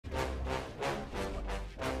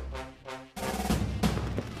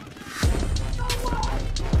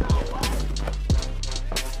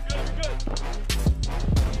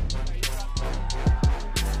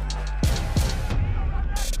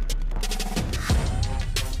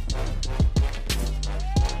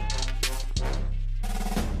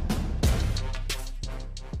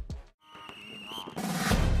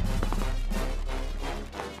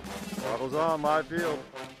on my field.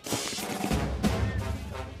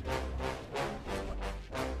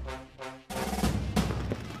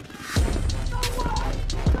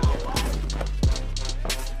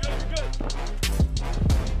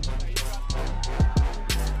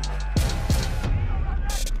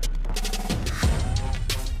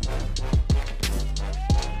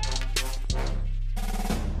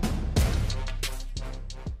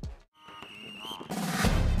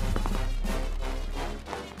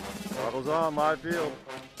 Bottles on my field.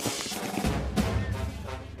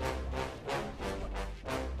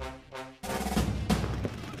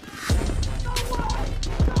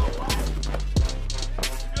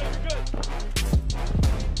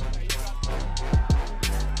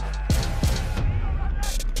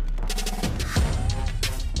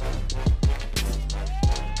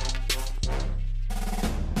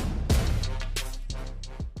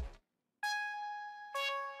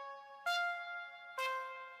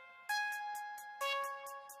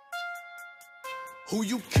 Who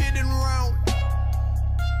you kidding around?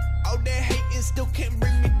 All that hating still can't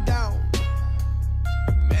bring me down.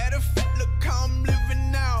 Matter of fact, look how I'm living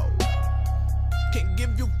now. Can't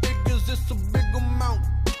give you figures, it's a big amount.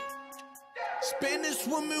 Spanish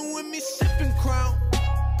women with me sipping crown.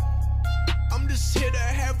 I'm just here to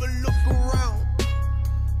have a look around.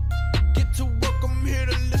 Get to work, I'm here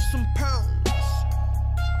to lift some pounds.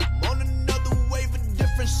 I'm on another wave, a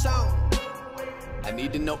different sound. I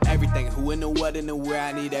need to know everything, who and the what and the where,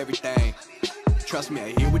 I need everything. Trust me,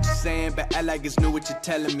 I hear what you're saying, but act like it's new what you're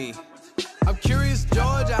telling me. I'm curious,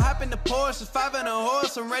 George, I hop in the Porsche, 5 and a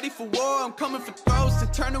horse, I'm ready for war, I'm coming for throats,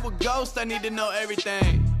 and turn to a ghost, I need to know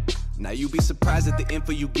everything. Now you be surprised at the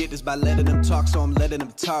info you get is by letting them talk, so I'm letting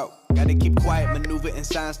them talk. Gotta keep quiet, maneuver in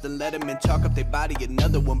silence to let them in, chalk up their body,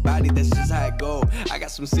 another one body, that's just how it go. I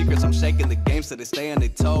got some secrets, I'm shaking the game so they stay on their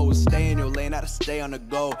toes. Stay in your lane, I to stay on the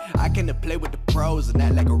go. I came to play with the pros and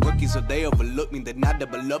act like a rookie, so they overlook me. They not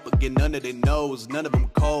double up or get none of their nose. None of them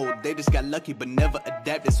cold, they just got lucky but never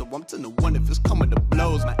adapted, so I'm to the one if it's coming to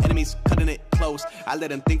blows. My enemies cutting it close, I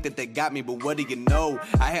let them think that they got me, but what do you know?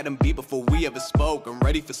 I had them beat before we ever spoke, I'm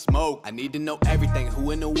ready for smoke. I need to know everything,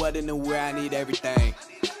 who and the what and the where, I need everything.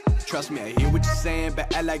 Trust me, I hear what you're saying,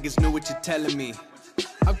 but act like it's new what you're telling me.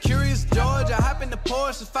 I'm curious, George, I hop in the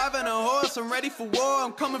Porsche, 5 and a horse, I'm ready for war,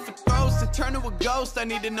 I'm coming for throats, and turn to a ghost, I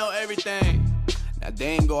need to know everything. Now they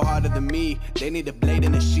ain't go harder than me, they need a blade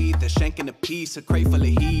in a sheath, a shank in a piece, a crate full of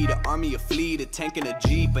heat, an army, a fleet, a tank and a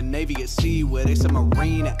jeep, a navy at sea, with ace a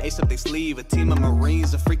marine, an ace up their sleeve, a team of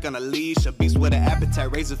marines, a freak on a leash, a beast with an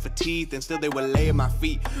appetite, razor for teeth, and still they will lay at my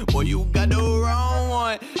feet. Boy, you got the wrong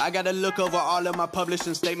one. I gotta look over all of my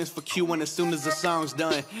publishing statements for Q1 as soon as the song's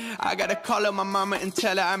done. I gotta call up my mama and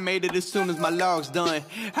tell her I made it as soon as my log's done.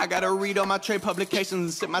 I gotta read all my trade publications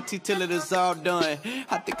and sip my tea till it is all done.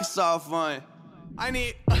 I think it's all fun. I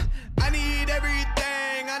need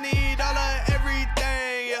everything, I need all of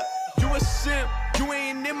everything, yeah. You a simp, you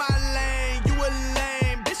ain't in my lane, you a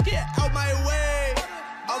lame, bitch get out my way,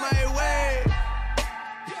 out my way,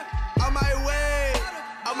 out my way,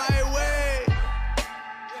 out my way,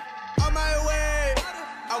 out my way,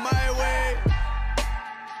 out my way,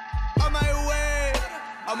 out my way,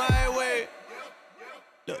 out my way.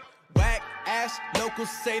 Look, whack ass locals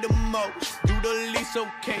say the most, do the least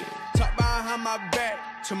okay. Talk behind my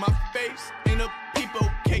back, to my face, ain't a peep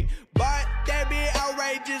okay. But that be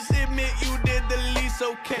outrageous, admit you did the least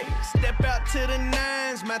okay. Step out to the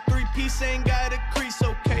nines, my 3-piece ain't got a crease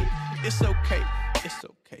okay. It's okay, it's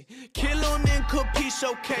okay. Kill on and capiche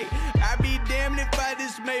okay. I be damned if I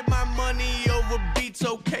just made my money over beats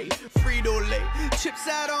okay. Frito-Lay, chips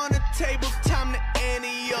out on the table, time to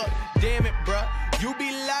ante up. Damn it, bruh, you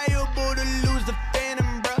be liable to lose the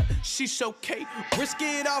phantom, bruh. She's okay, risk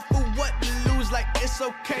it all for what to lose, like it's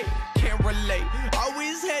okay. Can't relate,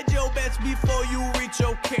 always had your bets before you reach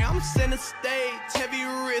okay. I'm center stage, heavy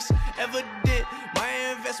risk, evident. My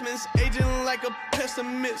investments aging like a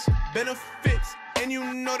pessimist. Benefits, and you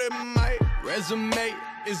know that my resume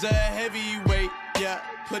is a heavyweight, yeah.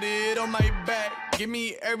 Put it on my back, give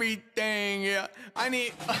me everything, yeah. I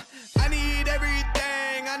need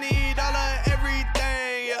everything, I need all of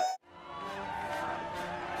everything, yeah.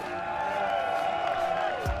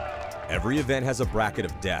 Every event has a bracket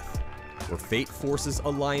of death, where fate forces a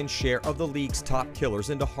lion's share of the league's top killers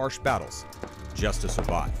into harsh battles, just to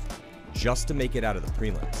survive, just to make it out of the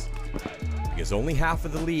prelims. Because only half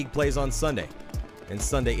of the league plays on Sunday, and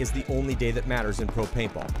Sunday is the only day that matters in pro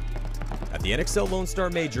paintball. At the NXL Lone Star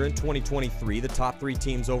Major in 2023, the top 3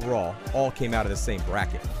 teams overall all came out of the same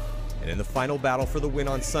bracket. And in the final battle for the win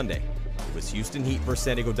on Sunday, it was Houston Heat vs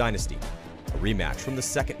San Diego Dynasty, a rematch from the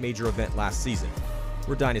second major event last season.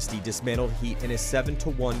 where Dynasty dismantled Heat in a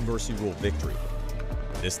 7-1 Mercy Rule victory.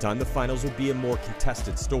 This time the finals will be a more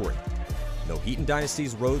contested story. Though Heat and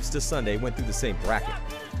Dynasty's roads to Sunday went through the same bracket,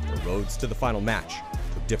 the roads to the final match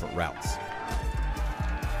took different routes.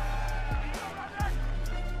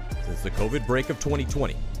 Since the COVID break of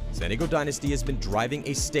 2020, San Diego Dynasty has been driving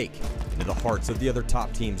a stake into the hearts of the other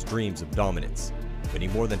top teams' dreams of dominance,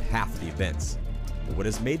 winning more than half the events. But what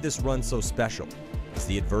has made this run so special is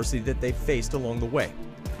the adversity that they've faced along the way,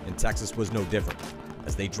 and Texas was no different,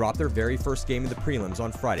 as they dropped their very first game in the prelims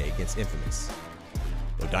on Friday against Infamous.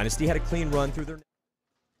 Though Dynasty had a clean run through their...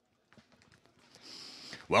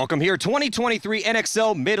 Welcome here, 2023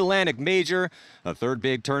 NXL Mid-Atlantic Major, a third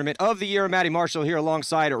big tournament of the year. Matty Marshall here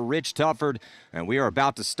alongside Rich Tufford, and we are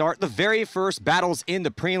about to start the very first battles in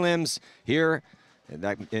the prelims here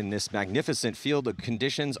in this magnificent field. The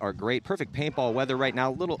conditions are great. Perfect paintball weather right now,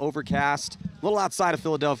 a little overcast, a little outside of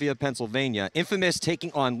Philadelphia, Pennsylvania. Infamous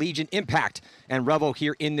taking on Legion, Impact, and Revo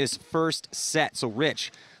here in this first set. So Rich,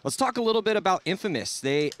 let's talk a little bit about Infamous.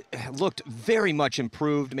 They looked very much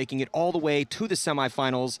improved, making it all the way to the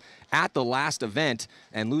semifinals at the last event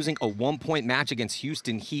and losing a 1-point match against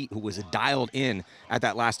Houston Heat, who was dialed in at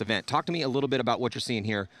that last event. Talk to me a little bit about what you're seeing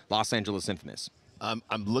here, Los Angeles Infamous. I'm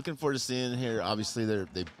looking forward to seeing here. Obviously,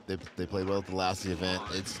 they played well at the last event.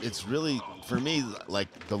 It's really, for me,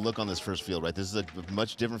 like the look on this first field, right? This is a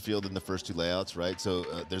much different field than the first two layouts, right? So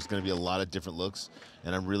there's going to be a lot of different looks,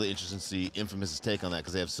 and I'm really interested to see Infamous's take on that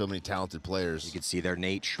because they have so many talented players. You can see there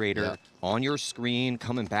Nate Schrader on your screen,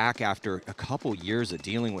 coming back after a couple years of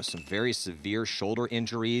dealing with some very severe shoulder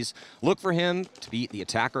injuries. Look for him to be the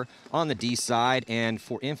attacker on the D side, and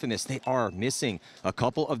for Infamous, they are missing a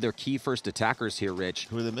couple of their key first attackers here, Rich.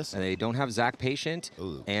 Who are they missing? And they don't have Zach Patient,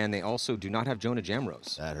 Ooh. and they also do not have Jonah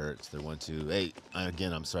Jamrose. That hurts. They're 1-2. Hey,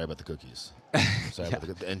 again, I'm sorry about the cookies. Sorry about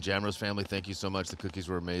the and Jamrose family, thank you so much. The cookies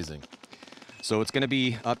were amazing. So it's going to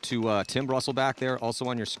be up to Tim Russell back there, also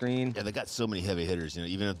on your screen. Yeah, they got so many heavy hitters. You know,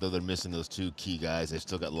 even though they're missing those two key guys, they've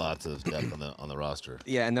still got lots of depth on the roster.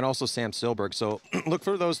 Yeah, and then also Sam Silberg. So look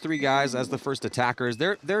for those three guys as the first attackers.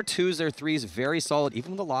 Their twos, their threes, very solid,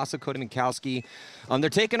 even with the loss of Cody Minkowski.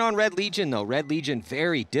 They're taking on Red Legion, though. Red Legion,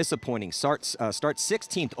 very disappointing. Starts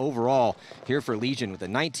 16th overall here for Legion with a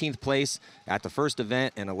 19th place at the first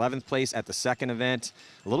event and 11th place at the second event.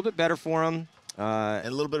 A little bit better for them. And a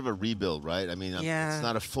little bit of a rebuild, right? I mean, yeah. It's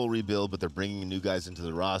not a full rebuild, but they're bringing new guys into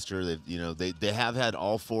the roster. They have had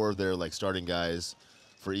all four of their starting guys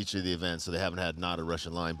for each of the events, so they haven't had not a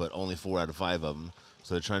Russian line, but only 4 out of 5 of them.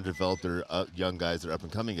 So they're trying to develop their young guys, their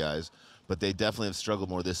up-and-coming guys. But they definitely have struggled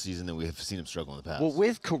more this season than we have seen them struggle in the past. Well,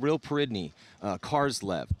 with Kirill Peridny,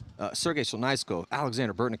 Karslev, Sergei Solnaysko,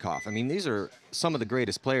 Alexander Burtnikov, I mean, these are some of the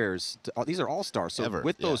greatest players. These are all-stars. So Ever,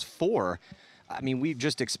 with those 4, I mean, we're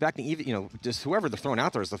just expecting, even, just whoever they're throwing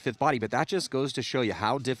out there is the 5th body, but that just goes to show you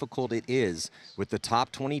how difficult it is with the top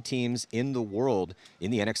 20 teams in the world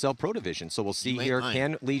in the NXL Pro Division. So we'll see here,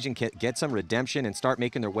 can Legion get some redemption and start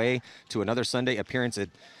making their way to another Sunday appearance at,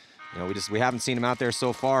 we haven't seen them out there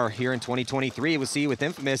so far here in 2023. We'll see with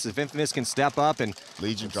Infamous, if Infamous can step up and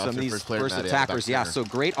Legion some of these first Matty, attackers. Yeah, so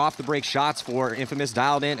great off-the-break shots for Infamous,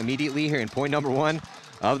 dialed in immediately here in point number 1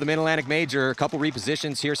 of the Mid-Atlantic Major. A couple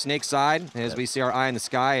repositions here, snake side, as we see our eye in the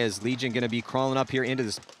sky, as Legion going to be crawling up here into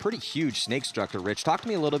this pretty huge snake structure. Rich, talk to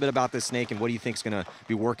me a little bit about this snake and what do you think is going to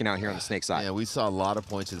be working out here on the snake side? Yeah, we saw a lot of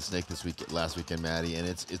points of the snake last weekend, Matty, and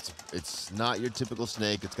it's not your typical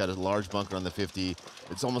snake. It's got a large bunker on the 50.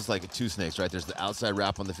 It's almost like 2 snakes, right? There's the outside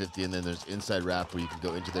wrap on the 50, and then there's inside wrap where you can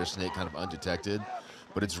go into their snake kind of undetected.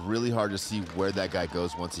 But it's really hard to see where that guy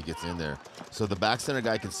goes once he gets in there. So the back center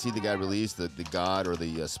guy can see the guy release, the god or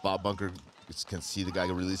the spot bunker can see the guy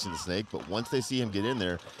releasing the snake, but once they see him get in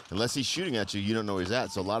there, unless he's shooting at you, you don't know where he's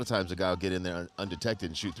at. So a lot of times the guy will get in there undetected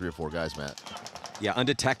and shoot 3 or 4 guys, Matt. Yeah,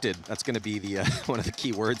 undetected. That's going to be the one of the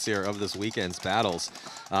key words here of this weekend's battles.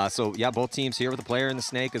 So yeah, both teams here with the player in the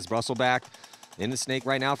snake is Brusselback in the snake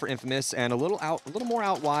right now for Infamous, and a little more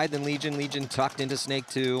out wide than Legion. Legion tucked into snake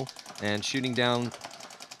 2 and shooting down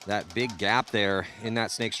that big gap there in that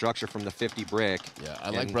snake structure from the 50 brick. Yeah, I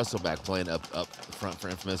like Brusselback playing up front for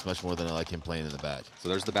Infamous much more than I like him playing in the back. So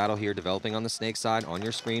there's the battle here developing on the snake side on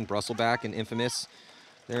your screen. Brusselback and Infamous,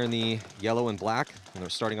 they're in the yellow and black, and they're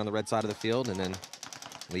starting on the red side of the field, and then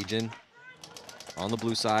Legion on the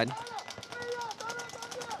blue side.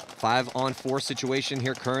 5-on-4 situation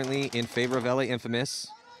here currently in favor of LA Infamous.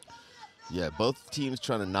 Yeah, both teams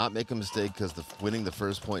trying to not make a mistake because winning the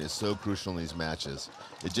first point is so crucial in these matches.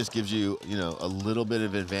 It just gives you, a little bit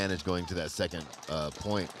of advantage going to that second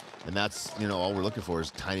point. And that's, you know, all we're looking for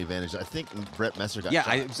is tiny advantage. I think Brett Messer got Yeah,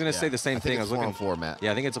 shot. I was going to say the same thing. I was think looking 4-on-4, Matt.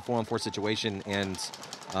 Yeah, I think it's a 4-on-4 situation, and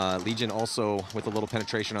Legion also with a little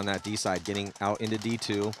penetration on that D side, getting out into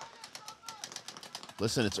D2.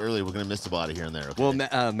 Listen, it's early. We're going to miss the body here and there. Okay? Well,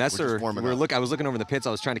 Messer, I was looking over the pits.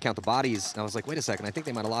 I was trying to count the bodies. And I was like, wait a second. I think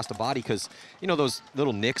they might have lost a body because, you know, those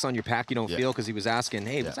little nicks on your pack you don't feel, because he was asking,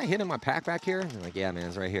 hey, was I hitting my pack back here? And I'm like, yeah, man,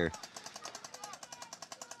 it's right here.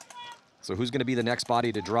 So who's going to be the next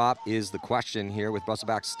body to drop is the question here, with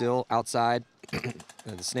Brustleback still outside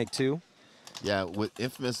the Snake 2. Yeah, with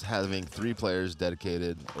Infamous having 3 players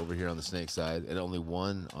dedicated over here on the Snake side and only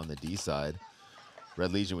 1 on the D side.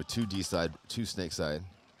 Red Legion with 2 D side, 2 Snake side.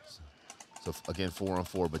 So again,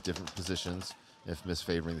 4-on-4, but different positions. Infamous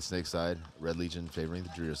favoring the Snake side, Red Legion favoring the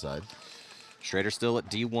Drio side. Schrader still at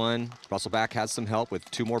D1. Brustleback has some help with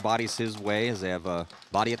 2 more bodies his way, as they have a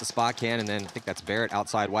body at the spot can, and then I think that's Barrett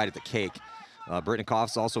outside wide at the cake.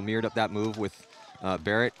 Britnikoff's also mirrored up that move with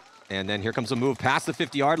Barrett. And then here comes a move past the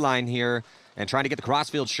 50-yard line here, and trying to get the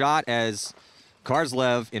crossfield shot as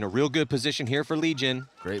Karslev in a real good position here for Legion.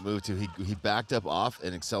 Great move, too. He backed up off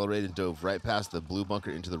and accelerated and dove right past the blue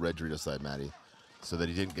bunker into the red Dorito side, Matty, so that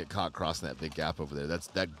he didn't get caught crossing that big gap over there.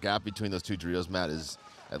 That gap between those 2 Doritos, Matt, is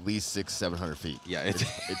at least 600-700 feet. Yeah,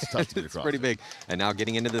 it's tough to get across. It's pretty big. And now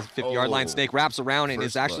getting into the 50-yard line, Snake wraps around and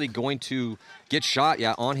is actually going to get shot,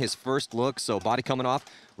 on his first look. So body coming off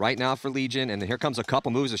right now for Legion. And then here comes a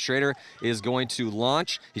couple moves as Schrader is going to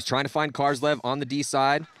launch. He's trying to find Karslev on the D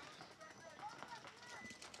side.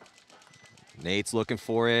 Nate's looking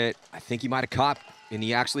for it. I think he might have caught, and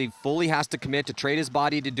he actually fully has to commit to trade his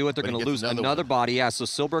body to do it. They're going to lose another body. Yeah, so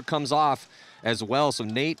Silberg comes off as well. So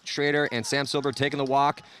Nate, Schrader, and Sam Silberg taking the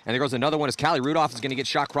walk. And there goes another one as Callie Rudolph is going to get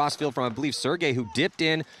shot crossfield from, I believe, Sergey, who dipped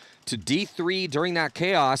in to D3 during that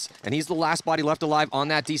chaos, and he's the last body left alive on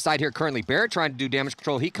that D side here currently. Barrett trying to do damage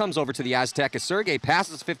control. He comes over to the Aztec as Sergey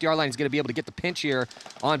passes the 50-yard line. He's going to be able to get the pinch here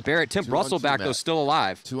on Barrett. Tim Brustleback, though, still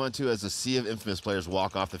alive. 2-on-2 as a sea of Infamous players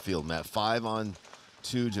walk off the field, Matt. 5-on-2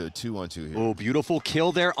 to a 2-on-2 here. Oh, beautiful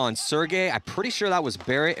kill there on Sergey. I'm pretty sure that was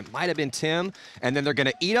Barrett. It might have been Tim. And then they're going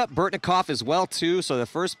to eat up Burtnikov as well, too. So the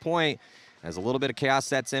first point, as a little bit of chaos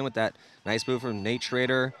sets in with that nice move from Nate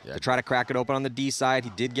Schrader to try to crack it open on the D side. He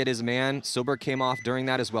did get his man. Silberg came off during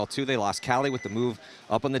that as well, too. They lost Callie with the move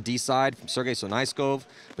up on the D side from Sergey, so nice gove.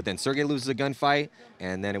 But then Sergey loses a gunfight,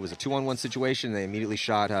 and then it was a 2-on-1 situation. They immediately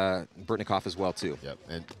shot Burtnikov as well, too. Yep,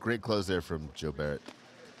 and great close there from Joe Barrett,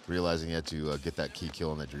 realizing he had to get that key kill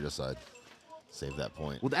on that Dorito side. Save that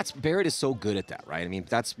point. Well, Barrett is so good at that, right? I mean,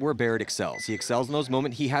 that's where Barrett excels. He excels in those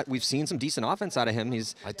moments. We've seen some decent offense out of him.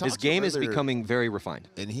 His game is becoming very refined.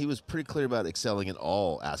 And he was pretty clear about excelling in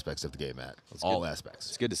all aspects of the game, Matt. All aspects.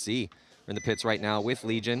 It's good to see. We're in the pits right now with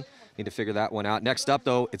Legion. Need to figure that one out. Next up,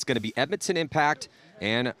 though, it's going to be Edmonton Impact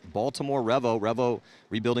and Baltimore Revo. Revo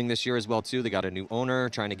rebuilding this year as well, too. They got a new owner,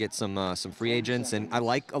 trying to get some free agents. And I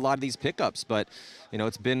like a lot of these pickups, but, you know,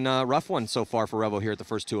 it's been a rough one so far for Revo here at the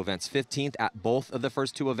first 2 events. 15th at both of the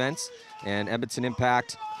first 2 events. And Edmonton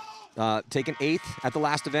Impact taken 8th at the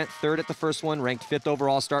last event, 3rd at the first one, ranked 5th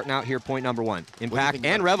overall starting out here, point number 1. Impact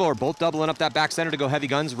and Revo are both doubling up that back center to go heavy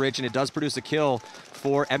guns rich, and it does produce a kill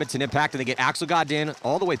for Edmonton Impact, and they get Axel Godin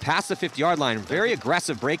all the way past the 50-yard line. Very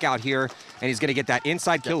aggressive breakout here, and he's going to get that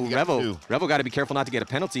inside kill. Revo got to be careful not to get a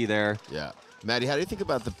penalty there. Yeah. Maddie, what do you think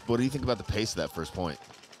about the pace of that first point?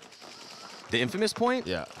 The infamous point?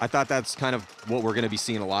 Yeah. I thought that's kind of what we're going to be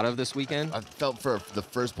seeing a lot of this weekend. I felt for the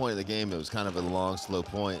first point of the game, it was kind of a long, slow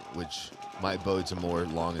point, which might bode to more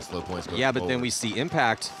long and slow points going Yeah, but forward. then we see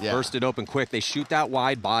Impact burst it open quick. They shoot that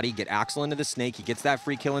wide body, get Axel into the snake. He gets that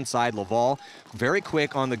free kill inside. Laval, very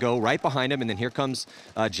quick on the go, right behind him. And then here comes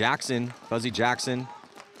Jackson, Fuzzy Jackson,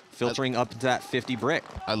 filtering up to that 50 brick.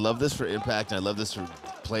 I love this for Impact, and I love this for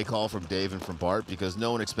play call from Dave and from Bart, because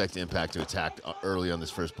no one expects Impact to attack early on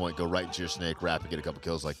this first point, go right into your snake, wrap, and get a couple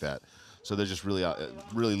kills like that. So they're just really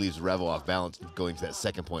leaves Revo off balance going to that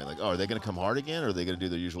second point. Like, oh, are they going to come hard again, or are they going to do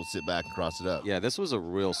their usual sit back and cross it up? Yeah, this was a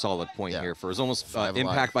real solid point here. It was almost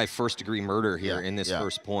Impact by first-degree murder here in this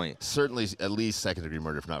first point. Certainly at least second-degree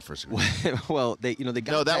murder, if not first-degree. Well, they got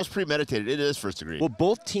no, that was premeditated. It is first-degree. Well,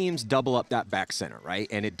 both teams double up that back center, right?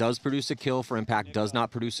 And it does produce a kill for Impact, does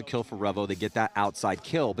not produce a kill for Revo. They get that outside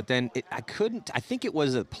kill, but then I think it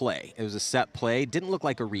was a play. It was a set play. Didn't look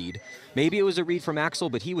like a read. Maybe it was a read from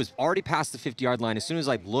Axel, but he was already past the 50-yard line. As soon as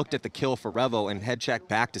I looked at the kill for Revo and head checked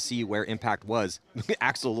back to see where Impact was,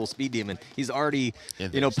 Axel, little speed demon, he's already,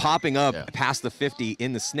 popping up past the 50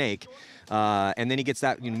 in the snake. And then he gets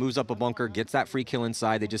that, moves up a bunker, gets that free kill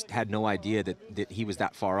inside. They just had no idea that he was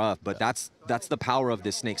that far up. But that's the power of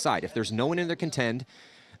this snake side. If there's no one in there contend,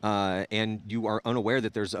 and you are unaware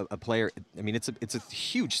that there's a player. I mean, it's a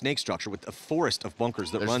huge snake structure with a forest of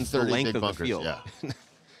bunkers that runs the length of the field. Yeah.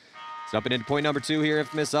 Jumping into point number 2 here,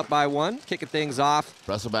 Infamous up by 1, kicking things off.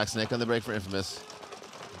 Brustleback snake on the break for Infamous.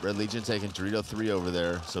 Red Legion taking Dorito 3 over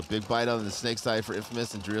there. So big bite on the snake side for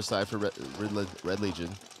Infamous and Dorito side for Red Legion.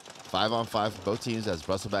 5-on-5 for both teams as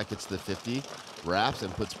Brustleback gets to the 50. Wraps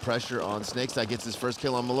and puts pressure on snake side. Gets his first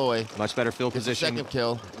kill on Malloy. Much better field position. Second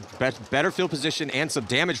kill. Better field position and some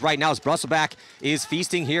damage right now as Brustleback is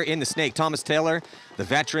feasting here in the snake. Thomas Taylor, the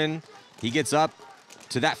veteran, he gets up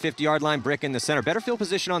to that 50-yard line, brick in the center. Better field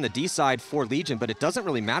position on the D side for Legion, but it doesn't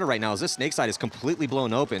really matter right now as this snake side is completely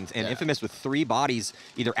blown open. And Infamous with 3 bodies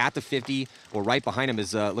either at the 50 or right behind him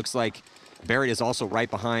is, looks like Barrett is also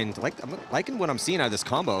right behind. I'm liking what I'm seeing out of this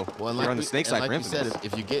combo here on the snake side for Infamous. Said,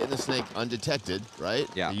 if you get in the snake undetected, right,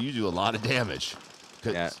 you do a lot of damage.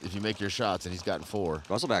 If you make your shots, and he's gotten 4.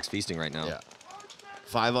 Brustleback's feasting right now. Yeah.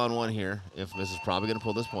 5-on-1 here. Infamous is probably going to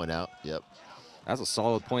pull this point out. Yep. That's a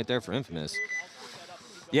solid point there for Infamous.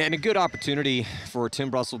 Yeah, and a good opportunity for Tim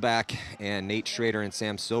Brustleback and Nate Schrader and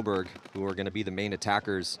Sam Silberg, who are going to be the main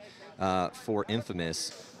attackers for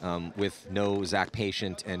Infamous, with no Zach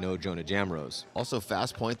Patient and no Jonah Jamrose. Also,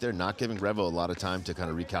 fast point there, not giving Revo a lot of time to kind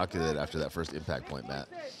of recalculate after that first impact point, Matt.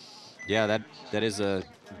 Yeah, that is a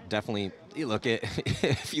definitely. You look at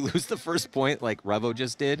if you lose the first point like Revo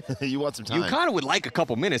just did, you want some time. You kind of would like a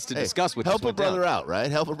couple minutes to discuss what help just a brother out, right?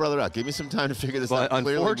 Help a brother out. Give me some time to figure this out.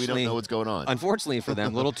 Clearly, we don't know what's going on. Unfortunately for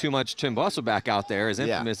them, a little too much Tim Brustleback out there as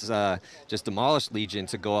Infamous just demolished Legion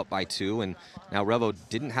to go up by 2, and now Revo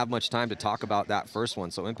didn't have much time to talk about that first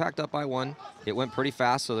one. So Impact up by 1. It went pretty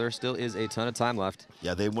fast, so there still is a ton of time left.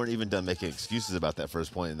 Yeah, they weren't even done making excuses about that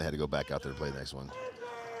first point, and they had to go back out there to play the next one.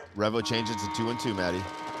 Revo changes to 2-2, Maddie.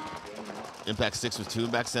 Impact sticks with 2 in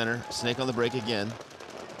back center. Snake on the break again.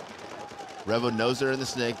 Revo knows they're in the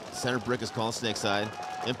snake. Center brick is calling snake side.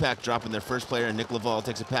 Impact dropping their first player, and Nick Laval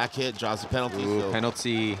takes a pack hit, drops a penalty. Ooh,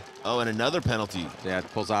 penalty. Oh, and another penalty. Yeah,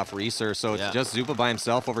 it pulls off Reeser. So it's just Zupa by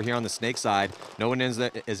himself over here on the snake side. No one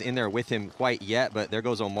is in there with him quite yet, but there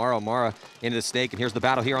goes Omara. Omara into the snake, and here's the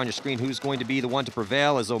battle here on your screen. Who's going to be the one to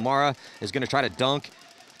prevail as Omara is going to try to dunk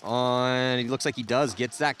on, he looks like he does,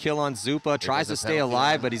 gets that kill on Zupa, tries to stay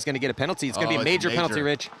alive, but he's going to get a penalty. It's going to be a major penalty,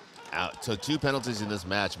 Rich. Out. So 2 penalties in this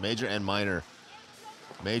match, major and minor.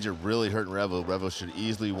 Major really hurting Revo. Revo should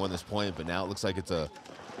easily won this point, but now it looks like it's a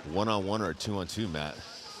 1-on-1 or a 2-on-2, Matt.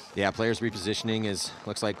 Yeah, players repositioning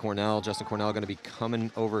looks like Justin Cornell going to be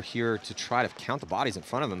coming over here to try to count the bodies in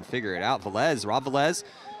front of him, figure it out. Rob Velez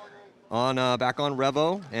back on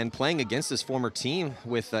Revo and playing against his former team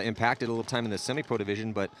with Impacted a little time in the semi-pro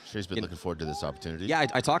division, but sure, he's been looking forward to this opportunity. Yeah,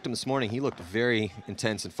 I talked to him this morning. He looked very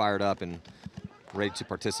intense and fired up and ready to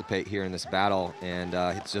participate here in this battle, and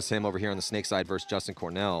it's just him over here on the snake side versus Justin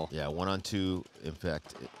Cornell. Yeah, 1-on-2.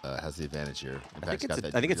 Impact has the advantage here. I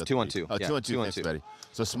think it's 2-on-2. Oh, 2-on-2. Thanks, buddy.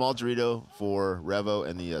 So small Dorito for Revo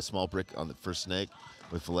and the small brick on the first snake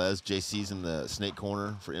with Velez. JC's in the snake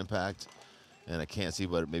corner for Impact. And I can't see,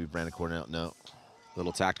 but maybe Brandon Cornell. No.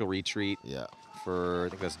 Little tactical retreat. Yeah. For, I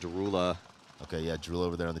think that's Darula. Okay, yeah, Darula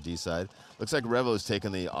over there on the D side. Looks like Revo's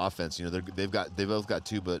taking the offense. You know, they both got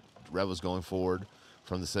 2, but Revo's going forward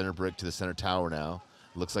from the center brick to the center tower now.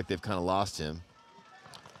 Looks like they've kind of lost him.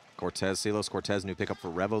 Silos Cortez, new pickup for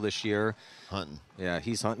Revo this year. Hunting. Yeah,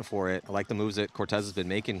 he's hunting for it. I like the moves that Cortez has been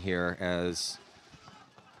making here as.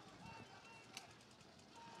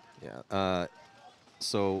 Yeah.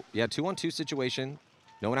 So, yeah, 2-on-2 situation.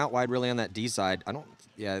 No one out wide really on that D side.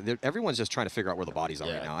 Everyone's just trying to figure out where the bodies are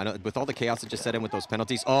right now. I know with all the chaos that just set in with those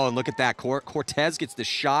penalties. Oh, and look at that. Cortez gets the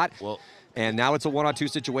shot. Well, and now it's a 1-on-2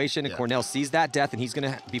 situation, and Cornell sees that death, and he's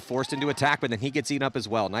going to be forced into attack, but then he gets eaten up as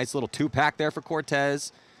well. Nice little 2-pack there for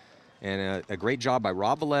Cortez. And a great job by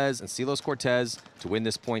Rob Velez and Silos Cortez to win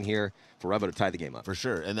this point here for Revo to tie the game up. For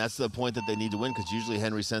sure, and that's the point that they need to win, because usually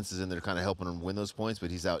Henry Sense is in there kind of helping them win those points, but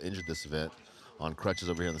he's out injured this event on crutches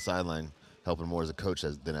over here on the sideline, helping more as a coach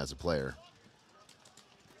than as a player.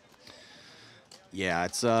 Yeah,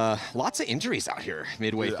 it's lots of injuries out here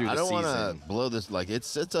midway through the season. I don't want to blow this. Like,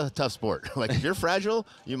 it's a tough sport. Like, if you're fragile,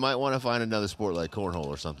 you might want to find another sport like cornhole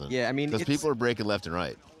or something. Yeah, I mean, because people are breaking left and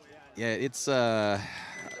right. Yeah, it's I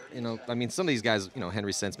meto some of these guys,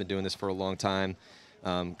 Henry Sense been doing this for a long time.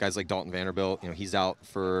 Guys like Dalton Vanderbilt, he's out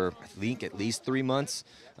for, I think, at least 3 months.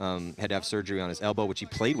 Had to have surgery on his elbow, which he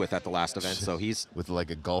played with at the last event. So he's with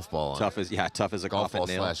like a golf ball. Tough as a golf ball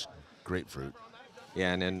nail. / grapefruit.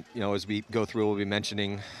 Yeah, and then as we go through, we'll be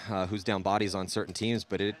mentioning who's down bodies on certain teams.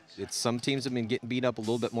 But it's some teams have been getting beat up a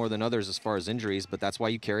little bit more than others as far as injuries. But that's why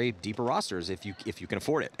you carry deeper rosters if you can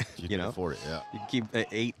afford it. If you can afford it, yeah. You can keep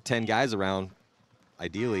 8, 10 guys around.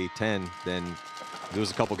 ideally 10, then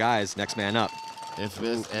lose a couple guys, next man up.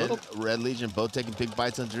 Infamous and Red Legion both taking big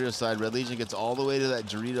bites on Dorito side. Red Legion gets all the way to that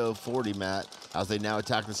Dorito 40, Matt, as they now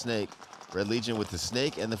attack the snake. Red Legion with the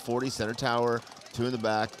snake and the 40, center tower, 2 in the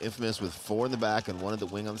back. Infamous with 4 in the back and 1 at the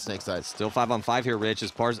wing on the snake side. Still 5 on 5 here, Rich,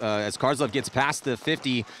 as Karzlev gets past the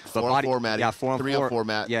 50. 4 on 4, Matty. Yeah, 4 on 4. 3 on 4,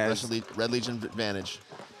 Matt. Yeah, Red Legion advantage.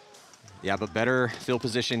 Yeah, but better field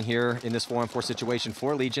position here in this 4 on 4 situation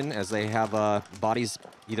for Legion, as they have bodies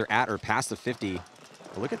either at or past the 50.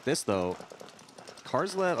 But look at this, though.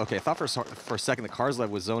 Karzlev, okay, I thought for a second that Karzlev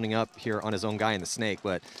was zoning up here on his own guy in the snake,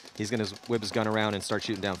 but he's going to whip his gun around and start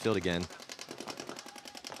shooting downfield again.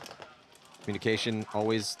 Communication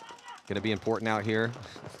always going to be important out here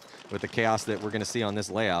with the chaos that we're going to see on this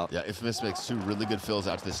layout. Yeah, Infamous makes 2 really good fills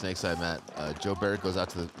out to the snake side, Matt. Joe Barrett goes out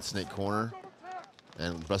to the snake corner,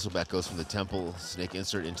 and Brustleback goes from the temple snake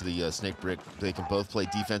insert into the snake brick. They can both play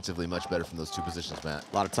defensively much better from those 2 positions, Matt.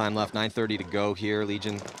 A lot of time left, 9:30 to go here.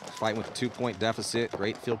 Legion fighting with a 2-point deficit.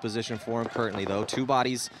 Great field position for him currently, though. 2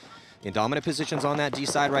 bodies in dominant positions on that D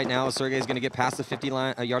side right now. Sergey's going to get past the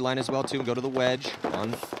 50-yard line as well, too, and go to the wedge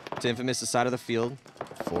on to Infamous' side of the field.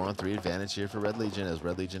 4 on 3 advantage here for Red Legion, as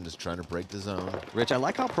Red Legion is trying to break the zone. Rich, I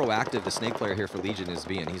like how proactive the snake player here for Legion is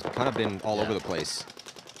being. He's kind of been all over the place.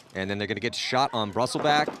 And then they're going to get shot on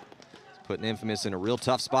Brustleback, putting Infamous in a real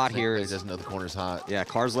tough spot here. He doesn't know the corner's hot. Yeah,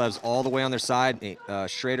 Karslev's all the way on their side.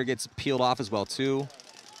 Schrader gets peeled off as well, too.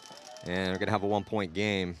 And we're going to have a 1-point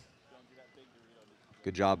game.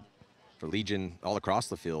 Good job for Legion all across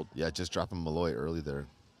the field. Yeah, just dropping Malloy early there.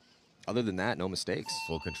 Other than that, no mistakes.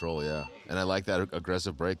 Full control, yeah. And I like that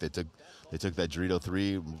aggressive break. They took that Dorito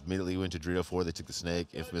 3, immediately went to Dorito 4. They took the snake.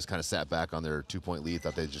 Infamous kind of sat back on their 2-point lead,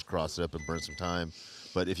 thought they'd just cross it up and burn some time.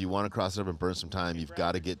 But if you want to cross it up and burn some time, you've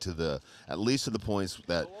got to get to at least to the points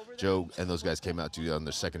that Joe and those guys came out to on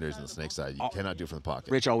their secondaries on the snake side. You cannot do it from the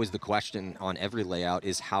pocket. Rich, always the question on every layout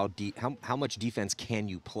is how much defense can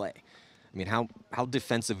you play? I mean, how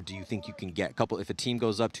defensive do you think you can get? If a team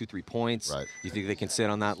goes up 2-3 points, right, you think they can sit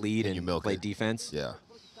on that lead and play defense? Yeah.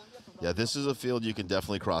 Yeah, this is a field you can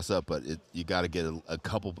definitely cross up, but you got to get a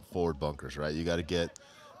couple forward bunkers, right? You got to get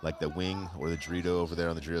like the wing or the Dorito over there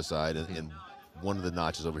on the Dorito side, and one of the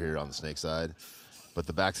notches over here on the snake side. But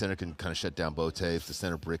the back center can kind of shut down bow tapes. The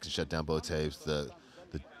center brick can shut down bow tapes. The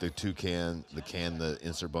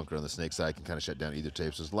insert bunker on the snake side can kind of shut down either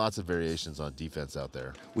tapes. There's lots of variations on defense out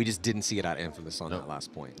there. We just didn't see it out of Infamous on that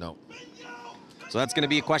last point. No. So that's going to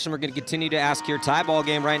be a question we're going to continue to ask here. Tie ball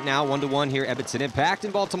game right now, 1-1 here. Edmonton Impact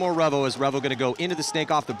and Baltimore Revo. Is Revo going to go into the snake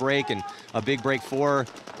off the break, and a big break for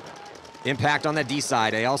Impact on that D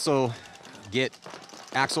side. They also get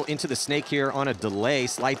Axel into the snake here on a delay,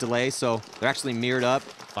 slight delay, so they're actually mirrored up.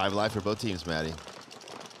 5 life for both teams, Matty.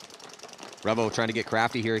 Revo trying to get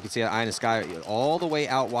crafty here. You can see that eye in the sky all the way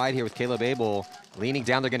out wide here with Caleb Abel leaning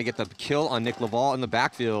down. They're going to get the kill on Nick Laval in the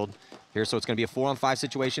backfield here, so it's going to be a 4-on-5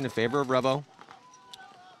 situation in favor of Revo.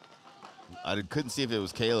 I couldn't see if it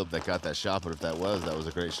was Caleb that got that shot, but if that was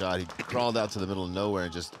a great shot. He crawled out to the middle of nowhere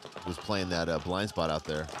and just was playing that blind spot out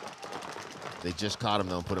there. They just caught him,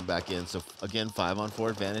 though, and put him back in. So, again, 5-on-4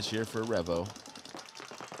 advantage here for Revo.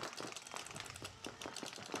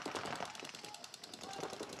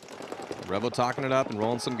 Revo talking it up and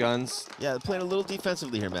rolling some guns. Yeah, they're playing a little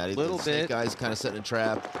defensively here, Matty. Little the bit. snake guy's kind of setting a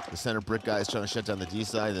trap. The center brick guy's trying to shut down the D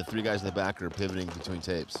side, and the 3 guys in the back are pivoting between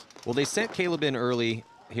tapes. Well, they sent Caleb in early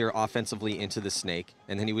here offensively into the snake,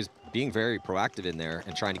 and then he was being very proactive in there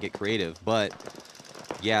and trying to get creative. But,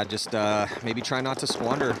 yeah, just maybe try not to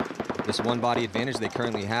squander this one-body advantage they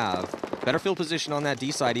currently have. Better field position on that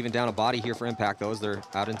D side, even down a body here for Impact, though, as they're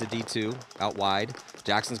out into D2, out wide.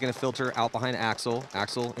 Jackson's going to filter out behind Axel.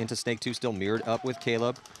 Axel into Snake 2, still mirrored up with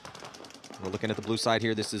Caleb. We're looking at the blue side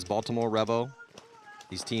here. This is Baltimore Revo.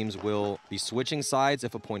 These teams will be switching sides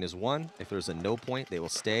if a point is won. If there's a no point, they will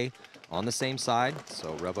stay on the same side.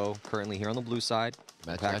 So Revo currently here on the blue side,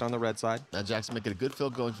 Impact on the red side. Matt Jackson making a good fill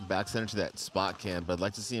going from back center to that spot cam, but I'd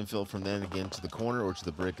like to see him fill from then again to the corner or to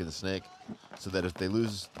the brick and the snake, so that if they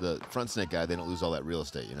lose the front snake guy, they don't lose all that real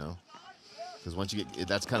estate, you know? Because once you get,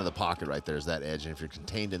 that's kind of the pocket right there, is that edge, and if you're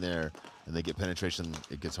contained in there and they get penetration,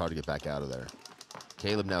 it gets hard to get back out of there.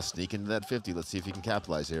 Caleb now sneaking into that 50. Let's see if he can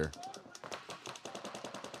capitalize here.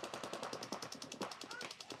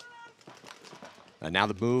 And now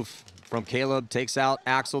the move from Caleb takes out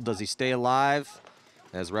Axel. Does he stay alive?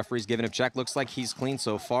 As referee's giving him check, looks like he's clean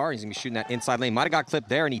so far. He's gonna be shooting that inside lane. Might have got clipped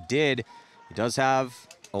there, and he did. He does have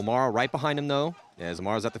Omara right behind him, though, as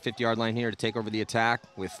Omara's at the 50-yard line here to take over the attack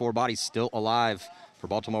with 4 bodies still alive for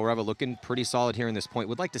Baltimore Revo, looking pretty solid here in this point.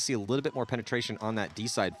 Would like to see a little bit more penetration on that D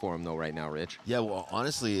side for him, though, right now, Rich. Yeah, well,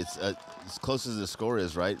 honestly, it's as close as the score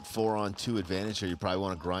is, right? 4-on-2 advantage here. You probably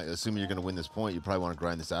want to grind, assuming you're going to win this point, you probably want to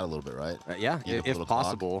grind this out a little bit, right? Yeah, if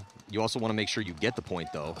possible. You also want to make sure you get the point,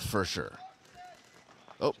 though. For sure.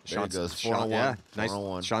 Oh, there it goes. 4-on-1. Yeah, nice.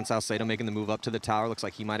 4-on-1. Sean Salcedo making the move up to the tower. Looks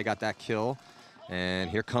like he might have got that kill. And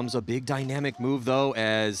here comes a big dynamic move, though,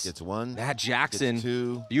 as gets one. Matt Jackson. Gets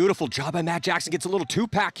two. Beautiful job by Matt Jackson. Gets a little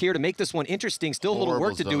two-pack here to make this one interesting. Still a little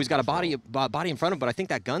work to do. He's got a body in front of him, but I think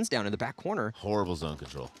that gun's down in the back corner. Horrible zone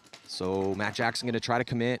control. So Matt Jackson going to try to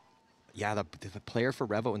commit. Yeah, the player for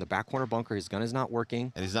Revo in the back corner bunker, his gun is not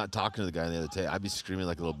working. And he's not talking to the guy on the other table. I'd be screaming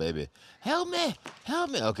like a little baby. Help me! Help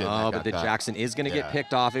me! Okay. Oh, but the Jackson is going to get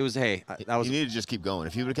picked off. It was, hey, that was. He needed to just keep going.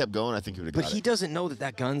 If he would have kept going, I think he would have got it. But he doesn't know that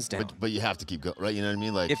that gun's down. But you have to keep going, right? You know what I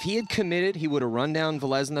mean? Like, if he had committed, he would have run down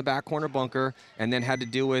Velez in the back corner bunker and then had to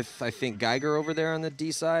deal with, I think, Geiger over there on the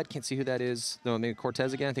D side. Can't see who that is. No, maybe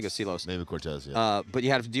Cortez again. I think it was Silos. Maybe Cortez, yeah. But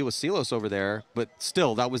you had to deal with Silos over there. But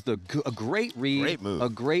still, that was a great read. Great move. A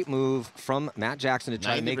great move from Matt Jackson to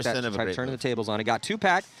try to make that, try to turn the move. tables on. He got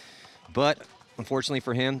two-pack, but unfortunately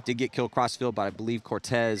for him, did get killed cross field by, I believe,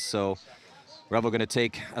 Cortez. So Revo going to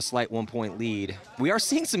take a slight 1-point lead. We are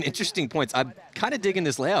seeing some interesting points. I'm kind of digging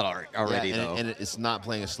this layout already, though. And it's not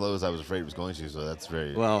playing as slow as I was afraid it was going to, so that's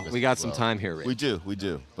very... Well, we got some time here, Rick. We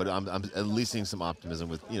do. But I'm at least seeing some optimism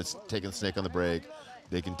with, taking the snake on the break.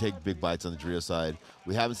 They can take big bites on the Drio side.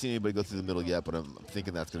 We haven't seen anybody go through the middle yet, but I'm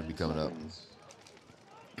thinking that's going to be coming up.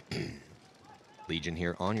 Legion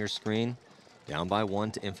here on your screen. Down by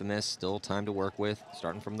 1 to Infamous. Still time to work with.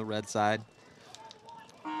 Starting from the red side.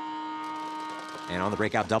 And on the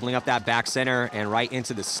breakout, doubling up that back center and right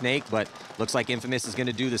into the snake, but looks like Infamous is going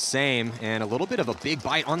to do the same. And a little bit of a big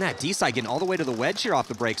bite on that D side, getting all the way to the wedge here off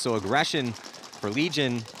the break. So aggression for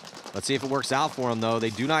Legion. Let's see if it works out for them, though. They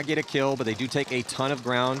do not get a kill, but they do take a ton of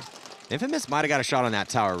ground. Infamous might have got a shot on that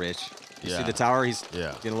tower, Rich. You see the tower? He's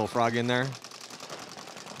getting a little frog in there.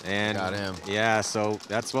 And got him. Yeah, so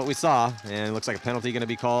that's what we saw. And it looks like a penalty going to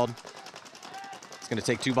be called. It's going to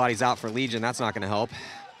take 2 bodies out for Legion. That's not going to help.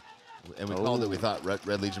 And we called it. We thought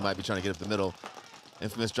Red Legion might be trying to get up the middle.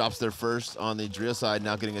 Infamous drops their first on the Drio side,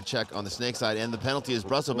 now getting a check on the snake side. And the penalty is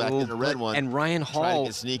Brussel back in the red one. And Ryan Hall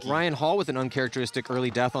with an uncharacteristic early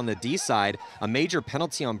death on the D side. A major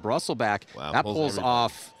penalty on Brusselback. Wow, that pulls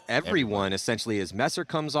off everyone essentially, as Messer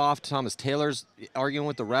comes off. Thomas Taylor's arguing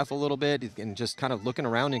with the ref a little bit and just kind of looking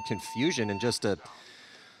around in confusion, and just a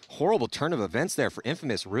horrible turn of events there for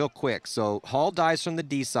Infamous real quick. So Hall dies from the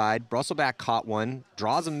D side. Brusselback caught one,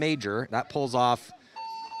 draws a major. That pulls off,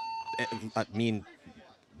 I mean,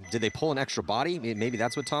 did they pull an extra body? Maybe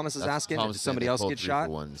that's what Thomas is asking. Did somebody else get shot? 3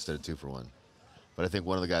 for 1 instead of 2 for 1. But I think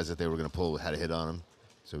one of the guys that they were going to pull had a hit on him.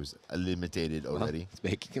 So he's eliminated already. Well, it's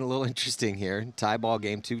making it a little interesting here. Tie ball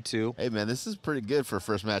game 2-2. Hey, man, this is pretty good for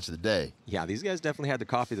first match of the day. Yeah, these guys definitely had the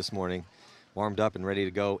coffee this morning. Warmed up and ready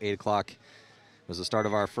to go. 8 o'clock was the start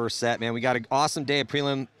of our first set. Man, we got an awesome day of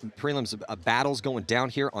prelims battles going down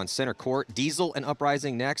here on center court. Diesel and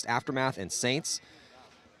Uprising next, Aftermath and Saints.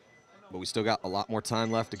 But we still got a lot more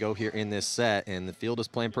time left to go here in this set, and the field is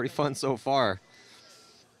playing pretty fun so far.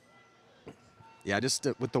 Yeah, just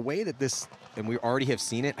with the way that this, and we already have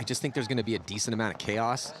seen it, I just think there's going to be a decent amount of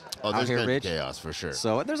chaos out here, Rich. Chaos for sure.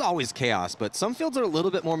 So there's always chaos, but some fields are a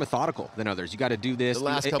little bit more methodical than others. You got to do this. The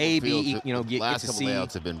last couple A, fields, B, you know, the last get to couple see.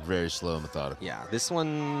 layouts have been very slow and methodical. Yeah, this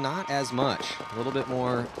one not as much. A little bit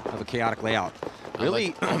more of a chaotic layout.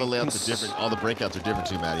 Really, all the layouts are different. All the breakouts are different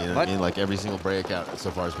too, Matty. You know what I mean? Like every single breakout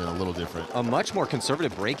so far has been a little different. A much more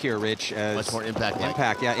conservative break here, Rich. As much more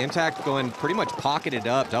impact. Yeah, impact going pretty much pocketed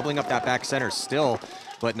up, doubling up that back center still,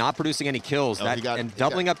 but not producing any kills.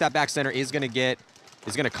 Doubling up that back center is going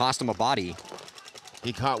to cost him a body.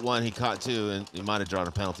 He caught 1, he caught 2, and he might have drawn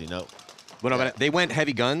a penalty. Nope. But they went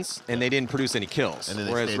heavy guns, and they didn't produce any kills.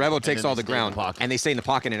 Whereas Revo takes all the ground, and they stay in the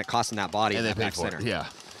pocket, and it costs them that body in that back center. Yeah.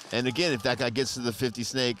 And again, if that guy gets to the 50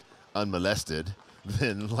 snake unmolested,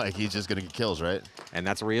 then like he's just going to get kills, right? And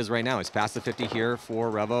that's where he is right now. He's past the 50 here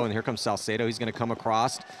for Revo, and here comes Salcedo. He's going to come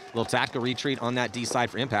across. A little tactical retreat on that D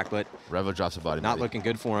side for Impact, but Revo drops a body. Not looking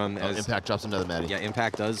good for him. As Impact drops another Matty. Yeah,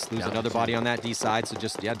 Impact does lose another body on that D side, so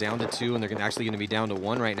just, down to 2, and they're actually going to be down to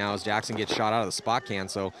 1 right now as Jackson gets shot out of the spot can,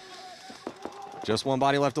 so just 1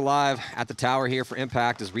 body left alive at the tower here for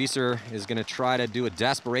Impact as Reeser is going to try to do a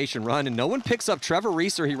desperation run, and no one picks up Trevor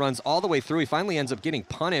Reeser. He runs all the way through. He finally ends up getting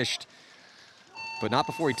punished, but not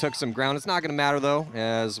before he took some ground. It's not going to matter, though,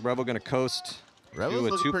 as Revo going to coast to a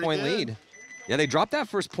 2-point lead. Yeah, they dropped that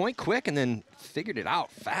first point quick and then figured it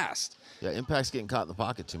out fast. Yeah, Impact's getting caught in the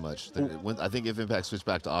pocket too much. I think if Impact switch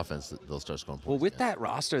back to offense, they'll start scoring points. Well, with that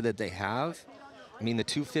roster that they have, I mean, the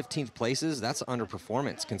 2 15th places, that's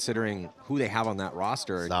underperformance considering who they have on that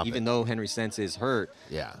roster. Even though Henry Sense is hurt.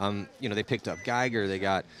 Yeah. You know, they picked up Geiger. They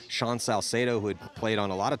got Sean Salcedo, who had played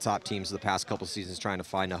on a lot of top teams the past couple seasons trying to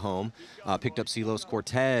find a home. Picked up Silos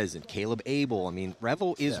Cortez and Caleb Abel. I mean,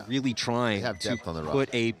 Revo is really trying to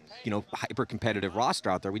put a, hyper-competitive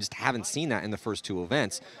roster out there. We just haven't seen that in the first 2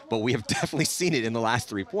 events, but we have definitely seen it in the last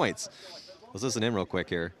 3 points. Let's listen in real quick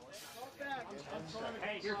here.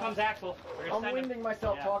 Here comes Axel. I'm winding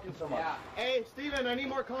myself talking so much. Yeah. Hey, Steven, I need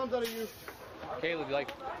more comms out of you. Caleb, you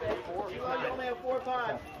like 4? You only have 4 or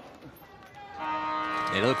 5.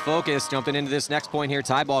 They look focused, jumping into this next point here,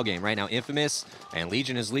 tie ball game. Right now, Infamous and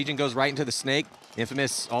Legion, as Legion goes right into the snake.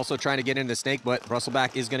 Infamous also trying to get into the snake, but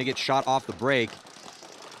Brustleback is going to get shot off the break.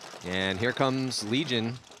 And here comes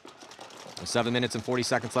Legion. 7 minutes and 40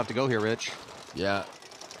 seconds left to go here, Rich. Yeah.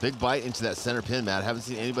 Big bite into that center pin, Matt. Haven't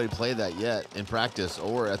seen anybody play that yet in practice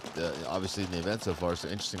or at obviously in the event so far. So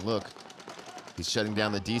interesting look. He's shutting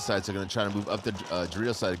down the D side, so going to try to move up the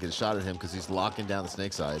Dorito side to get a shot at him because he's locking down the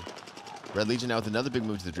snake side. Red Legion now with another big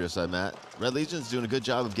move to the Dorito side, Matt. Red Legion's doing a good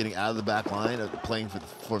job of getting out of the back line, playing from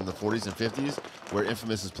the 40s and 50s, where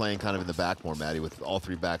Infamous is playing kind of in the back more, Matty, with all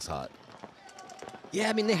 3 backs hot. Yeah,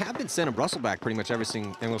 I mean, they have been sending Brustleback pretty much every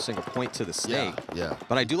single point to the snake. Yeah.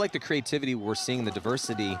 But I do like the creativity. We're seeing the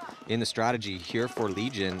diversity in the strategy here for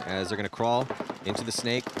Legion as they're going to crawl into the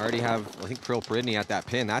snake. Already have, I think, Krill Peridney at that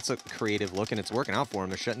pin. That's a creative look, and it's working out for him.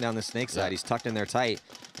 They're shutting down the snake side. He's tucked in there tight.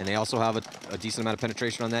 And they also have a decent amount of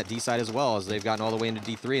penetration on that D side as well, as they've gotten all the way into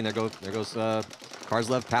D3. And there goes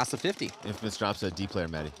Karslev past the 50. Infamous drops a D player,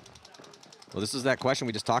 Matty. Well, this is that question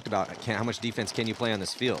we just talked about. How much defense can you play on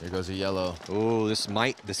this field? Here goes a yellow. Oh, this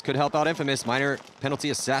could help out Infamous. Minor penalty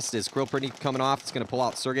assessed. Is Krill Peridney coming off? It's going to pull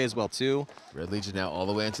out Sergey as well, too. Red Legion now all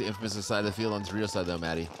the way into Infamous' side of the field on the Dorito side, though,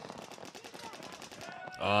 Matty.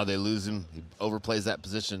 Oh, they lose him. He overplays that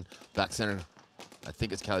position. Back center. I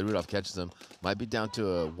think it's Cali Rudolph catches him. Might be down to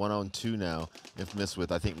a 1-on-2 now. Infamous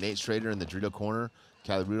with, I think, Nate Schrader in the Dorito corner,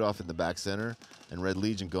 Cali Rudolph in the back center, and Red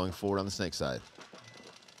Legion going forward on the snake side.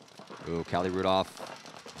 Ooh, Cali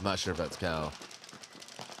Rudolph. I'm not sure if that's Cal.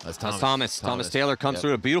 That's Thomas. Thomas Taylor comes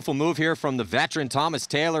through. A beautiful move here from the veteran Thomas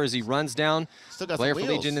Taylor as he runs down. Still got player some for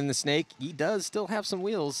wheels. Legion in the snake. He does still have some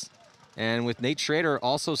wheels. And with Nate Schrader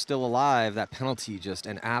also still alive, that penalty just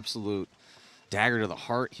an absolute dagger to the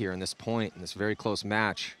heart here in this point, in this very close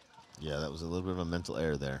match. Yeah, that was a little bit of a mental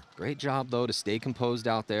error there. Great job, though, to stay composed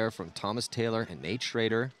out there from Thomas Taylor and Nate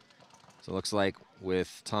Schrader. So it looks like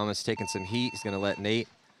with Thomas taking some heat, he's going to let Nate.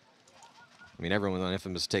 I mean, everyone on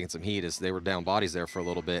Infamous taking some heat as they were down bodies there for a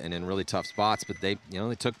little bit and in really tough spots, but they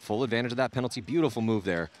took full advantage of that penalty. Beautiful move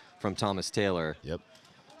there from Thomas Taylor. Yep.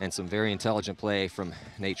 And some very intelligent play from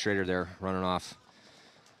Nate Schrader there running off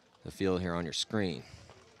the field here on your screen.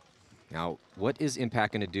 Now, what is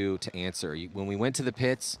Impact going to do to answer? When we went to the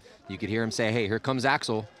pits, you could hear him say, hey, here comes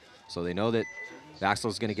Axel. So they know that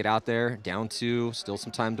Axel's going to get out there, down 2, still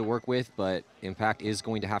some time to work with, but Impact is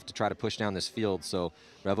going to have to try to push down this field. So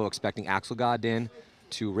Revo expecting Axel God in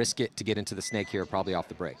to risk it to get into the snake here, probably off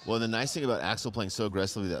the break. Well, the nice thing about Axel playing so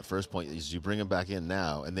aggressively that first point is you bring him back in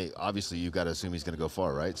now, and obviously you've got to assume he's going to go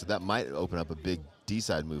far, right? So that might open up a big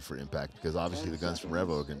D-side move for Impact because obviously the guns from Revo are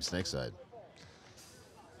going to be snake side.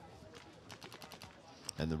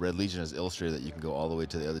 And the Red Legion has illustrated that you can go all the way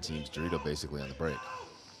to the other team's Dorito basically on the break.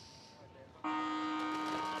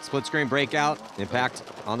 Split screen breakout. Impact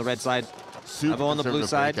on the red side. Super on the blue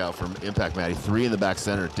side. Breakout from Impact, Matty. 3 in the back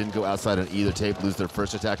center. Didn't go outside on either tape. Lose their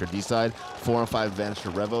first attack or D side. 4-on-5 advantage for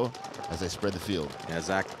Revo as they spread the field. Yeah,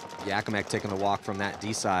 Zach Yakimek taking the walk from that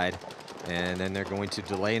D side. And then they're going to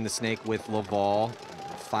delay in the snake with Laval.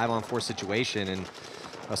 5-on-4 situation. And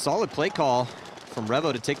a solid play call from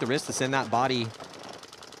Revo to take the risk to send that body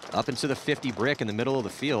up into the 50 brick in the middle of the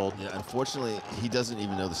field. Yeah, unfortunately, he doesn't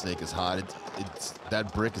even know the snake is hot.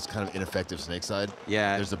 That brick is kind of ineffective snake side.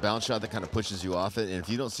 Yeah. There's a bounce shot that kind of pushes you off it, and if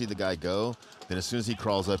you don't see the guy go, then as soon as he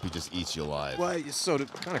crawls up, he just eats you alive. Well, so to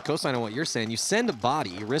kind of co-sign on what you're saying, you send a body,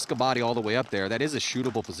 you risk a body all the way up there. That is a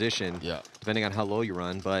shootable position, depending on how low you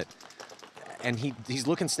run. And he's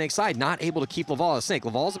looking snake side, not able to keep Laval a snake.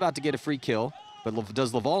 Laval's about to get a free kill. But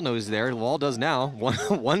does Laval know he's there? Laval does now.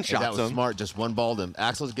 One shot. That was smart. Just one balled him.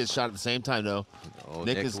 Axel gets shot at the same time, though. Oh,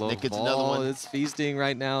 Nick gets another one. It's feasting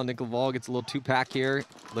right now. Nick Laval gets a little 2-pack here.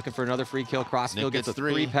 Looking for another free kill. Crossfield gets a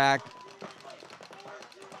 3-pack.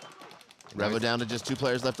 Revo down to just 2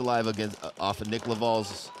 players left alive off of Nick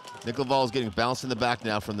Laval's. Nick Laval's getting bounced in the back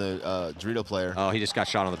now from the Dorito player. Oh, he just got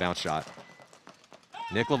shot on the bounce shot.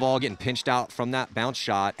 Nick Laval getting pinched out from that bounce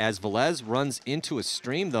shot as Velez runs into a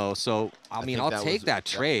stream, though. So, I mean, I'll take that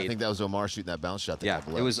trade. I think that was Omar shooting that bounce shot. Yeah,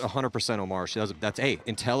 it was 100% Omar. That's, hey,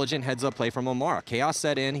 intelligent heads-up play from Omar. Chaos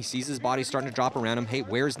set in. He sees his body starting to drop around him. Hey,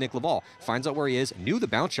 where's Nick Laval? Finds out where he is, knew the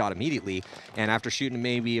bounce shot immediately, and after shooting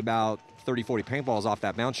maybe about 30, 40 paintballs off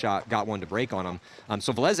that bounce shot, got one to break on him.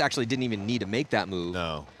 So Velez actually didn't even need to make that move.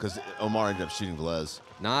 No, because Omar ended up shooting Velez.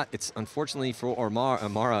 It's unfortunately for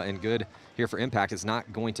Amara and good here for Impact. It's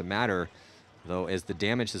not going to matter, though, as the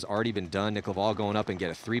damage has already been done. Nick Laval going up and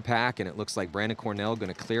get a 3-pack, and it looks like Brandon Cornell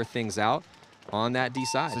going to clear things out on that D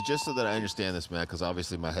side. So just so that I understand this, Matt, because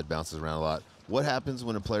obviously my head bounces around a lot. What happens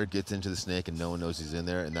when a player gets into the snake and no one knows he's in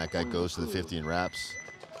there, and that guy goes to the 50 and wraps?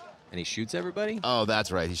 And he shoots everybody? Oh,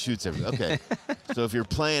 that's right. He shoots everybody. Okay. So if you're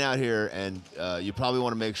playing out here, and you probably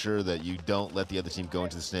want to make sure that you don't let the other team go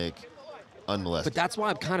into the snake unmolested. But that's why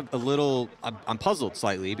I'm kind of I'm puzzled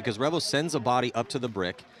slightly, because Revo sends a body up to the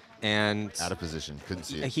brick and out of position, couldn't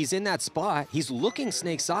see it. He's in that spot. He's looking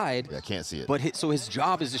snake side. Yeah, can't see it. But so his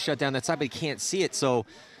job is to shut down that side, but he can't see it. So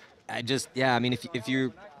I mean,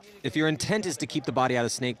 if your intent is to keep the body out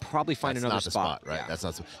of snake, probably find another spot. Right? Yeah. That's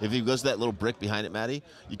not. If he goes to that little brick behind it, Matty,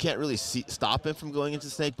 you can't really stop him from going into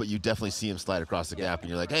snake, but you definitely see him slide across the gap, and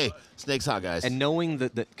you're like, hey, snake's hot, guys. And knowing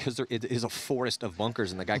that because it is a forest of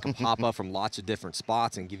bunkers, and the guy can pop up from lots of different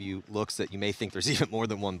spots and give you looks that you may think there's even more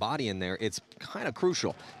than one body in there, it's kind of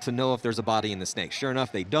crucial to know if there's a body in the snake. Sure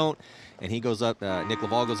enough, they don't. And he goes up, Nick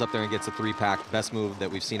Laval goes up there and gets a 3-pack. Best move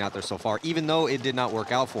that we've seen out there so far, even though it did not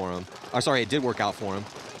work out for him. It did work out for him.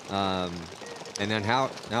 And then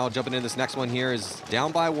now jumping into this next one here is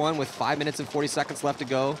down by 1 with 5 minutes and 40 seconds left to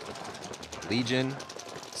go. Legion,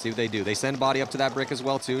 see what they do. They send body up to that brick as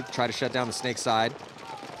well, too, to try to shut down the snake side.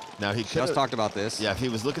 Now he just talked about this. Yeah, if he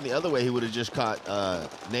was looking the other way, he would have just caught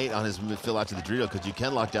Nate on his fill out to the Dorito, because you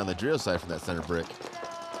can lock down the Dorito side from that center brick.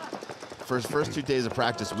 First 2 days of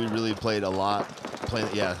practice, we really played a lot.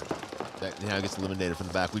 That gets eliminated from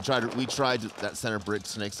the back. We tried that center brick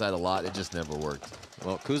snake side a lot. It just never worked.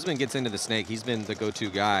 Well, Kuzmin gets into the snake. He's been the go-to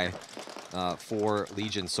guy for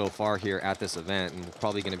Legion so far here at this event, and we're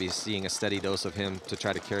probably going to be seeing a steady dose of him to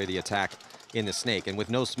try to carry the attack in the snake. And with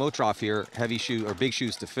no Smotroff here, big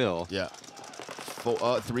shoes to fill. Yeah.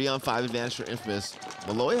 3-on-5 advantage for Infamous.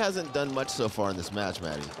 Malloy hasn't done much so far in this match,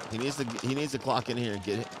 Matty. He needs to clock in here and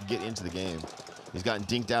get into the game. He's gotten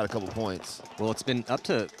dinked out a couple points. Well, it's been up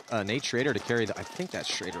to Nate Schrader to carry I think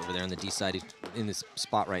that's Schrader over there on the D side. He's in this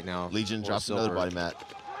spot right now. Legion drops another body, Matt.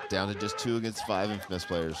 Down to just 2 against 5 Infamous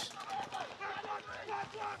players.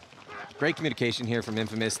 Great communication here from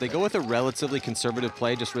Infamous. They go with a relatively conservative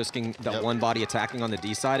play, just risking that one body attacking on the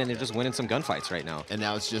D side, and they're just winning some gunfights right now. And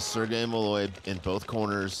now it's just Sergey and Malloy in both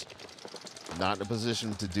corners. Not in a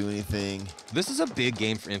position to do anything. This is a big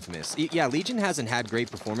game for Infamous. Yeah, Legion hasn't had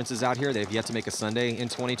great performances out here. They've yet to make a Sunday in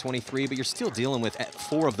 2023, but you're still dealing with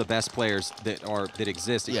 4 of the best players that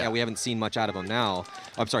exist. Yeah, we haven't seen much out of them now.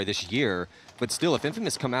 I'm sorry, this year. But still, if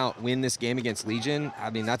Infamous come out, win this game against Legion, I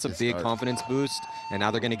mean, that's a big confidence boost. And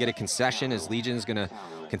now they're going to get a concession as Legion is going to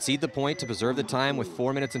concede the point to preserve the time with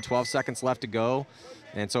 4 minutes and 12 seconds left to go.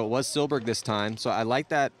 And so it was Silberg this time. So I like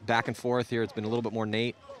that back and forth here. It's been a little bit more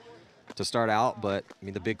Nate to start out, but I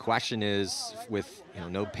mean the big question is with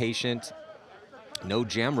no Patient, no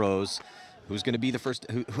Jamrose, who's going to be the first?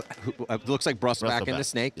 Who looks like Bruss back in the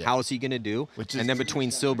snake? Yeah. How is he going to do? And then between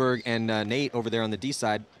Silberg and Nate over there on the D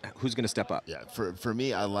side, who's going to step up? Yeah, for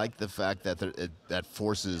me, I like the fact that that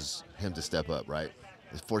forces him to step up, right?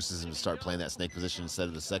 It forces him to start playing that snake position instead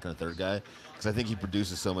of the second or third guy, because I think he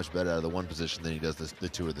produces so much better out of the 1 position than he does the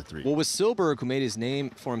 2 or the 3. Well, with Silberg, who made his name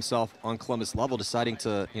for himself on Columbus level, deciding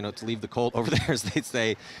to to leave the Colt over there, as they'd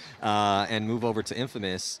say, and move over to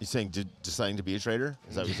Infamous. You saying deciding to be a trader?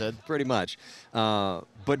 Is that what you said? Pretty much.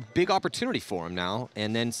 But big opportunity for him now.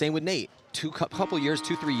 And then same with Nate. 3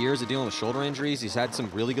 years of dealing with shoulder injuries. He's had some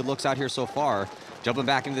really good looks out here so far. Jumping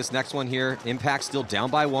back into this next one here. Impact still down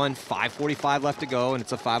by 1. 5:45 left to go, and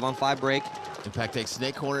it's a 5-on-5 break. Impact takes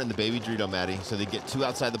snake corner and the baby Dorito, Matty. So they get 2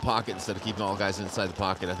 outside the pocket instead of keeping all guys inside the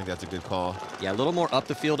pocket. I think that's a good call. Yeah, a little more up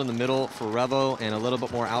the field in the middle for Revo and a little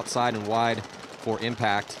bit more outside and wide for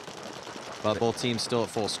Impact. But both teams still at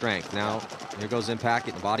full strength. Now, here goes Impact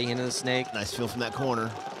getting body into the snake. Nice feel from that corner.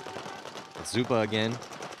 It's Zupa again.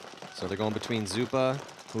 So they're going between Zupa,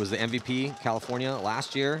 who was the MVP California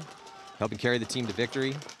last year, helping carry the team to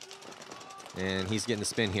victory. And he's getting the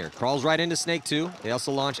spin here. Crawls right into Snake 2. They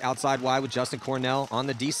also launch outside wide with Justin Cornell on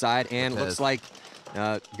the D side. And looks like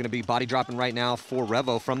going to be body dropping right now for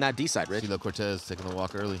Revo from that D side, Rich. Silo Cortez taking the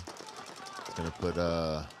walk early. It's going to put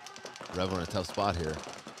Revo in a tough spot here.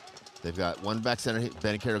 They've got one back center.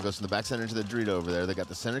 Banicaro goes from the back center to the Dorito over there. They got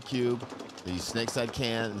the center cube, the snake side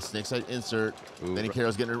can, and the snake side insert.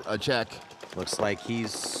 Banicaro's getting a check. Looks like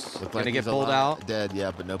he's going to get pulled out. Dead,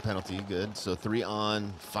 yeah, but no penalty. Good. So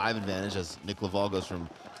 3-on-5 advantage as Nick Laval goes from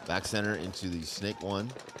back center into the snake one.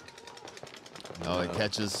 Oh, it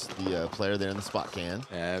catches the player there in the spot can.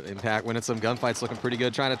 Yeah, Impact winning some gunfights, looking pretty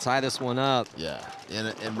good, trying to tie this one up. Yeah, and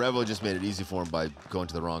Revo just made it easy for him by going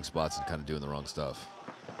to the wrong spots and kind of doing the wrong stuff.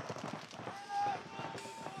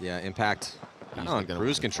 Yeah, Impact on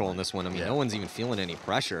cruise control in this one. I mean, no one's even feeling any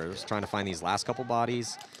pressure. Just trying to find these last couple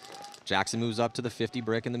bodies. Jackson moves up to the 50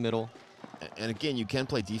 brick in the middle. And again, you can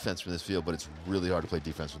play defense from this field, but it's really hard to play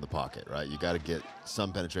defense from the pocket, right? You got to get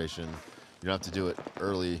some penetration. You don't have to do it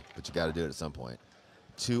early, but you got to do it at some point.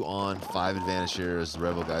 2-on-5 advantage here as the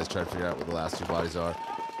Revo guys try to figure out where the last two bodies are.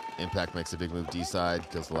 Impact makes a big move D-side,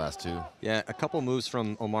 kills the last two. Yeah, a couple moves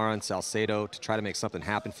from Omar and Salcedo to try to make something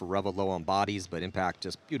happen for Revo low on bodies, but Impact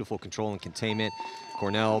just beautiful control and containment.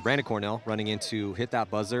 Brandon Cornell running in to hit that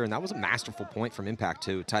buzzer, and that was a masterful point from Impact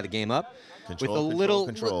to tie the game up with a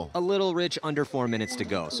little rich under 4 minutes to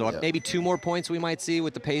go. So maybe 2 more points we might see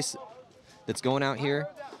with the pace that's going out here.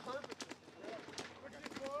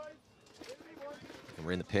 And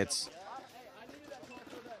we're in the pits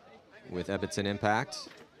with Edmonton Impact.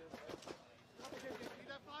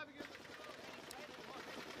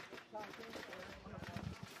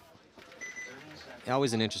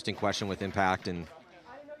 Always an interesting question with Impact, and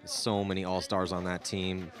so many all-stars on that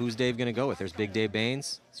team. Who's Dave going to go with? There's Big Dave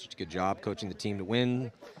Baines. Such a good job coaching the team to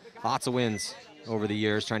win. Lots of wins over the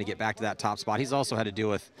years, trying to get back to that top spot. He's also had to deal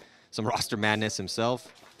with some roster madness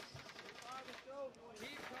himself.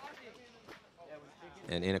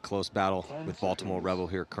 And in a close battle with Baltimore Rebel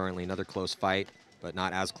here currently. Another close fight, but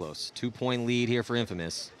not as close. 2-point lead here for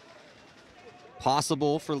Infamous.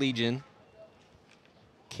 Possible for Legion.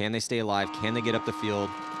 Can they stay alive? Can they get up the field?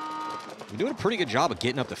 They're doing a pretty good job of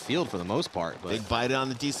getting up the field for the most part. But big bite on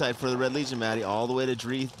the D side for the Red Legion, Matty, all the way to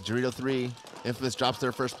Dorito 3. Infamous drops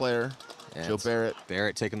their first player, Joe Barrett.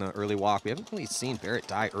 Barrett taking the early walk. We haven't really seen Barrett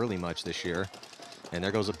die early much this year. And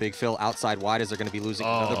there goes a big fill outside wide as they're going to be losing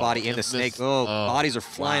another body in the snake. Bodies are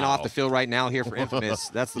flying off the field right now here for Infamous.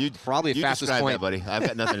 That's probably the fastest point. That, buddy. I've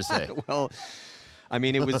got nothing to say. Well, I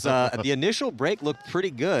mean, it was the initial break looked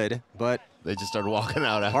pretty good, but they just started walking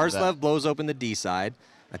out after Harslev blows open the D side.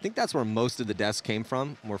 I think that's where most of the deaths came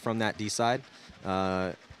from, were from that D side.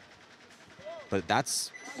 But I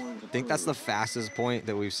think that's the fastest point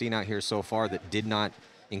that we've seen out here so far that did not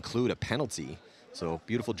include a penalty. So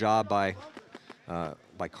beautiful job by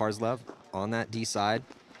Karslev on that D side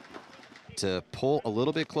to pull a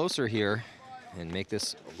little bit closer here and make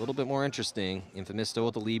this a little bit more interesting. Infamous still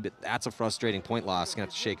with the lead, but that's a frustrating point loss. Gonna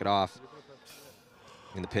have to shake it off.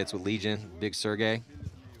 In the pits with Legion, big Sergey.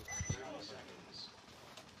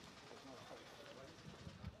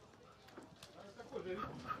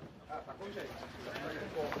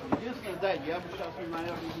 I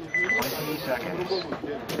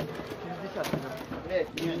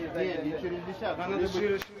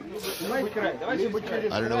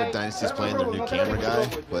don't know what Dynasty's playing their new camera guy,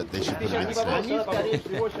 but they should put him in the snake.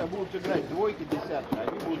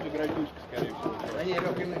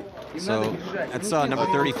 So that's number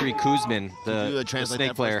 33, Kuzmin, the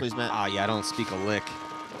snake player. Please, Matt? Yeah, I don't speak a lick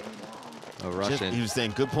of Russian. He was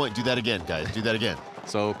saying, good point, do that again, guys, do that again.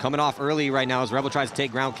 So coming off early right now as Rebel tries to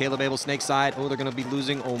take ground. Caleb Abel, snake side. Oh, they're going to be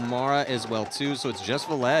losing Omara as well, too. So it's just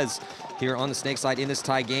Velez here on the snake side in this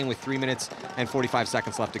tie game with 3 minutes and 45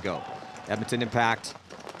 seconds left to go. Edmonton Impact.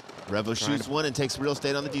 Revo shoots one and takes real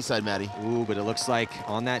estate on the D side, Matty. Ooh, but it looks like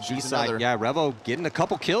on that D side, yeah, Revo getting a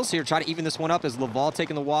couple kills here. Try to even this one up as Laval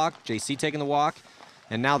taking the walk, JC taking the walk.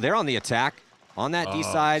 And now they're on the attack on that D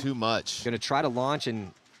side. Too much. Going to try to launch,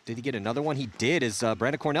 and did he get another one? He did, as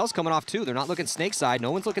Brandon Cornell's coming off too. They're not looking snake side.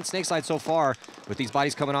 No one's looking snake side so far with these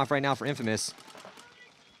bodies coming off right now for Infamous.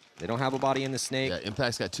 They don't have a body in the snake. Yeah,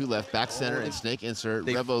 Impact's got 2 left, back center and snake insert.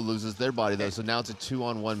 Revo loses their body, though, so now it's a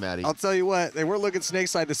 2-on-1, Matty. I'll tell you what, they weren't looking snake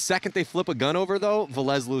side. The second they flip a gun over, though,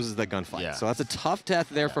 Velez loses the gunfight. Yeah. So that's a tough death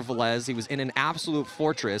there for Velez. He was in an absolute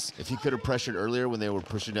fortress. If he could have pressured earlier when they were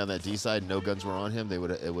pushing down that D side, no guns were on him, it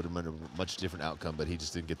would have been a much different outcome, but he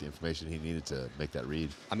just didn't get the information he needed to make that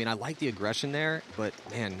read. I mean, I like the aggression there, but,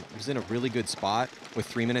 man, he was in a really good spot with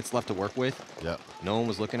 3 minutes left to work with. Yep. No one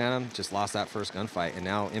was looking at him, just lost that first gunfight, and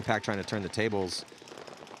now Impact trying to turn the table.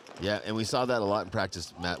 Yeah, and we saw that a lot in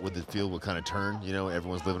practice, Matt, with the field would kind of turn. You know,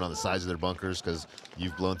 everyone's living on the sides of their bunkers because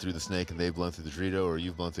you've blown through the snake and they've blown through the Dorito, or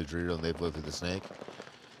you've blown through the Dorito and they've blown through the snake.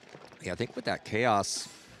 Yeah, I think with that chaos,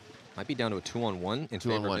 might be down to a 2-on-1 in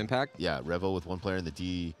favor of Impact. Yeah, Revo with 1 player in the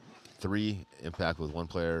D 3 impact with 1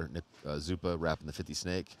 player, Zupa, wrapping the 50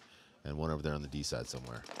 snake, and 1 over there on the D side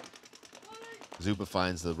somewhere. Zupa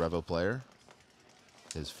finds the Revo player,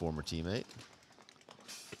 his former teammate.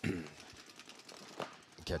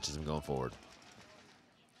 Catches him going forward.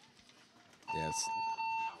 Yes.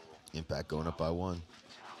 Impact going up by 1.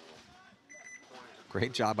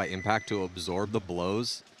 Great job by Impact to absorb the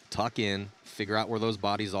blows, tuck in, figure out where those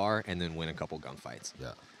bodies are, and then win a couple gunfights.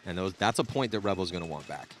 Yeah. And that's a point that Revo's going to want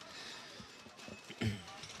back.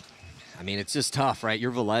 I mean, it's just tough, right?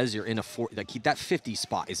 You're Velez, you're in a that 50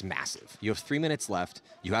 spot is massive. You have 3 minutes left.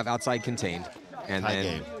 You have outside contained. And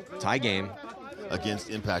tie game. Against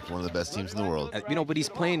Impact, one of the best teams in the world. You know, but he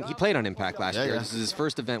played on Impact last year. Yeah. This is his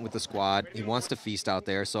first event with the squad. He wants to feast out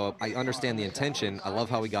there, so I understand the intention. I love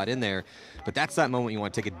how he got in there, but that's that moment you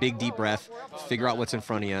want to take a big, deep breath, figure out what's in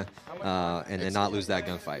front of you, and then not lose that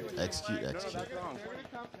gunfight. Execute.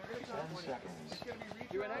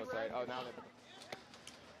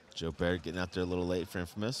 Joe Barrett getting out there a little late for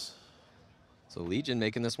Infamous. So Legion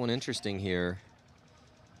making this one interesting here.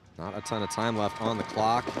 Not a ton of time left on the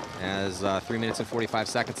clock as 3 minutes and 45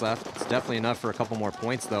 seconds left. It's definitely enough for a couple more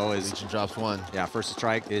points, though. Legion drops 1. Yeah, first to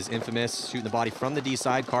strike is Infamous, shooting the body from the D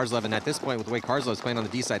side. Karslev, and at this point, with the way Karslev is playing on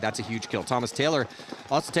the D side, that's a huge kill. Thomas Taylor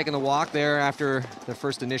also taking the walk there after the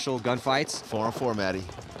first initial gunfights. 4 on 4, Maddie.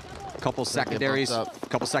 Couple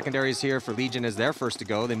secondaries here for Legion as they're first to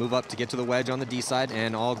go. They move up to get to the wedge on the D side,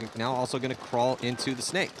 and now also going to crawl into the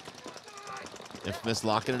snake. Infamous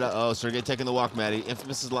locking it up. Oh, Sergey taking the walk, Maddie.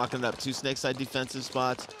 Infamous is locking it up. 2 snake side defensive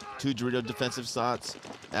spots, 2 Dorito defensive spots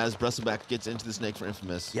as Brustleback gets into the snake for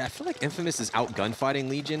Infamous. Yeah, I feel like Infamous is out gunfighting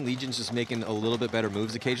Legion. Legion's just making a little bit better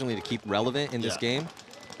moves occasionally to keep relevant in this game.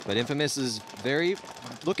 But Infamous is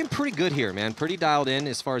looking pretty good here, man. Pretty dialed in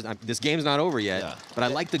as far as, this game's not over yet, but I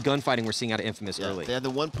like the gunfighting we're seeing out of Infamous early. They had the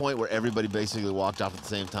 1 point where everybody basically walked off at the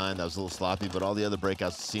same time. That was a little sloppy, but all the other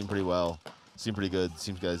breakouts seemed pretty well. Seemed pretty good.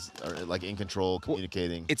 Seems guys are like in control,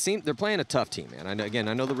 communicating. It seemed they're playing a tough team, man. I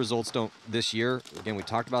know the results don't this year. Again, we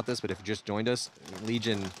talked about this, but if you just joined us,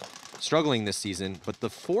 Legion struggling this season. But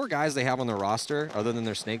the 4 guys they have on their roster, other than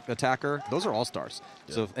their snake attacker, those are all-stars.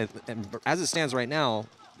 Yeah. So and as it stands right now,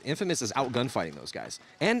 Infamous is out gunfighting those guys.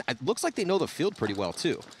 And it looks like they know the field pretty well,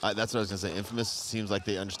 too. That's what I was going to say. Infamous seems like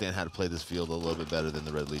they understand how to play this field a little bit better than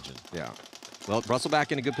the Red Legion. Yeah. Well,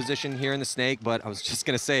 Brustleback in a good position here in the snake, but I was just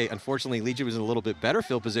going to say, unfortunately, Legion was in a little bit better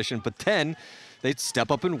field position, but then they'd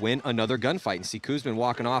step up and win another gunfight. And see Kuzmin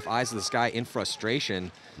walking off, eyes to the sky in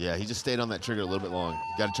frustration. Yeah, he just stayed on that trigger a little bit long.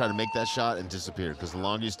 You got to try to make that shot and disappear, because the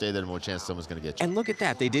longer you stay there, the more chance someone's going to get you. And look at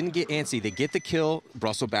that. They didn't get antsy. They get the kill.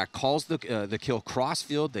 Brustleback calls the kill cross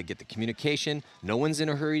field. They get the communication. No one's in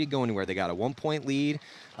a hurry to go anywhere. They got a 1-point lead.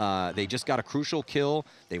 They just got a crucial kill.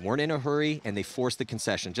 They weren't in a hurry, and they forced the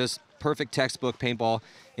concession. Just perfect textbook paintball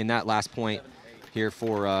in that last point here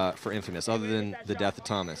for Infamous, other than the death of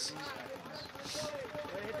Thomas.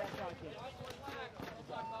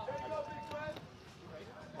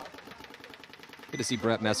 Good to see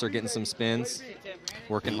Brett Messer getting some spins,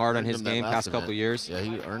 working hard on his game past couple years. Yeah,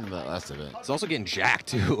 he earned that last event. He's also getting jacked,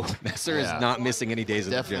 too. Messer is not missing any days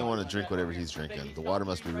of the gym. Definitely want to drink whatever he's drinking. The water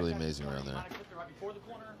must be really amazing around there.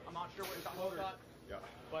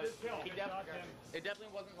 But it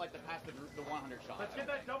definitely wasn't like the past the 100 shot. Let's get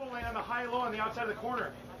that double lane on the high-low on the outside of the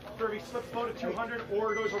corner. For if he slips low to 200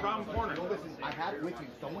 or goes around corner. No, listen, I had it with you.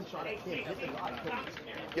 Someone shot at Kim. Hit the God.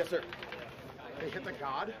 Yes, sir. They hit the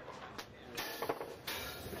God. Good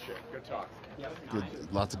shit. Good talk.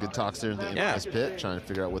 Good, lots of good talks there in the Infamous pit, trying to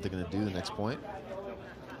figure out what they're going to do the next point.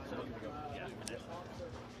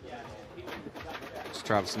 It's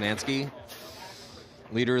Travis Szymanski,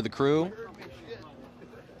 leader of the crew.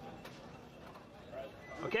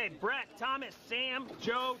 Okay, Brett, Thomas, Sam,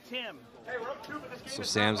 Joe, Tim. So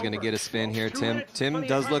Sam's going to get a spin here. Tim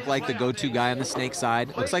does look like the go-to guy on the snake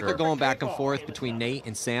side. Looks like they're going back and forth between Nate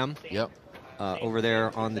and Sam. Yep. Over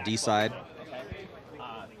there on the D side.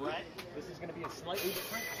 Brett, this is going to be a slightly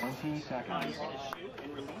different. 20 seconds. He's going to shoot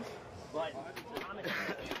and release, but Thomas,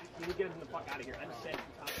 you would get him the fuck out of here. I'm saying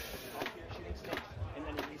Thomas off here shooting snakes and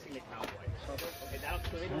then releasing the cowboy. Okay, that'll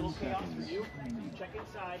create a little chaos for you. You check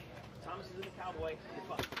inside. Thomas is in the cowboy. You're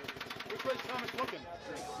fucked. Which way is Thomas looking?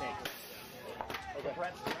 Snakes. Okay.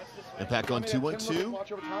 Impact going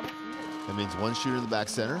 2-1-2. That means 1 shooter in the back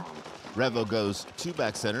center. Revo goes 2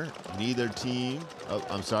 back center. Neither team. Oh,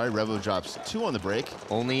 I'm sorry. Revo drops 2 on the break.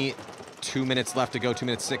 Only 2 minutes left to go, 2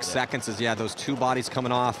 minutes 6 seconds. Is those 2 bodies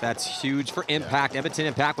coming off. That's huge for Impact. Edmonton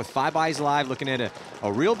Impact with 5 bodies alive, looking at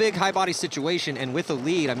a real big high body situation, and with a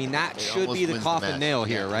lead, I mean, that should be the coffin nail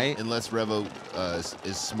here, right? Unless Revo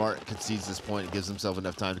is smart, concedes this point, and gives himself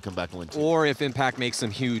enough time to come back and win 2. Or if Impact makes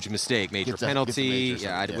some huge mistake, major penalty,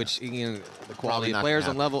 which the quality of players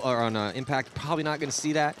on level or on Impact probably not going to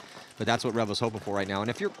see that. But that's what Revo's hoping for right now. And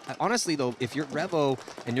if you're, honestly though, if you're Revo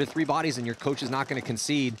and you're 3 bodies and your coach is not going to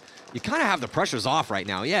concede, you kind of have the pressures off right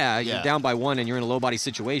now. You're down by 1 and you're in a low body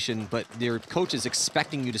situation, but your coach is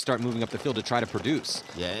expecting you to start moving up the field to try to produce.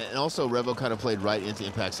 Yeah, and also Revo kind of played right into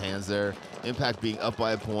Impact's hands there. Impact being up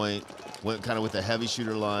by a point, went kind of with a heavy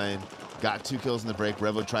shooter line, got 2 kills in the break.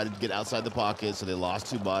 Revo tried to get outside the pocket, so they lost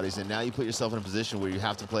 2 bodies. And now you put yourself in a position where you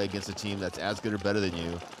have to play against a team that's as good or better than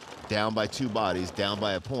you, down by 2 bodies, down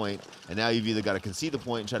by a point, and now you've either got to concede the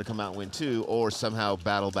point and try to come out and win 2, or somehow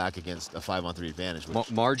battle back against a 5-on-3 advantage.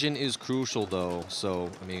 Margin is crucial, though, so,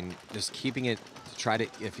 I mean, just keeping it, try to,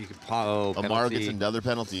 if you could, Amar gets another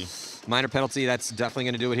penalty. Minor penalty, that's definitely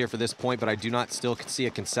going to do it here for this point, but I do not still see a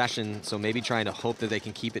concession, so maybe trying to hope that they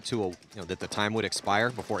can keep it to that the time would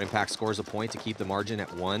expire before Impact scores a point to keep the margin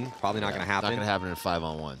at 1. Probably not going to happen. Not going to happen in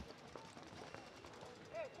 5-on-1.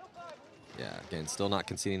 Yeah, again, still not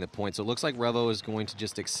conceding the point. So it looks like Revo is going to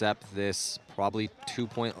just accept this probably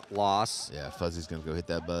 2-point loss. Yeah, Fuzzy's going to go hit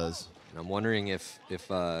that buzz. And I'm wondering if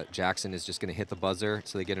Jackson is just going to hit the buzzer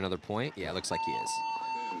so they get another point. Yeah, it looks like he is.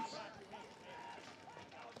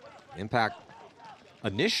 Impact,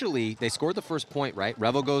 initially, they scored the first point, right?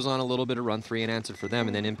 Revo goes on a little bit of run 3 and answered for them,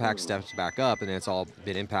 and then Impact steps back up, and then it's all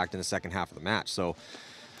been Impact in the second half of the match. So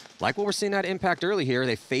like what we're seeing at Impact early here,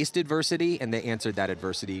 they faced adversity, and they answered that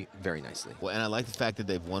adversity very nicely. Well, and I like the fact that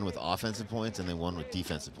they've won with offensive points and they won with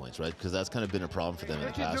defensive points, right? Because that's kind of been a problem for them in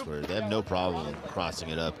the past, where they have no problem crossing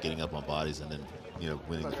it up, getting up on bodies, and then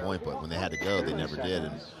winning the point. But when they had to go, they never did.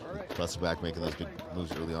 And Flusselback making those big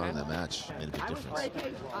moves early on in that match made a big difference.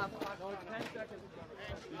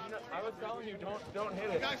 I was telling you, don't hit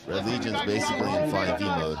it. Red Legion's basically in flying V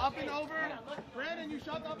mode. Up and over. Brandon, you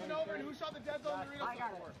shot up and over, and who shot the dead zone? I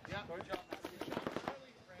got it. Yeah.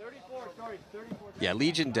 34, sorry, 34. Yeah,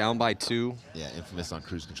 Legion down by 2. Yeah, Infamous on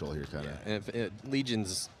cruise control here, kind of. Yeah,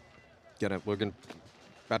 Legion's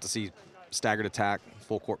about to see staggered attack,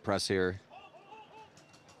 full court press here.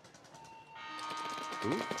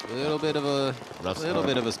 Ooh, a little bit of a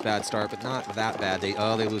bad start, but not that bad. They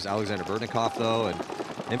lose Alexander Burnikoff though, and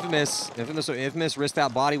Infamous risked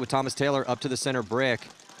that body with Thomas Taylor up to the center brick,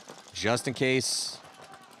 just in case.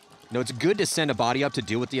 It's good to send a body up to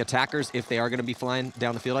deal with the attackers if they are going to be flying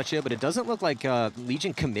down the field at you, but it doesn't look like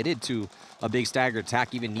Legion committed to a big staggered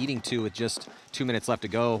attack, even needing to with just 2 minutes left to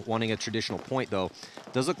go, wanting a traditional point though.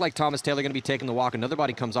 It does look like Thomas Taylor going to be taking the walk. Another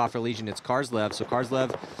body comes off for Legion. It's Karslev, so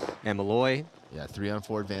Karslev and Malloy. Yeah,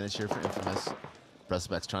 3-on-4 advantage here for Infamous.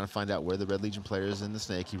 Brustback's trying to find out where the Red Legion player is in the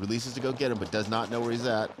snake. He releases to go get him, but does not know where he's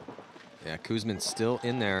at. Yeah, Kuzman's still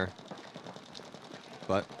in there,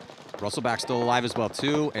 but Russellback's still alive as well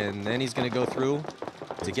too, and then he's going to go through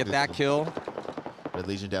to get that kill. Red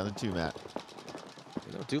Legion down to 2, Matt.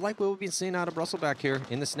 Do like what we've been seeing out of Russellback here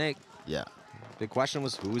in the snake. Yeah. Big question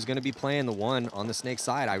was who was going to be playing the 1 on the snake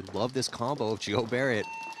side. I love this combo of Joe Barrett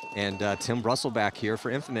and Tim Russellback here for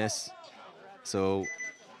Infamous. So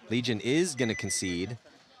Legion is going to concede.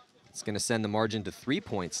 It's going to send the margin to 3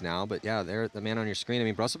 points now. But yeah, there, the man on your screen. I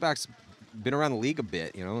mean, Russellback's been around the league a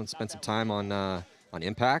bit, and spent some time on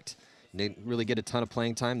Impact. Didn't really get a ton of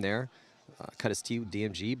playing time there. Cut his teeth with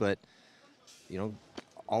DMG, but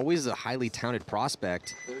always a highly talented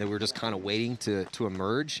prospect that we're just kind of waiting to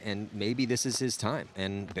emerge, and maybe this is his time.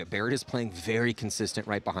 And Barrett is playing very consistent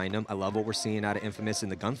right behind him. I love what we're seeing out of Infamous in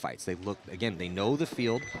the gunfights. They look, again, they know the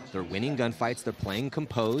field. They're winning gunfights. They're playing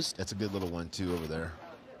composed. That's a good little 1-2 over there.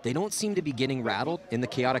 They don't seem to be getting rattled in the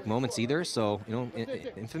chaotic moments either. So,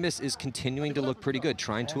 Infamous is continuing to look pretty good,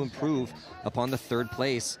 trying to improve upon the 3rd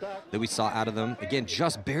place that we saw out of them. Again,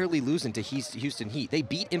 just barely losing to Houston Heat. They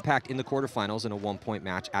beat Impact in the quarterfinals in a 1-point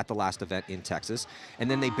match at the last event in Texas. And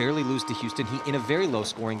then they barely lose to Houston Heat in a very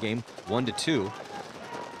low-scoring game, 1-2.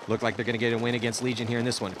 Look like they're going to get a win against Legion here in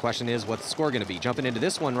this one. The question is, what's the score going to be? Jumping into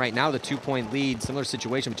this one right now, the 2-point lead, similar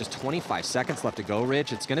situation with just 25 seconds left to go,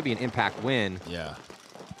 Rich. It's going to be an Impact win. Yeah.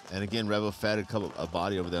 And again, Revo fed a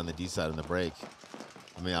body over there on the D side on the break.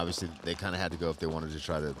 I mean, obviously, they kind of had to go if they wanted to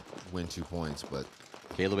try to win 2 points, but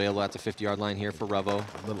Caleb Abel at the 50-yard line here for Revo.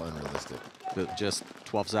 A little unrealistic. But just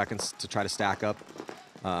 12 seconds to try to stack up.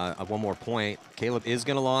 One more point. Caleb is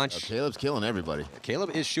going to launch. Oh, Caleb's killing everybody.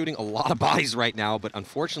 Caleb is shooting a lot of bodies right now, but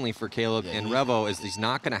unfortunately for Caleb and Revo, is he's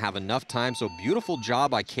not going to have enough time. So beautiful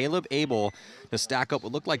job by Caleb, able to stack up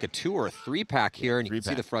what looked like a 2 or a 3-pack here, and you can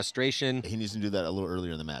see the frustration. He needs to do that a little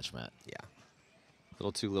earlier in the match, Matt. Yeah.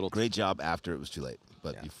 Little too little. Great job after it was too late,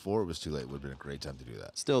 but before it was too late would have been a great time to do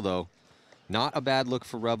that. Still, though, not a bad look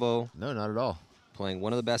for Revo. No, not at all. Playing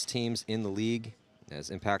one of the best teams in the league, as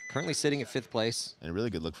Impact currently sitting at 5th place. And a really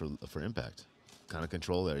good look for Impact. Kind of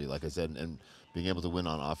control there, like I said, and being able to win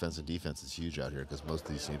on offense and defense is huge out here because most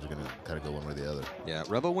of these teams are going to kind of go one way or the other. Yeah,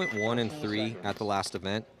 Revo went 1-3 at the last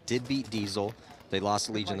event. Did beat Diesel. They lost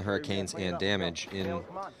Legion, the Hurricanes, and Damage in,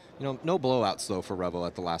 no blowouts though for Revo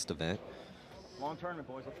at the last event. Long tournament,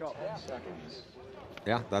 boys. Let's go.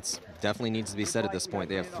 Yeah, that's definitely needs to be said at this point.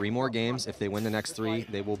 They have 3 more games. If they win the next 3,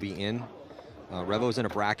 they will be in. Revo's in a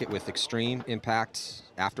bracket with Extreme, Impact,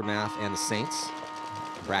 Aftermath, and the Saints.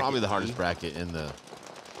 Probably the hardest bracket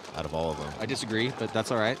out of all of them. I disagree, but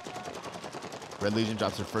that's all right. Red Legion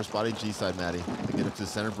drops their first body G-side, Maddie. They get up to the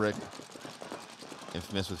center brick.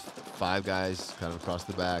 Infamous with 5 guys kind of across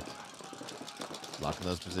the back. Locking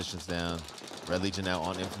those positions down. Red Legion now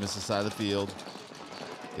on Infamous' side of the field.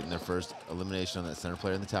 Getting their first elimination on that center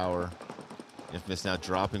player in the tower. Infamous now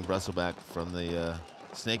dropping Brustleback from the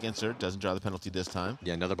snake insert. Doesn't draw the penalty this time.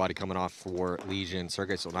 Yeah, another body coming off for Legion.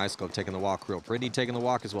 Sergey Solnaisko taking the walk. Real pretty taking the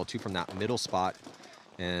walk as well, too, from that middle spot.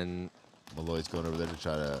 And Malloy's going over there to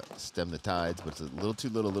try to stem the tides, but it's a little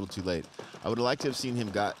too late. I would have liked to have seen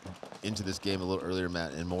him got into this game a little earlier,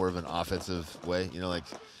 Matt, in more of an offensive way. Like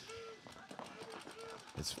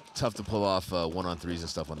it's tough to pull off 1-on-3s and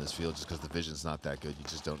stuff on this field just because the vision's not that good. You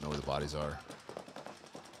just don't know where the bodies are.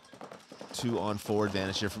 2-on-4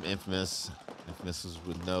 advantage here from Infamous. Infamous was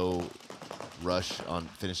with no rush on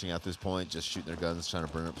finishing out this point, just shooting their guns, trying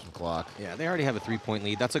to burn up some clock. Yeah, they already have a 3-point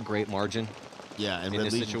lead. That's a great margin. Yeah, and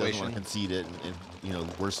Red Legion doesn't want to concede it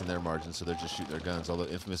and worsen their margin, so they're just shooting their guns. Although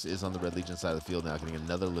Infamous is on the Red Legion side of the field now, getting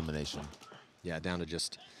another elimination. Yeah, down to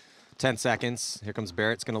just 10 seconds. Here comes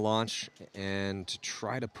Barrett's going to launch and to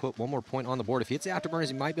try to put one more point on the board. If he hits the afterburners,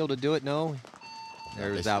 he might be able to do it. No.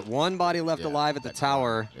 There's that one body left alive at the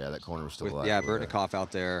tower. Yeah, that corner was still alive. Yeah, Burtnikov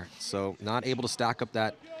out there. So not able to stack up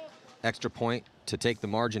that extra point to take the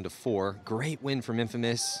margin to 4. Great win from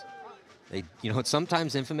Infamous. They,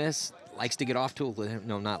 sometimes Infamous likes to get off to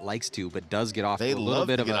but does get off to a little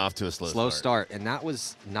bit of a slow start. And that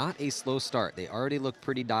was not a slow start. They already look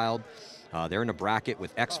pretty dialed. They're in a bracket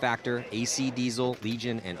with X Factor, AC Diesel,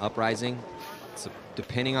 Legion, and Uprising. So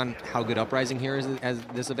depending on how good Uprising here is as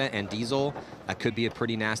this event, and Diesel, that could be a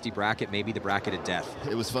pretty nasty bracket, maybe the bracket of death.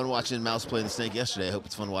 It was fun watching Mouse play the Snake yesterday. I hope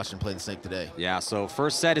it's fun watching him play the Snake today. Yeah, so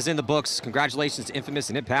first set is in the books. Congratulations to Infamous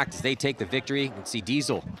and Impact as they take the victory. You can see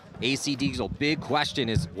Diesel, AC Diesel. Big question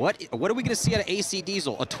is, what are we going to see out of AC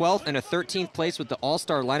Diesel? A 12th and a 13th place with the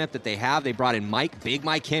all-star lineup that they have. They brought in Mike, Big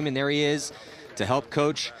Mike Kim, and there he is to help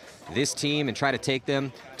coach this team and try to take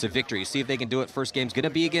them to victory. See if they can do it. First game's going to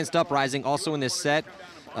be against Uprising. Also in this set,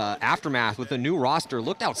 Aftermath with a new roster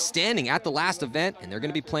looked outstanding at the last event, and they're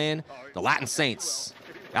going to be playing the Latin Saints.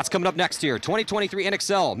 That's coming up next here. 2023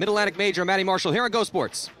 NXL Mid-Atlantic Major. Matty Marshall here on Go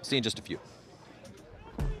Sports. See you in just a few.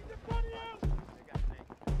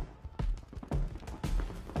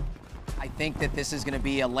 I think that this is going to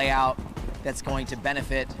be a layout that's going to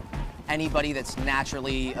benefit anybody that's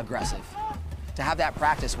naturally aggressive. To have that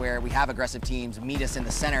practice where we have aggressive teams meet us in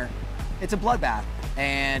the center, it's a bloodbath,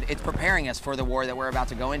 and it's preparing us for the war that we're about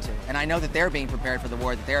to go into. And I know that they're being prepared for the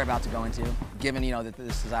war that they're about to go into, given that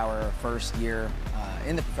this is our first year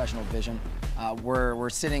in the professional division. We're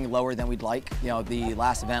sitting lower than we'd like. The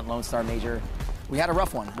last event, Lone Star Major, we had a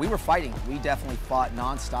rough one. We were fighting. We definitely fought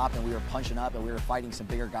nonstop, and we were punching up, and we were fighting some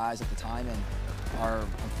bigger guys at the time. And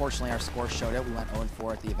unfortunately, our score showed it. We went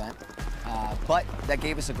 0-4 at the event. But that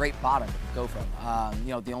gave us a great bottom to go from.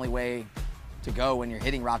 The only way to go when you're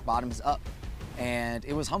hitting rock bottom is up. And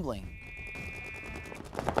it was humbling.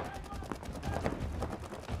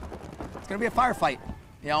 It's gonna be a firefight,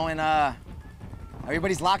 and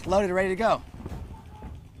everybody's locked, loaded, ready to go.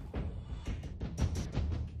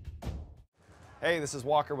 Hey, this is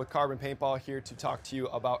Walker with Carbon Paintball here to talk to you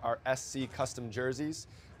about our SC custom jerseys.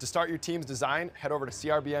 To start your team's design, head over to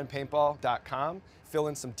crbnpaintball.com. Fill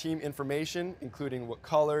in some team information, including what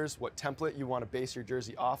colors, what template you want to base your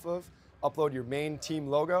jersey off of. Upload your main team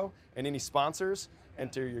logo and any sponsors.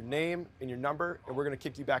 Enter your name and your number, and we're going to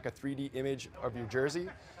kick you back a 3D image of your jersey.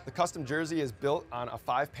 The custom jersey is built on a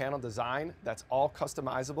 5-panel design that's all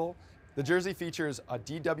customizable. The jersey features a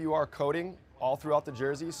DWR coating all throughout the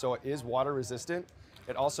jersey, so it is water resistant.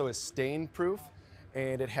 It also is stain proof,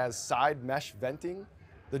 and it has side mesh venting.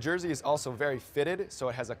 The jersey is also very fitted, so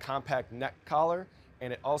it has a compact neck collar,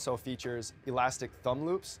 and it also features elastic thumb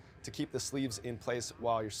loops to keep the sleeves in place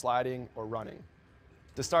while you're sliding or running.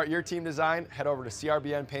 To start your team design, head over to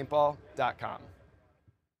crbnpaintball.com.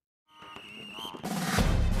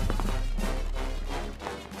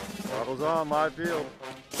 Goggles on, my field.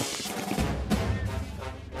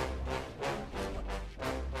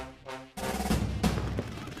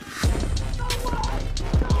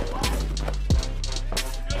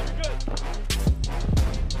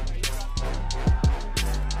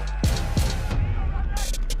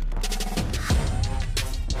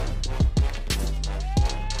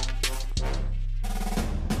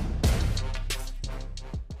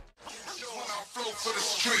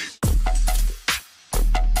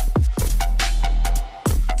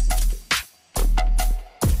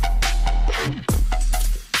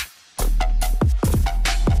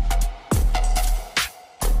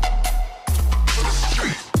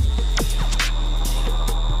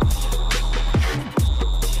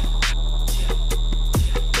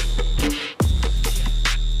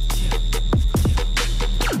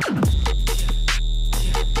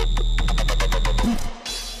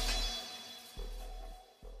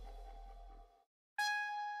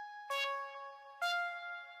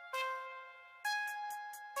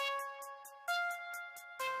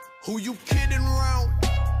 Who you kidding around?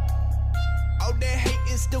 All that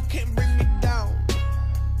hating still can't bring me down.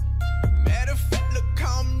 Matter of fact, look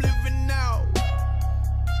how I'm living now.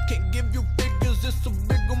 Can't give you figures, it's a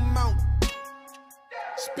big amount.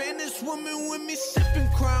 Spanish woman with me sipping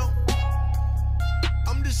crown.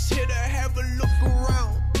 I'm just here to have a look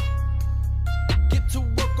around. Get to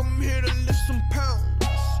work, I'm here to lift some pounds.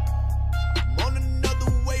 I'm on another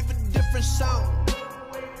wave, a different sound.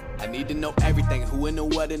 I need to know everything, who and the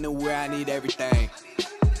what and the where, I need everything.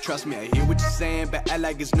 Trust me, I hear what you're saying, but act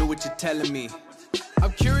like it's new what you're telling me.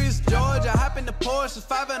 I'm curious, George, I hop in the Porsche, it's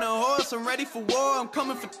 5 and a horse, I'm ready for war, I'm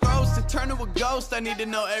coming for throats, to turn to a ghost, I need to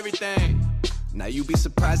know everything. Now you be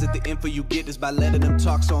surprised at the info you get is by letting them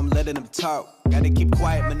talk, so I'm letting them talk. Gotta keep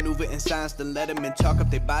quiet, maneuver in silence to let them in, chalk up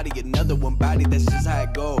their body, another one body, that's just how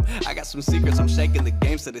it go. I got some secrets, I'm shaking the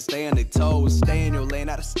game so they stay on their toes. Stay in your lane,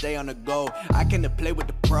 how to stay on the go. I can play with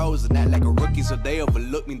the pros and act like a rookie, so they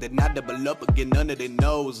overlook me, then I double up again, none of their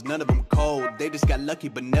knows, none of them cold. They just got lucky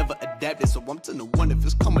but never adapted, so I'm to the one if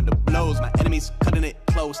it's coming to blows. My enemies cutting it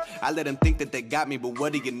close, I let them think that they got me, but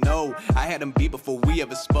what do you know? I had them beat before we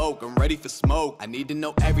ever spoke, I'm ready for smoke. I need to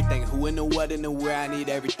know everything, who and the what and the where, I need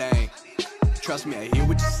everything. Trust me, I hear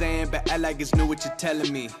what you're saying, but act like it's new what you're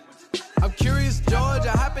telling me. I'm curious, George, I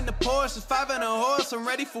hop in the Porsche, it's 5 and a horse, I'm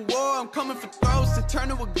ready for war, I'm coming for throats, to turn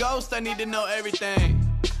to a ghost, I need to know everything.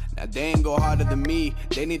 Now they ain't go harder than me,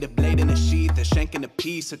 they need a blade and a sheath, a shank and a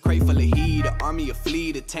piece, a crate full of heat, an army, a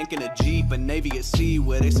fleet, a tank and a jeep, a navy at sea,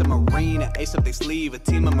 with ace a marine, an ace up they sleeve, a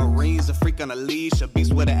team of marines, a freak on a leash, a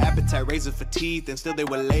beast with an appetite, razor for teeth, and still they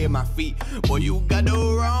will lay at my feet. Boy, you got the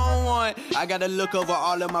wrong one. I gotta look over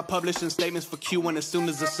all of my publishing statements for Q1 as soon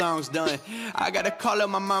as the song's done. I gotta call up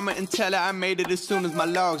my mama and tell her I made it as soon as my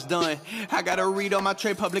log's done. I gotta read all my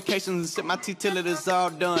trade publications and sip my tea till it is all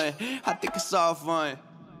done. I think it's all fun.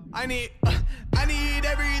 I need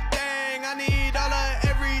everything, I need all of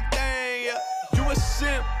everything, yeah. You a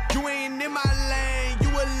simp, you ain't in my lane, you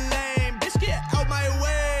a lame, bitch get out my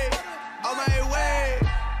way, out my way,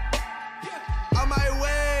 out my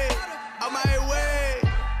way, out my way,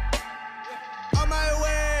 out my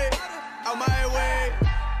way, out my way,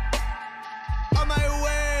 out my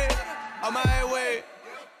way, out my way.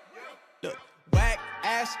 Look, whack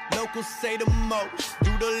ass locals say the most,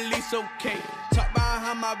 do the least okay. Talk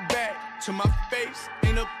behind my back, to my face,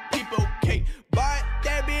 ain't a peep okay. But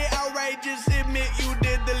that be outrageous, admit you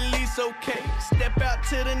did the least okay. Step out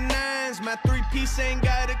to the nines, my 3-piece ain't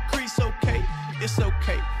got a crease okay. It's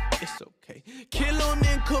okay, it's okay. Kill on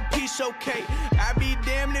and capiche okay. I be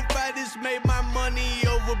damned if I just made my money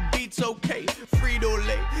over beats okay.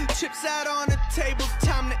 Frito-Lay, chips out on the table,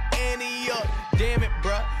 time to ante up. Damn it,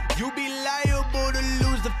 bruh, you be liable to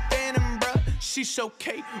lose the phantom, bruh. She's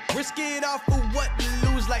okay, risk it all for what to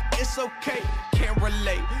lose, like it's okay. Can't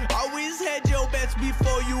relate, always had your bets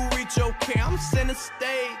before you reach okay. I'm center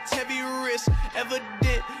stage, heavy risk,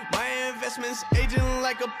 evident. My investments aging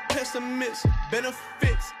like a pessimist.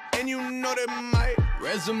 Benefits, and you know that my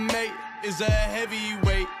resume is a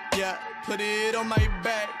heavyweight. Yeah, put it on my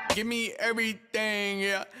back, give me everything.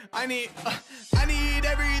 Yeah, I need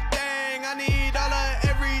everything, I need all of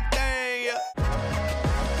everything. Yeah.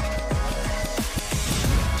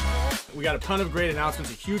 We got a ton of great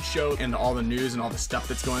announcements, a huge show, and all the news and all the stuff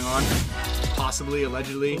that's going on. Possibly,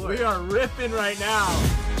 allegedly. We are ripping right now.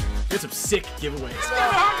 We had some sick giveaways.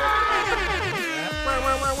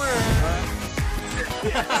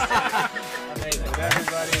 Amazing,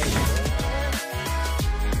 everybody.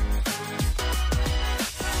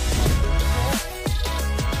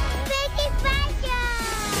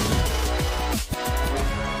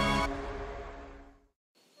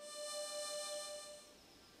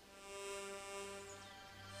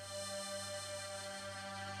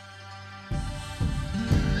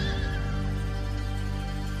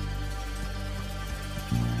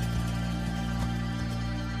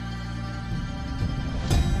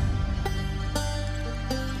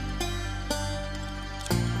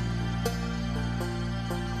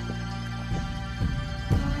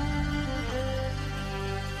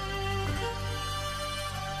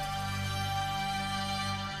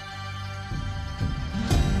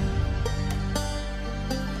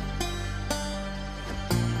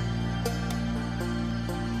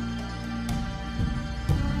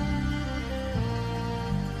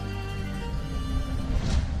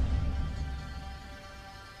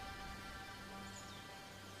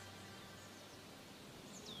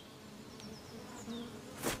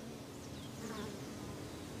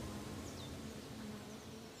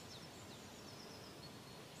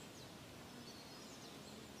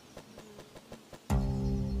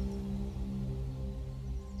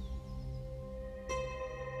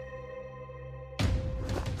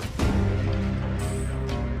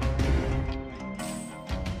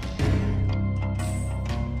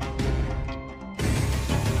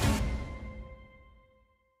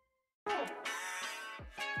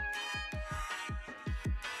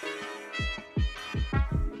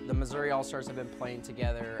 The Missouri All-Stars have been playing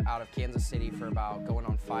together out of Kansas City for about going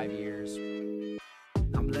on 5 years.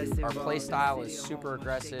 Our play style is super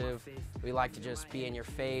aggressive. We like to just be in your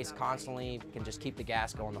face constantly, can just keep the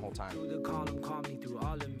gas going the whole time.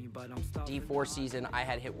 D4 season, I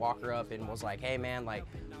had hit Walker up and was like, hey man, like,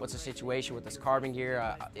 what's the situation with this carbon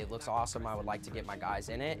gear? It looks awesome, I would like to get my guys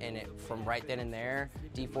in it. And from right then and there,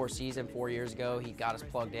 D4 season 4 years ago, he got us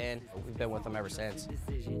plugged in. We've been with him ever since.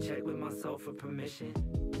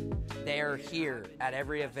 They're here at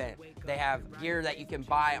every event. They have gear that you can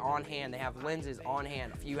buy on hand. They have lenses on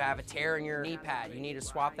hand. If you have a tear in your knee pad, you need to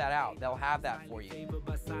swap that out. They'll have that for you.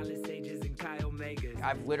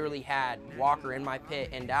 I've literally had Walker in my pit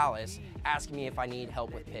in Dallas asking me if I need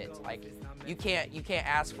help with pits. Like, you can't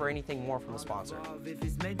ask for anything more from a sponsor. If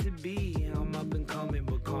it's meant to be, I'm up and coming,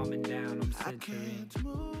 but calming down, I'm centering.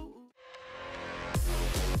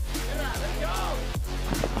 Let's go!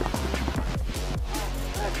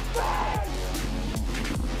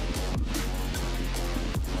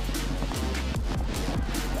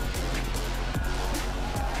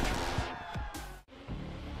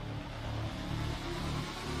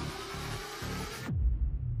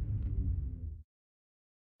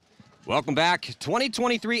 Welcome back.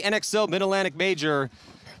 2023 NXL Mid-Atlantic Major.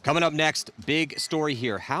 Coming up next, big story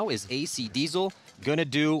here. How is AC Diesel gonna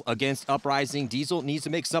do against Uprising? Diesel needs to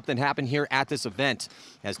make something happen here at this event.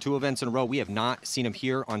 As 2 events in a row, we have not seen him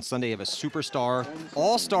here on Sunday of a superstar,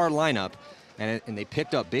 all-star lineup, and they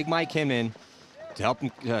picked up Big Mike Hinman to help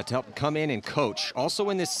him come in and coach. Also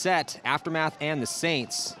in this set, Aftermath and the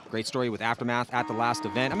Saints. Great story with Aftermath at the last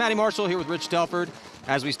event. I'm Matty Marshall here with Rich Telford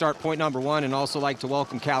as we start point number 1, and also like to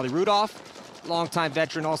welcome Callie Rudolph, longtime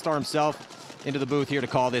veteran all-star himself, into the booth here to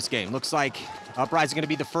call this game. Looks like Uprising going to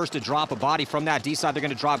be the first to drop a body from that D side. They're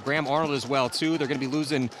going to drop Graham Arnold as well, too. They're going to be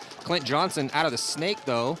losing Clint Johnson out of the snake,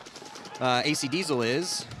 though. AC Diesel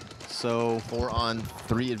is. So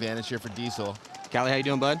 4-on-3 advantage here for Diesel. Callie, how you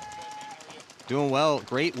doing, bud? Doing well.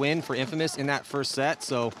 Great win for Infamous in that first set.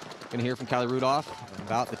 So going to hear from Callie Rudolph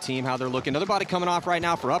about the team, how they're looking. Another body coming off right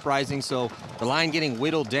now for Uprising. So the line getting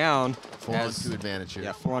whittled down. 4-on-2 advantage here.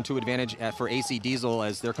 Yeah, 4-on-2 advantage for AC Diesel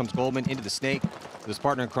as there comes Goldman into the snake with his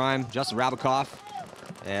partner in crime, Justin Rabikoff,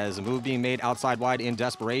 as a move being made outside wide in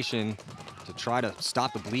desperation to try to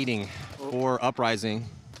stop the bleeding for Uprising.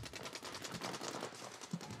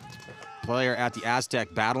 Player at the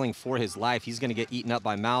Aztec battling for his life. He's going to get eaten up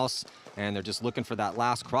by Mouse, and they're just looking for that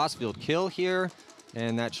last crossfield kill here,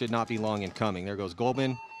 and that should not be long in coming. There goes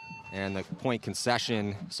Goldman. And the point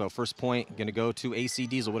concession, so first point going to go to AC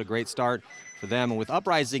Diesel. What a great start for them. And with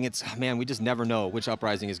Uprising, it's, man, we just never know which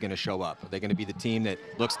Uprising is going to show up. Are they going to be the team that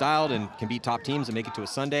looks styled and can beat top teams and make it to a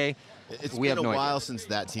Sunday? It's been a while since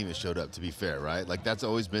that team has showed up, to be fair, right? Like, that's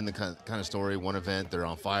always been the kind of story. One event, they're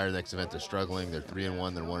on fire. The next event, they're struggling. They're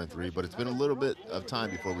 3-1, they're 1-3. But it's been a little bit of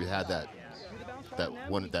time before we had that that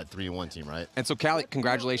 3-1 team, right? And so, Callie,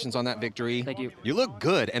 congratulations on that victory. Thank you. You look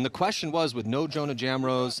good. And the question was, with no Jonah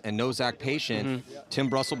Jamrose and no Zach Patient, Tim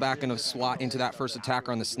Brussel back in a slot into that first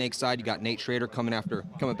attacker on the snake side. You got Nate Schrader coming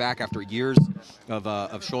back after years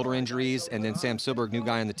of shoulder injuries, and then Sam Silberg, new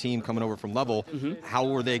guy on the team, coming over from Level. How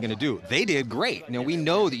were they going to do? They did great. You know, we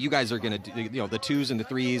know that you guys are going to do, you know, the 2s and the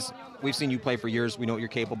 3s. We've seen you play for years. We know what you're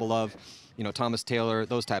capable of. You know, Thomas Taylor,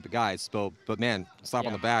 those type of guys. But man, slap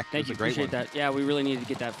on the back. Thank you. A great Appreciate that. Yeah, we really needed to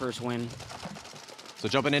get that first win. So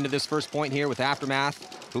jumping into this first point here with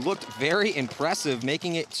Aftermath, who looked very impressive,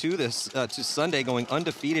 making it to this to Sunday, going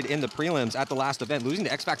undefeated in the prelims at the last event, losing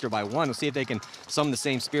to X Factor by 1. We'll see if they can summon the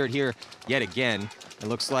same spirit here yet again. It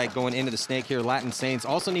looks like going into the snake here, Latin Saints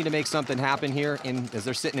also need to make something happen here as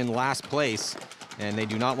they're sitting in last place. And they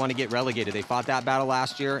do not want to get relegated. They fought that battle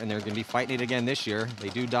last year, and they're going to be fighting it again this year. They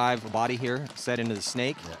do dive a body here, set into the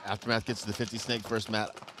snake. Yeah, Aftermath gets to the 50 snake first,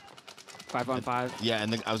 Matt. 5-on-5. Yeah,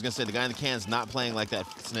 and I was going to say, the guy in the can's not playing like that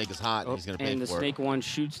snake is hot, and he's going to pay for it. And the snake one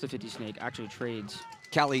shoots the 50 snake, actually trades.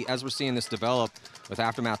 Callie, as we're seeing this develop with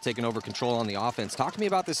Aftermath taking over control on the offense, talk to me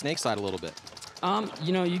about the snake side a little bit.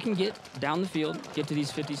 You know, you can get down the field, get to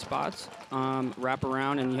these 50 spots, wrap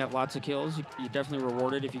around, and you have lots of kills. You're definitely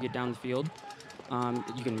rewarded if you get down the field.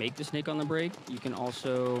 You can make the snake on the break. You can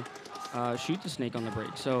also shoot the snake on the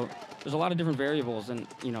break. So there's a lot of different variables, and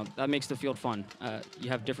you know that makes the field fun. You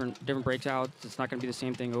have different breaks out. It's not going to be the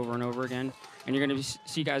same thing over and over again, and you're going to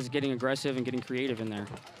see guys getting aggressive and getting creative in there.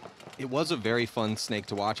 It was a very fun snake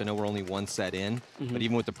to watch. I know we're only one set in, but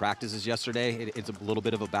even with the practices yesterday, it's a little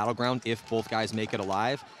bit of a battleground if both guys make it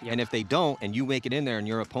alive. And if they don't, and you make it in there and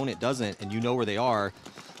your opponent doesn't, and you know where they are,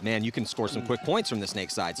 man, you can score some quick points from the snake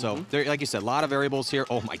side. So, there, like you said, a lot of variables here.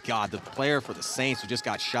 Oh, my God, the player for the Saints who just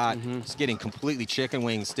got shot is getting completely chicken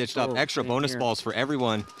wings stitched up. Extra bonus balls for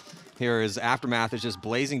everyone here as Aftermath is just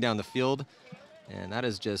blazing down the field. And that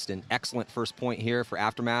is just an excellent first point here for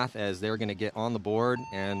Aftermath as they're going to get on the board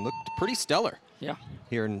and looked pretty stellar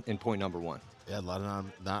here in point number 1. Yeah,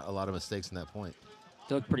 not a lot of mistakes in that point.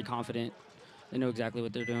 They look pretty confident. They know exactly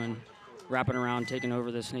what they're doing. Wrapping around, taking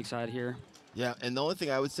over the snake side here. Yeah, and the only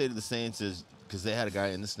thing I would say to the Saints is, because they had a guy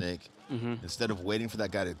in the snake, instead of waiting for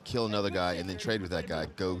that guy to kill another guy and then trade with that guy,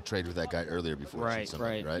 go trade with that guy earlier before you shoot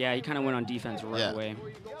somebody, right? Yeah, he kind of went on defense right away.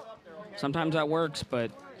 Sometimes that works,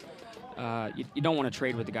 but you don't want to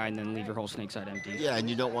trade with the guy and then leave your whole snake side empty. Yeah, and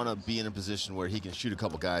you don't want to be in a position where he can shoot a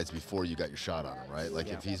couple guys before you got your shot on him, right? Like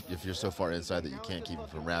if you're so far inside that you can't keep him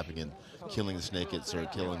from wrapping and killing the snake, it's sort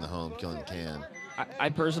of killing the home, killing the can. I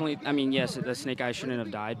personally, I mean, yes, the snake guy shouldn't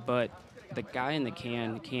have died, but the guy in the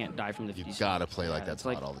can can't die from the 50 You got to play like that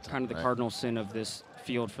spot all the time. Kind of the cardinal sin of this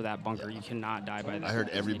field for that bunker. You cannot die by that. I heard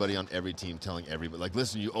everybody on every team telling everybody, like,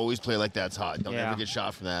 listen, you always play like that's hot. Don't ever get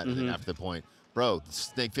shot from that. And then after the point, bro, the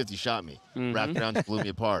snake 50 shot me. Wrapped around, just blew me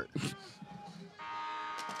apart.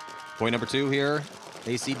 Point number 2 here.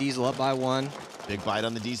 AC Diesel up by 1. Big bite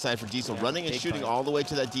on the D side for Diesel, running and shooting all the way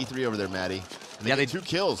to that D3 over there, Maddie. And they 2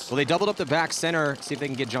 kills. Well, they doubled up the back center. See if they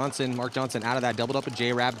can get Mark Johnson out of that. Doubled up a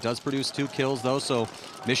J-Rab. Does produce 2 kills, though, so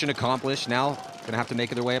mission accomplished. Now going to have to make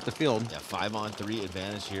their way up the field. Yeah, 5-on-3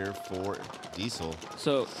 advantage here for Diesel.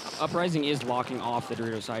 So Uprising is locking off the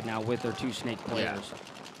Dorito side now with their 2 snake players.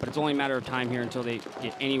 But it's only a matter of time here until they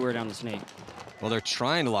get anywhere down the snake. Well, they're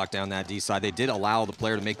trying to lock down that D side. They did allow the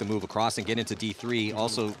player to make the move across and get into D3.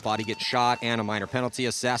 Also, body gets shot and a minor penalty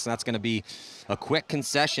assessed, and that's going to be a quick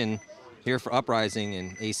concession here for Uprising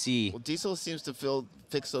and AC. Well, Diesel seems to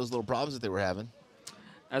fix those little problems that they were having.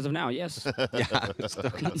 As of now, yes. Still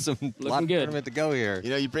got some looking good tournament to go here.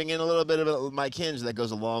 You know, you bring in a little bit of Mike Hinge, that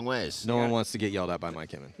goes a long ways. No one wants to get yelled at by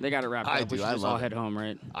Mike Hinge. They got it wrapped up. We should just all head home,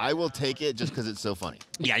 right? I will take it just because it's so funny.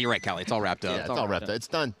 Yeah, you're right, Callie. It's all wrapped up. Yeah, it's all wrapped up. It's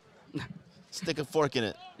done. Stick a fork in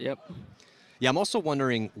it. Yep. Yeah, I'm also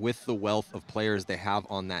wondering, with the wealth of players they have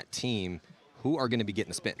on that team, who are going to be getting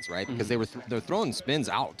the spins, right? Because they're throwing spins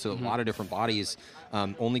out to a lot of different bodies,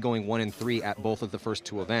 only going 1 and 3 at both of the first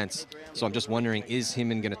 2 events. So I'm just wondering, is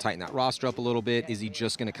Hinman going to tighten that roster up a little bit? Is he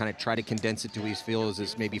just going to kind of try to condense it to his feels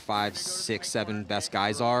as maybe 5, 6, 7 best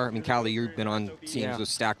guys are? I mean, Callie, you've been on teams with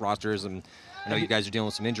stacked rosters, and I know you guys are dealing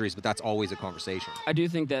with some injuries, but that's always a conversation. I do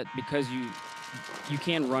think that because you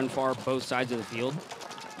can run far both sides of the field,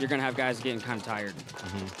 you're going to have guys getting kind of tired.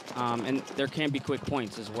 And there can be quick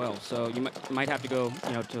points as well. So you might have to go,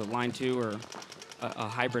 to line 2 or a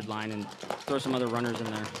hybrid line and throw some other runners in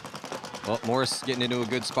there. Well, Morris getting into a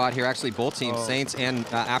good spot here. Actually, both teams, Saints and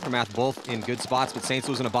Aftermath, both in good spots. But Saints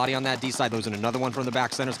losing a body on that D side, losing another one from the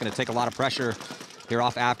back center. It's going to take a lot of pressure here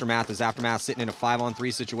off Aftermath, as Aftermath sitting in a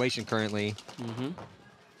 5-on-3 situation currently.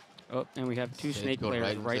 Oh, and we have two snake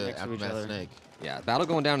players right next to each other. Snake. Yeah, battle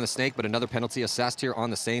going down to the snake, but another penalty assessed here on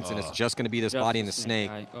the Saints, and it's just going to be this body in the snake.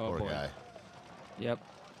 Oh, poor guy. Yep.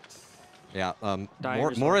 Yeah,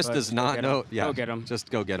 Morris does not know. Yeah, go get him. Just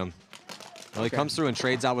go get him. Well, he comes through and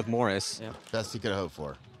trades out with Morris. Yep. Best he could have hoped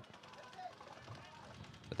for.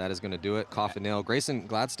 But that is going to do it. Coffin nail. Grayson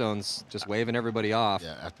Gladstone's just waving everybody off.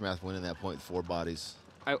 Yeah, Aftermath winning that point, 4 bodies.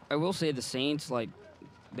 I will say the Saints, like,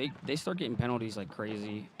 they start getting penalties like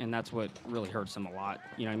crazy, and that's what really hurts them a lot.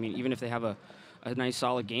 You know what I mean? Even if they have a nice,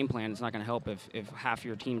 solid game plan, it's not going to help if half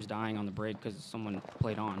your team's dying on the break because someone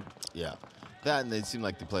played on. Yeah. That, and they seem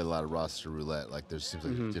like they play a lot of roster roulette. Like, there seems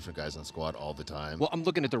like different guys on squad all the time. Well, I'm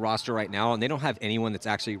looking at the roster right now, and they don't have anyone that's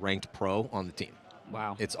actually ranked pro on the team.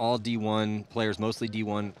 Wow. It's all D1 players, mostly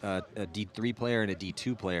D1, a D3 player and a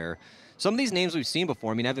D2 player. Some of these names we've seen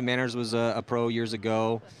before. I mean, Evan Manners was a pro years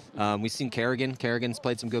ago. We've seen Kerrigan. Kerrigan's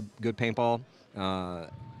played some good paintball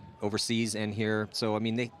overseas and here. So, I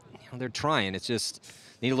mean, they're trying. It's just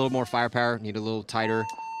need a little more firepower, need a little tighter.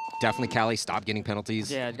 Definitely, Callie, stop getting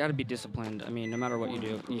penalties. Yeah, it's got to be disciplined. I mean, no matter what you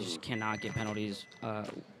do, you just cannot get penalties.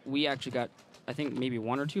 We actually got, I think, maybe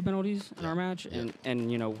 1 or 2 penalties in our match,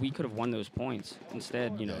 and you know, we could have won those points.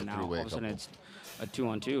 Instead, you know, now all of a sudden it's a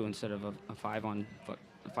 2-on-2 instead of a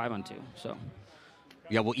 5-on-2. So.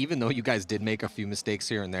 Yeah, well, even though you guys did make a few mistakes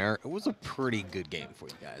here and there, it was a pretty good game for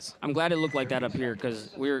you guys. I'm glad it looked like that up here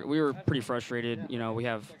because we were pretty frustrated. You know, we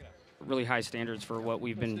have really high standards for what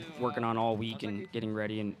we've been working on all week and getting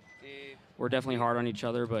ready, and we're definitely hard on each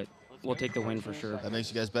other, but we'll take the win for sure. That makes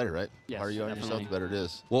you guys better, right? Yes, the harder you are on yourself, the better it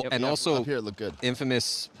is. Well, and also, up here it looked good.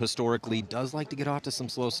 Infamous historically does like to get off to some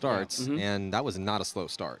slow starts, and that was not a slow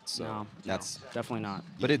start. So no, that's definitely not.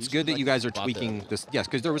 But it's good that you guys are tweaking this. Yes,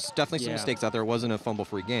 because there was definitely some mistakes out there. It wasn't a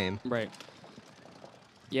fumble-free game. Right.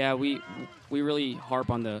 Yeah, we really harp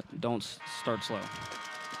on the don't start slow.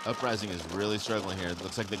 Uprising is really struggling here. It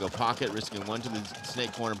looks like they go pocket, risking 1 to the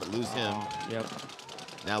snake corner, but lose him. Yep.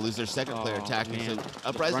 Now lose their second player attacking. Man. So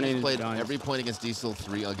Uprising has played every point against Diesel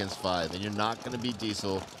 3 against 5, and you're not going to beat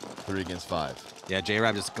Diesel 3 against 5. Yeah,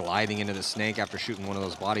 J-Rab just gliding into the snake after shooting one of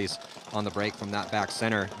those bodies on the break from that back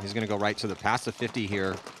center. He's going to go right to the past the 50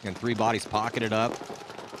 here, and 3 bodies pocketed up,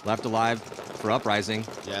 left alive for Uprising.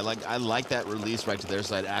 Yeah, I like that release right to their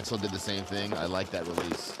side. Axel did the same thing. I like that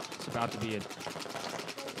release. It's about to be it.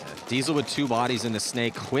 Diesel with 2 bodies in the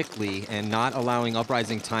snake quickly and not allowing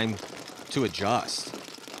Uprising time to adjust.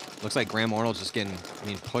 Looks like Graham Arnold's just getting,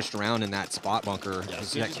 pushed around in that spot bunker. Yeah,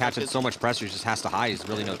 he's catching so much pressure, he just has to hide. He's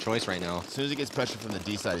really no choice right now. As soon as he gets pressure from the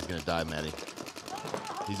D side, he's going to die, Matty.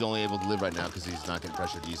 He's only able to live right now because he's not getting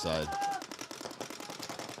pressure D side.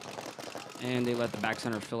 And they let the back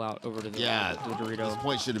center fill out over to the, the Dorito. This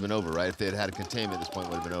point should have been over, right? If they had a containment, this point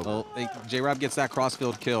would have been over. Well, J-Rab gets that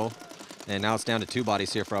crossfield kill, and now it's down to 2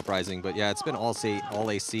 bodies here for Uprising. But yeah, it's been all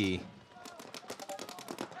AC.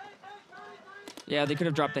 Yeah, they could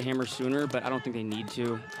have dropped the hammer sooner, but I don't think they need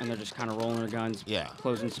to, and they're just kind of rolling their guns,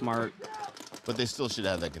 closing smart. But they still should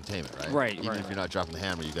have that containment, right? Right, Even if you're not dropping the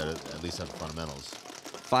hammer, you got to at least have the fundamentals.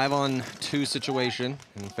 5-on-2 situation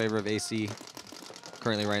in favor of AC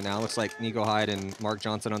currently right now. Looks like Nico Hyde and Mark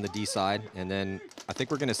Johnson on the D side, and then I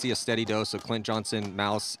think we're going to see a steady dose of Clint Johnson,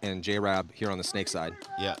 Mouse, and J-Rab here on the snake side.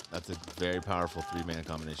 Yeah, that's a very powerful 3-man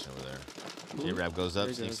combination over there. J-Rab goes up,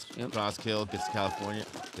 sneaks cross kill, gets to California,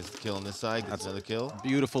 gets the kill on this side, gets another kill.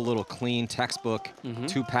 Beautiful little clean textbook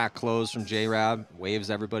 2-pack close from J-Rab, waves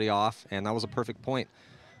everybody off, and that was a perfect point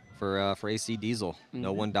for AC Diesel.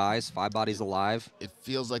 No one dies, 5 bodies alive. It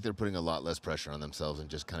feels like they're putting a lot less pressure on themselves and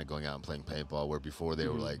just kind of going out and playing paintball, where before they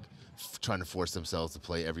were like trying to force themselves to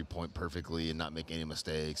play every point perfectly and not make any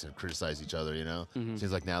mistakes and criticize each other, you know?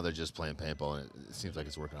 Seems like now they're just playing paintball, and it seems like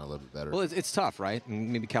it's working out a little bit better. Well, it's tough, right?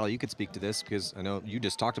 And maybe, Callie, you could speak to this, because I know you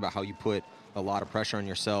just talked about how you put a lot of pressure on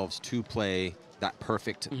yourselves to play that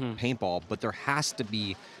perfect paintball, but there has to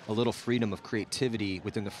be a little freedom of creativity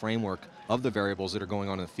within the framework of the variables that are going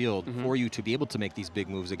on in the field for you to be able to make these big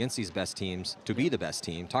moves against these best teams, to be the best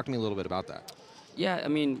team. Talk to me a little bit about that. Yeah, I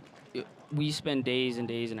mean, we spend days and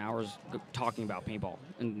days and hours talking about paintball,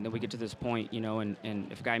 and then we get to this point, you know, and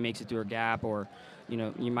if a guy makes it through a gap, or, you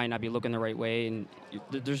know, you might not be looking the right way, and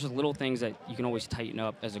there's just little things that you can always tighten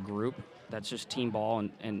up as a group. That's just team ball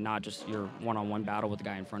and not just your one-on-one battle with the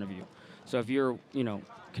guy in front of you. So if you're, you know,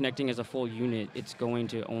 connecting as a full unit, it's going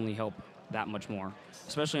to only help that much more.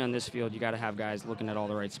 Especially on this field, you got to have guys looking at all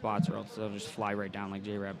the right spots, or else they'll just fly right down, like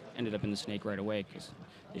J-Rab ended up in the snake right away because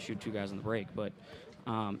they shoot 2 guys on the break. But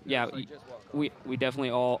yeah, we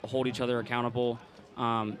definitely all hold each other accountable.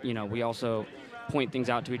 You know, we also point things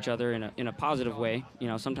out to each other in a positive way. You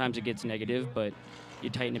know, sometimes it gets negative, but you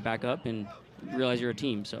tighten it back up, and realize you're a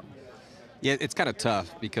team. So. Yeah, it's kind of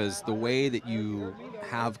tough because the way that you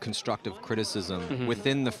have constructive criticism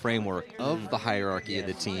within the framework of the hierarchy of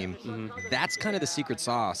the team, that's kind of the secret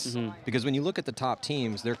sauce. Because when you look at the top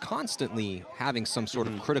teams, they're constantly having some sort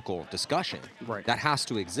of critical discussion. Right. That has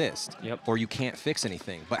to exist, or you can't fix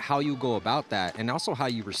anything. But how you go about that, and also how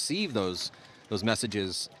you receive those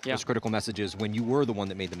messages, those critical messages, when you were the one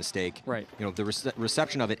that made the mistake. Right. You know, the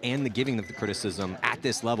reception of it and the giving of the criticism at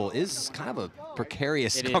this level is kind of a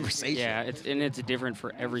precarious conversation. Yeah, it's different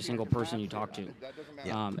for every single person you talk to.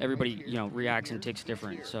 Everybody, reacts and ticks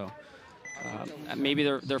different. So maybe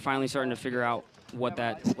they're finally starting to figure out what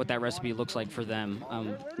that recipe looks like for them.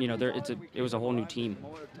 It was a whole new team,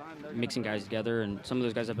 mixing guys together, and some of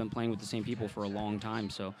those guys have been playing with the same people for a long time.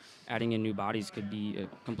 So adding in new bodies could be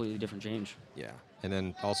a completely different change. Yeah, and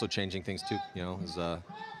then also changing things too. Is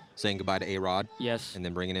saying goodbye to A-Rod. Yes. And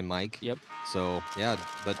then bringing in Mike. Yep. So yeah,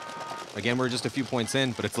 but again, we're just a few points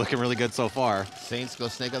in, but it's looking really good so far. Saints go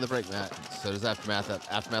snake on the break, Matt. So does Aftermath.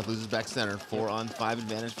 Aftermath loses back center. 4-on-5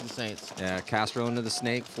 advantage for the Saints. Yeah, Castro into the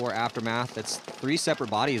snake for Aftermath. That's 3 separate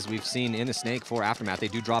bodies we've seen in the snake for Aftermath. They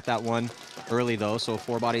do drop that one early though, so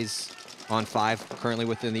 4 bodies on 5 currently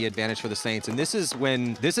within the advantage for the Saints. And this is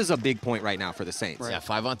a big point right now for the Saints. Right. Yeah,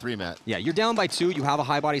 5-on-3, Matt. Yeah, you're down by 2. You have a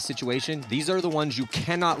high body situation. These are the ones you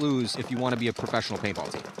cannot lose if you want to be a professional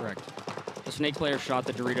paintball team. Correct. The snake player shot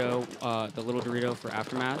the Dorito, the little Dorito for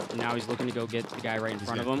Aftermath, and now he's looking to go get the guy right in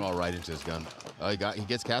front of him. Crawl right into his gun. Oh, he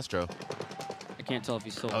gets Castro. I can't tell if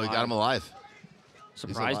he's still alive. alive. He got him alive.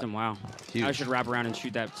 Surprised him, wow. Huge. I should wrap around and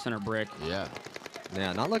shoot that center brick. Yeah.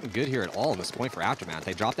 Yeah, not looking good here at all in this point for Aftermath.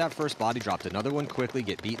 They dropped that first body, dropped another one quickly,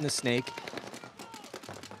 get beat in the snake.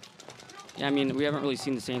 Yeah, I mean, we haven't really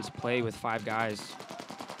seen the Saints play with 5 guys,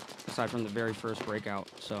 aside from the very first breakout,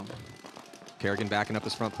 so. Kerrigan backing up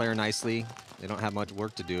his front player nicely. They don't have much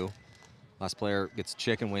work to do. Last player gets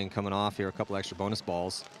chicken wing coming off here, a couple extra bonus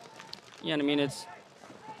balls. Yeah, and I mean, it's...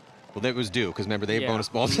 Well, that was due, because remember, they bonus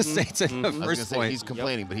balled the Saints in the first point. He's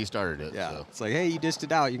complaining, but he started it. Yeah, so. It's like, hey, you dished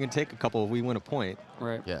it out. You can take a couple if we win a point.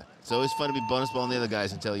 Right. Yeah, it's always fun to be bonus balling the other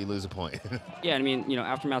guys until you lose a point. Yeah, I mean,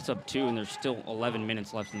 Aftermath's up 2, and there's still 11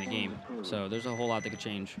 minutes left in the game. So there's a whole lot that could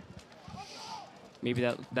change. Maybe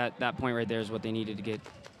that point right there is what they needed to get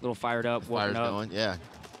a little fired up, Fire's up. going, yeah.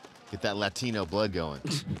 Get that Latino blood going.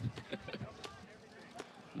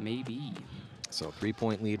 Maybe. So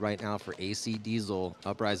 3-point lead right now for AC Diesel.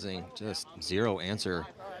 Uprising, just 0 answer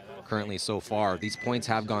currently so far. These points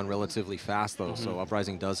have gone relatively fast, though, so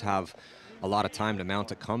Uprising does have a lot of time to mount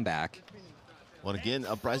a comeback. Well, again,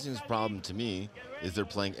 Uprising's problem to me is they're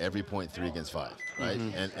playing every point 3 against 5, right?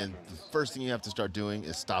 And the first thing you have to start doing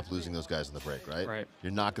is stop losing those guys on the break, right? Right.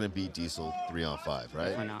 You're not going to beat Diesel 3-on-5,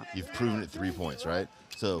 right? Why not? You've proven it 3 points, right?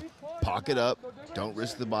 So pocket up, don't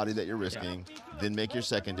risk the body that you're risking, then make your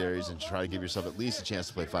secondaries and try to give yourself at least a chance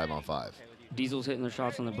to play 5-on-5. Diesel's hitting their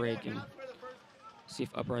shots on the break, and see if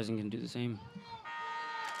Uprising can do the same.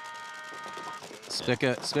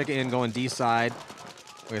 Spica in going D side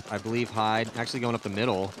with, I believe, Hyde actually going up the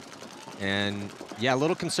middle. And yeah, a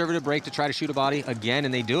little conservative break to try to shoot a body again,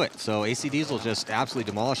 and they do it. So AC Diesel just absolutely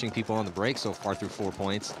demolishing people on the break so far through 4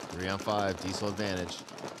 points. 3-on-5, Diesel advantage.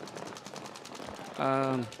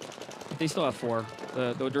 They still have 4.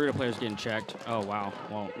 The Dorito player's getting checked. Oh, wow.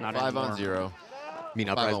 Well, not anymore. 5-on-0. I mean,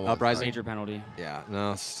 Uprising? Major penalty. Yeah,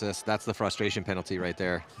 no, it's just, that's the frustration penalty right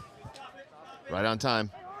there. Right on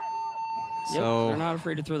time. Yep, So they're not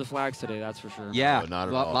afraid to throw the flags today, that's for sure. yeah, No, not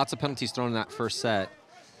at all. lots of penalties thrown in that first set.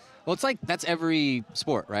 Well, it's like that's every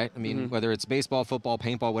sport, right? I mean, whether it's baseball, football,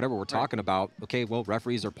 paintball, whatever we're talking about. Okay, well,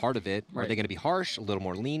 referees are part of it. Are they going to be harsh, a little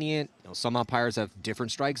more lenient? Some umpires have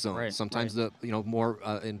different strike zones. Sometimes the more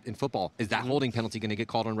in football. Is that holding penalty going to get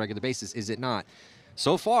called on a regular basis? Is it not?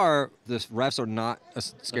 So far, the refs are not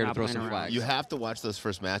scared to throw some flags. You have to watch those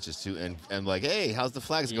first matches, too, and like, hey, how's the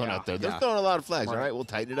flags going out there? They're Yeah. throwing a lot of flags. All right, we'll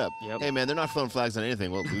tighten it up. Yep. Hey, man, they're not throwing flags on anything.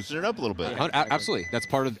 Well, loosen it up a little bit. Absolutely. That's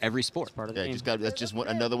part of every sport. Part of the Yeah, game. that's just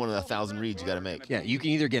another one of the 1,000 reads you got to make. Yeah, you can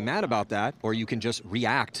either get mad about that, or you can just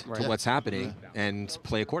react to Yeah. what's happening and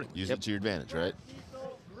play accordingly. Use it to your advantage, right?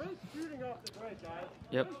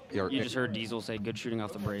 Yep. You just heard Diesel say good shooting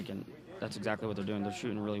off the break, and that's exactly what they're doing. They're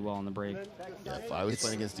shooting really well on the break. Yeah, if I was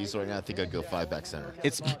playing against Diesel right now, I think I'd go 5 back center.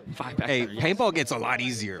 It's 5 back hey, there, yes. paintball gets a lot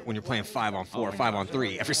easier when you're playing 5-on-4,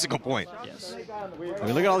 5-on-3 every single point. Yes. I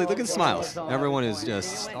mean, look at the smiles. Everyone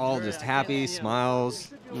is all just happy,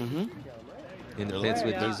 smiles. In the pits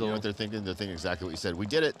with You know Diesel. what they're thinking? They're thinking exactly what you said. We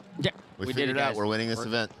did it. Yeah, We did figured it out. guys. We're winning this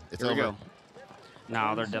event. It's Here we over. go.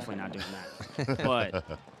 No, they're definitely not doing that.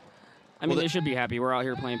 But I mean, they should be happy. We're out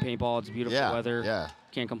here playing paintball. It's beautiful weather. Yeah.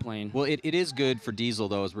 Can't complain. Well, it is good for Diesel,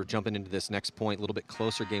 though, as we're jumping into this next point. A little bit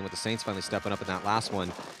closer game with the Saints finally stepping up in that last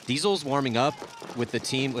one. Diesel's warming up with the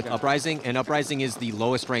team, with Uprising, and Uprising is the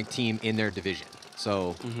lowest-ranked team in their division,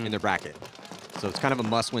 so in their bracket. So it's kind of a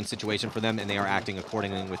must-win situation for them, and they are acting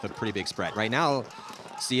accordingly with a pretty big spread. Right now,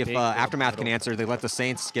 see if Aftermath can answer. They let the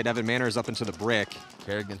Saints get Evan Manners up into the brick.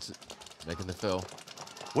 Kerrigan's making the fill.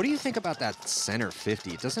 What do you think about that center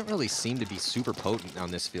 50? It doesn't really seem to be super potent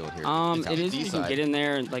on this field here. It is. You can get in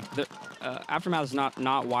there. And like the Aftermath is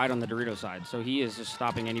not wide on the Dorito side, so he is just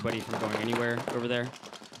stopping anybody from going anywhere over there.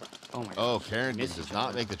 Oh my God. Oh, Kerrigan does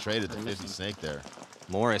not make the trade at the 50 snake there.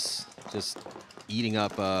 Morris just eating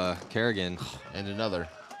up Kerrigan. And another.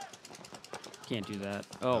 Can't do that.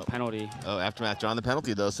 Oh, penalty. Oh, Aftermath drawing the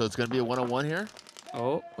penalty though, so it's going to be a 1-on-1 here.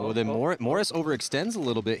 Then Morris overextends a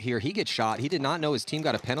little bit here. He gets shot. He did not know his team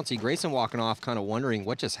got a penalty. Grayson walking off, kind of wondering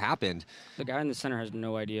what just happened. The guy in the center has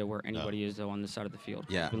no idea where anybody is, though, on this side of the field.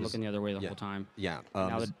 Yeah. He's been looking the other way the whole time. Yeah.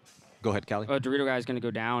 Now go ahead, Callie. Dorito guy is going to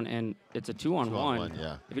go down, and it's a 2-on-1.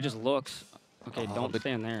 Yeah. If he just looks, okay, don't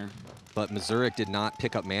stand there. But Mazurik did not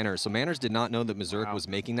pick up Manners. So Manners did not know that Mazurik was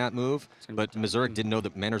making that move, but Mazurik didn't know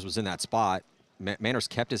that Manners was in that spot. Manners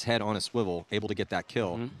kept his head on a swivel, able to get that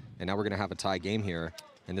kill. And now we're going to have a tie game here.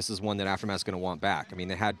 And this is one that Aftermath's going to want back. I mean,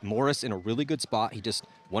 they had Morris in a really good spot. He just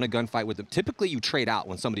won a gunfight with them. Typically, you trade out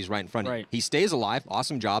when somebody's right in front of you. He stays alive.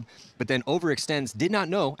 Awesome job. But then overextends. Did not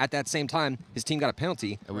know at that same time his team got a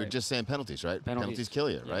penalty. And we were just saying penalties, right? Penalties kill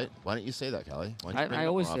you, right? Why don't you say that, Callie? I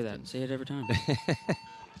always say that. Say it every time.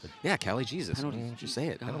 Yeah, Callie, Jesus. Penalties. Why don't you say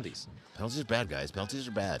it? Gosh. Penalties. Penalties are bad, guys. Penalties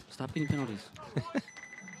are bad. Stop getting penalties.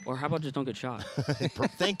 Or how about just don't get shot?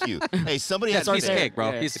 Thank you. Hey, somebody had to piece of cake, bro.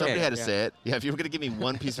 Yeah, somebody had to say it. Yeah, if you were going to give me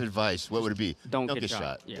one piece of advice, what would it be? Don't get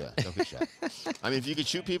shot. Yeah, don't get shot. I mean, if you could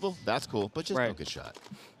shoot people, that's cool, but just don't get shot.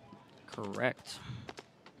 Correct.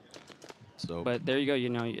 So, but there you go. You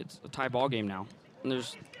know, it's a tie ball game now, and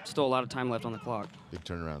there's still a lot of time left on the clock. Big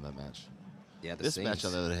turnaround in that match. Yeah, this match,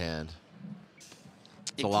 on the other hand,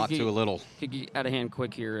 it's a lot to a little. Could get out of hand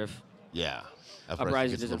quick here if. Yeah.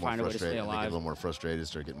 Uprising doesn't find a way to stay alive. They get a little more frustrated,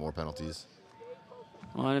 start getting more penalties.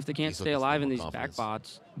 Well, and if they can't stay alive in these back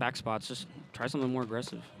spots, just try something more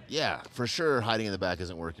aggressive. Yeah, for sure hiding in the back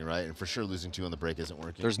isn't working, right? And for sure losing 2 on the break isn't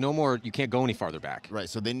working. There's no more, you can't go any farther back. Right,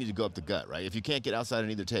 so they need to go up the gut, right? If you can't get outside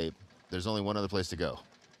on either tape, there's only one other place to go.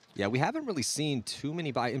 Yeah, we haven't really seen too many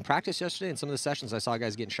in practice yesterday. In some of the sessions, I saw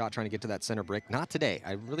guys getting shot trying to get to that center brick. Not today.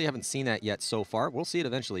 I really haven't seen that yet so far. We'll see it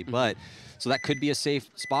eventually, but so that could be a safe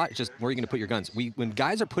spot. It's just where are you going to put your guns? When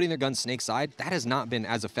guys are putting their guns snake side, that has not been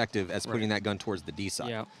as effective as putting that gun towards the D side.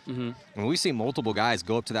 Yeah. When we see multiple guys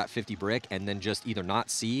go up to that 50 brick and then just either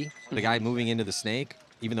not see the guy moving into the snake,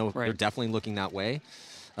 even though they're definitely looking that way.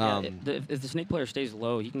 Yeah, if the snake player stays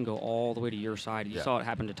low, he can go all the way to your side. You saw it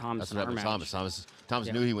happen to Thomas. That's what happened to Thomas.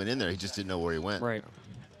 Thomas knew he went in there. He just didn't know where he went. Right.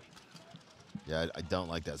 Yeah, I don't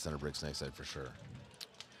like that center brick snake side for sure.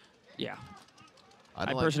 Yeah. I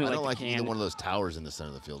don't like either one of those towers in the center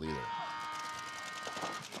of the field either.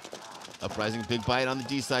 Uprising, big bite on the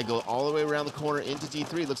D side, go all the way around the corner into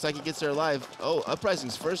D3. Looks like he gets there alive. Oh,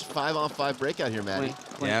 Uprising's first 5-on-5 breakout here, Matty.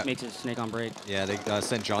 Clint makes it snake on break. Yeah, they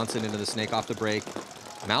sent Johnson into the snake off the break.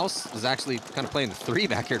 Mouse is actually kind of playing the 3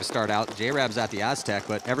 back here to start out. J-Rab's at the Aztec,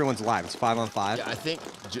 but everyone's alive. It's 5-on-5. Yeah, I think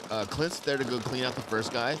Clint's there to go clean out the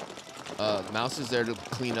first guy. Mouse is there to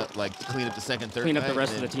clean up the second, third. Clean up the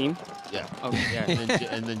rest of the team. Yeah. Okay.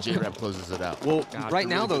 Yeah. and then J-Rab closes it out. Well, right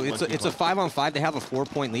now though, it's a 5-on-5. They have a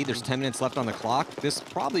 4-point lead. There's 10 minutes left on the clock. This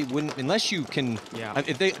probably wouldn't, unless you can. Yeah.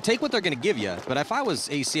 If they take what they're going to give you, but if I was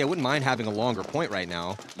AC, I wouldn't mind having a longer point right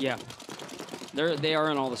now. Yeah. They are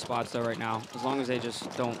in all the spots though right now, as long as they just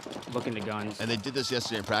don't look into guns. And they did this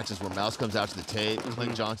yesterday in practice, where Mouse comes out to the tape.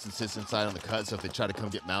 Clint Johnson sits inside on the cut, so if they try to come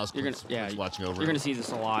get Mouse, Clint's watching over. You're going to see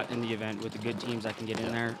this a lot in the event with the good teams that can get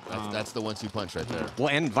in there. That's the 1-2 punch right there. Well,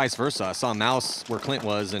 and vice versa. I saw Mouse where Clint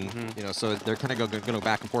was, and you know, so they're kind of going to go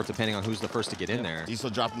back and forth depending on who's the first to get in there. Diesel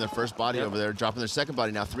dropping their first body over there, dropping their second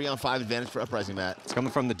body now. 3-on-5 advantage for Uprising, Matt. It's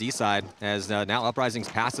coming from the D side, as now Uprising's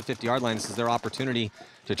past the 50-yard line. This is their opportunity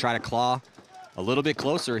to try to claw a little bit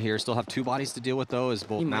closer here. Still have 2 bodies to deal with, though, as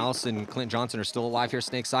both Mouse and Clint Johnson are still alive here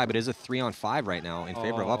snake side, but it is a 3-on-5 right now in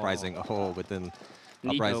favor of Uprising. Oh, but then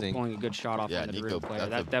Uprising. Nico pulling a good shot off the Dorito player.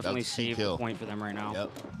 That definitely saved the point for them right now.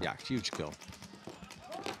 Yep. Yeah, huge kill.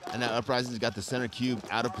 And now Uprising's got the center cube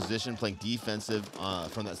out of position, playing defensive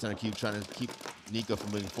from that center cube, trying to keep Nico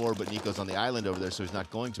from moving forward, but Nico's on the island over there, so he's not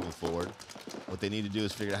going to move forward. What they need to do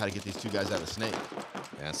is figure out how to get these 2 guys out of snake.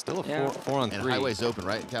 Yeah, still a 4-on-3. And highway's open,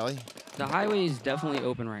 right, Callie? The highway is definitely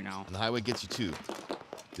open right now. And the highway gets you 2.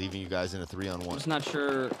 leaving you guys in a 3-on-1. I'm just not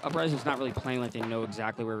sure. Uprising's not really playing like they know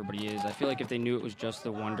exactly where everybody is. I feel like if they knew it was just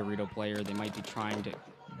the one Dorito player, they might be trying to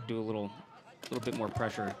do a little bit more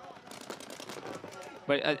pressure.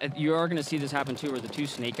 But you are going to see this happen too, where the two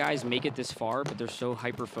Snake guys make it this far, but they're so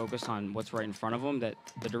hyper-focused on what's right in front of them that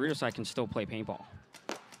the Dorito side can still play paintball.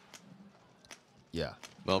 Yeah,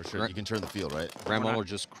 well, for sure. You can turn the field, right? Graham Muller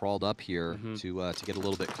just crawled up here to get a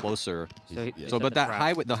little bit closer. So but that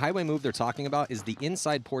highway, the highway move they're talking about is the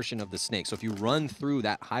inside portion of the Snake. So if you run through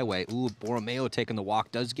that highway, ooh, Borromeo taking the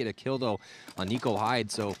walk, does get a kill though on Nico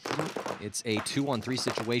Hyde. So it's a 2-on-3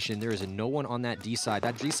 situation. There is no one on that D side.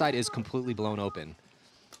 That D side is completely blown open.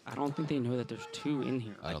 I don't think they know that there's two in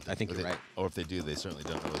here. I think you're right. Or if they do, they certainly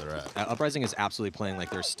don't know where they're at. Uprising is absolutely playing like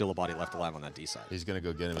there's still a body left alive on that D side. He's going to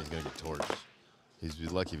go get him. He's going to get torched.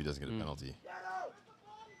 He's lucky if he doesn't get a penalty.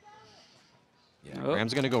 Yeah,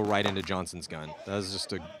 Graham's going to go right into Johnson's gun. That is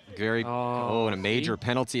just a very, and a major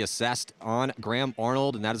penalty assessed on Graham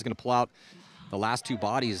Arnold, and that is going to pull out the last two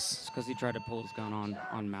bodies. It's because he tried to pull his gun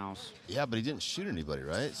on Mouse. Yeah, but he didn't shoot anybody,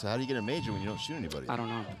 right? So how do you get a major when you don't shoot anybody? I don't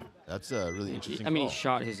know. That's a really interesting I mean,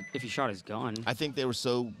 call. if he shot his gun. I think they were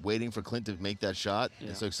so waiting for Clint to make that shot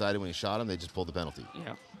and so excited when he shot him, they just pulled the penalty.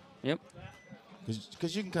 Yeah. Yep.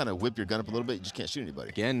 Because you can kind of whip your gun up a little bit, you just can't shoot anybody.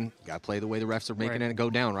 Again, got to play the way the refs are making it go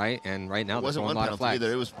down, right? And right now, there's a lot of flags.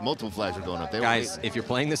 Either. It was multiple flags were going up. Guys, if you're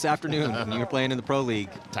playing this afternoon and you're playing in the Pro League,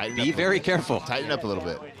 be very careful. Tighten up a little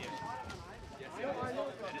bit.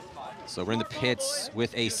 So we're in the pits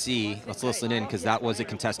with AC. Let's listen in because that was a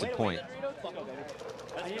contested point.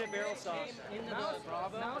 I need a barrel sauce.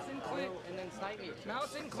 Mouse and Clint, and then snipe me.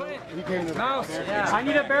 Mouse and Clint. Mouse. Yeah. I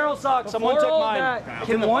need a barrel sock. Someone took mine.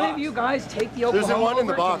 Can one of you guys take the Oklahoma? There's one in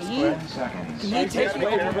the box, Can he take the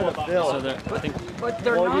Oklahoma? But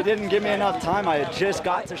they're not. Well, you didn't give me enough time. I had just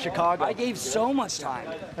got to Chicago. I gave so much time.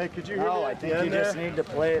 Hey, could you hear me? No, I think you just need to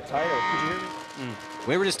play it tighter. Could you hear me?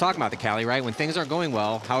 We were just talking about the Cali, right? When things aren't going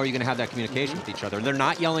well, how are you going to have that communication with each other? They're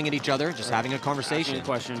not yelling at each other, just having a conversation.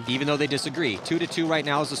 Question. Even though they disagree. 2-2 right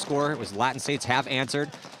now is the score. It was Latin States have answered.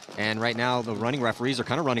 And right now, the running referees are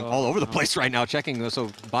kind of running all over the place right now, checking. So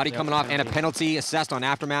body coming off and a penalty assessed on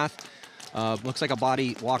Aftermath. Looks like a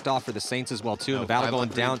body walked off for the Saints as well, too. The battle going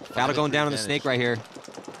down. Battle going down on the Snake right here.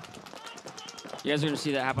 You guys are going to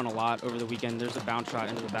see that happen a lot over the weekend. There's a bounce shot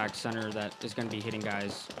into the back center that is going to be hitting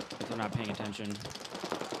guys if they're not paying attention.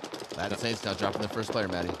 Latin Saints now dropping their first player,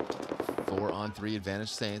 Matty. 4-on-3 advantage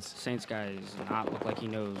Saints. Saints guy does not look like he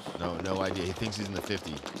knows. No idea. He thinks he's in the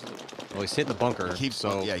 50. Well, he's hitting the bunker. He keeps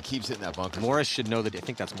hitting that bunker. Morris should know that. I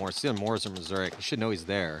think that's Morris. It's either Morris or Missouri. He should know he's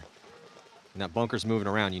there. And that bunker's moving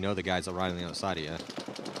around. You know the guys are right on the other side of you.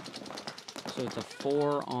 So it's a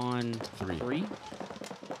 4-on-3.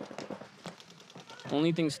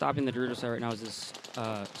 Only thing stopping the Dorito side right now is this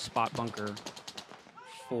spot bunker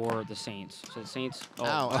for the Saints. So the Saints. Oh.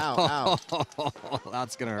 Ow.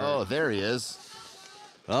 That's going to hurt. Oh, there he is.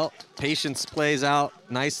 Well, patience plays out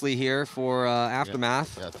nicely here for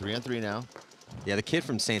Aftermath. Yeah, 3-on-3 now. Yeah, the kid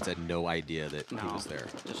from Saints had no idea that he was there.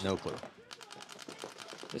 No clue.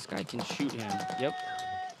 This guy can shoot him. Yep.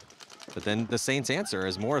 But then the Saints answer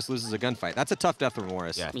as Morris loses a gunfight. That's a tough death for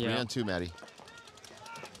Morris. Yeah, 3-on-2, Matty.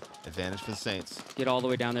 Advantage for the Saints. Get all the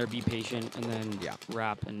way down there, be patient, and then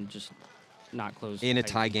wrap and just not close. In a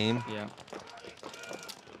tie game. Yeah.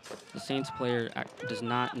 The Saints player does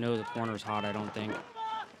not know the corner's hot, I don't think.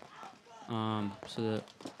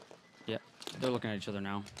 They're looking at each other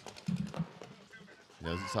now. He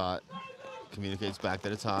knows it's hot. Communicates back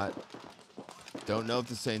that it's hot. Don't know if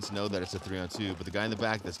the Saints know that it's a 3-on-2, but the guy in the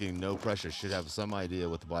back that's getting no pressure should have some idea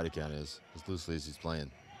what the body count is, as loosely as he's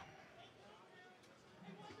playing.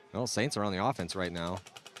 Well, Saints are on the offense right now.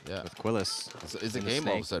 Yeah. With Quillis. It's a game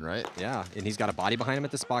all of a sudden, right? Yeah, and he's got a body behind him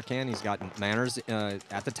at the spot can. He's got Manners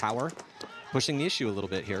at the tower, pushing the issue a little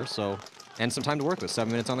bit here. So, and some time to work with.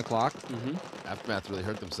 7 minutes on the clock. Aftermath really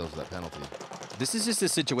hurt themselves with that penalty. This is just a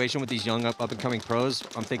situation with these young up-and-coming pros.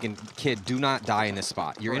 I'm thinking, kid, do not die in this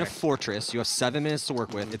spot. You're in a fortress. You have 7 minutes to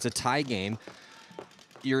work with. It's a tie game.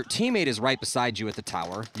 Your teammate is right beside you at the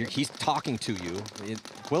tower. He's talking to you.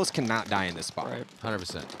 Willis cannot die in this spot. Right.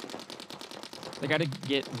 100%. They got to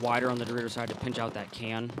get wider on the Dorito side to pinch out that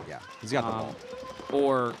can. Yeah, he's got the ball.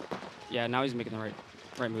 Or, yeah, now he's making the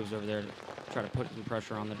right moves over there to try to put some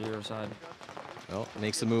pressure on the Dorito side. Well,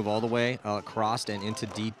 makes the move all the way across and into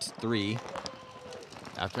D3.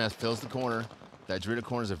 Aftermath fills the corner. That Dorito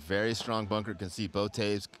corner is a very strong bunker. Can see both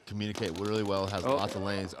tapes, communicate really well, has lots of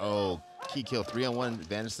lanes. Oh, key kill, 3-on-1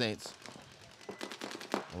 advantage Saints.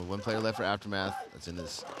 Only one player left for Aftermath. That's in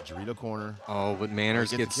this Dorito corner. Oh, but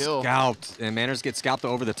Manners gets scalped. And Manners gets scalped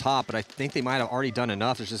over the top, but I think they might have already done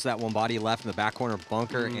enough. There's just that one body left in the back corner of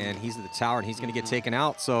bunker, and he's at the tower, and he's going to get taken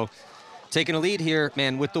out. So taking a lead here,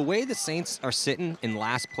 man, with the way the Saints are sitting in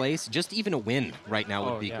last place, just even a win right now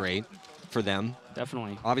would be great for them.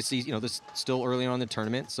 Definitely. Obviously, you know, this is still early on in the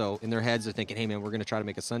tournament, so in their heads they're thinking, hey, man, we're going to try to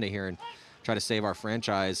make a Sunday here and try to save our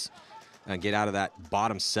franchise and get out of that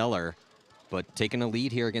bottom cellar. But taking a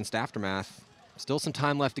lead here against Aftermath, still some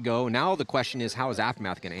time left to go. Now the question is, how is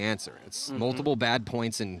Aftermath going to answer? It's multiple bad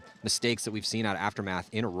points and mistakes that we've seen out of Aftermath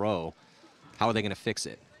in a row. How are they going to fix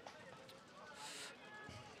it?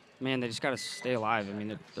 Man, they just got to stay alive. I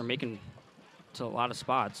mean, they're making to a lot of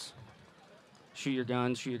spots. Shoot your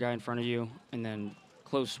guns, shoot your guy in front of you, and then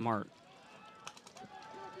close smart.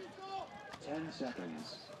 10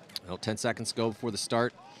 seconds. Well, 10 seconds to go before the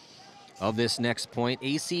start of this next point.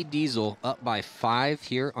 AC Diesel up by 5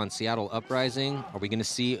 here on Seattle Uprising. Are we going to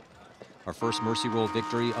see our first Mercy Roll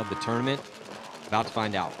victory of the tournament? About to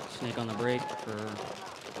find out. Snake on the break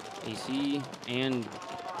for AC and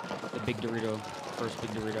the big Dorito, first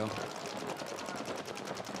big Dorito.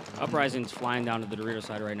 Uprising's flying down to the Dorito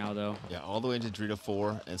side right now, though. Yeah, all the way into Dorito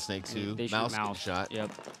 4 and Snake 2. They shoot Mouse shot.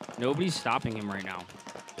 Yep. Nobody's stopping him right now,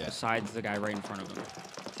 besides the guy right in front of him.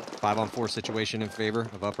 5-on-4 situation in favor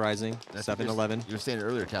of Uprising. 7-11. You were saying it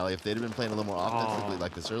earlier, Callie. If they'd have been playing a little more offensively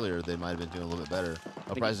like this earlier, they might have been doing a little bit better.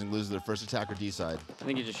 Uprising loses their first attacker D side. I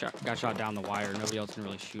think he just got shot down the wire. Nobody else can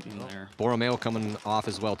really shoot him there. Borromeo coming off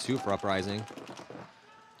as well, too, for Uprising.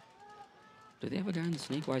 Do they have a guy in the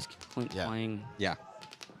Snake-wise Clint playing? Yeah.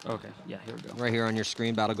 Okay, yeah, here we go. Right here on your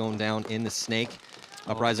screen, battle going down in the Snake.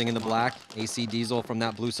 Uprising in the black. AC Diesel from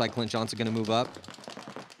that blue side. Clint Johnson going to move up.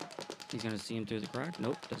 He's going to see him through the crack.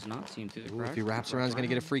 Nope, does not see him through the crack. If he wraps around, he's going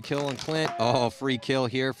to get a free kill on Clint. Oh, free kill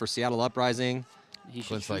here for Seattle Uprising. He should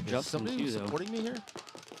Clint's like, is somebody supporting me here?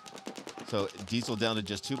 So Diesel down to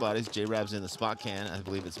just 2 bodies. J-Rab's in the spot can. I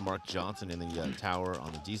believe it's Mark Johnson in the tower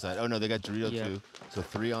on the D side. Oh, no, they got Dorito too. So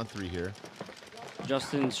 3-on-3 here.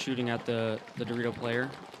 Justin's shooting at the Dorito player,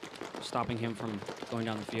 stopping him from going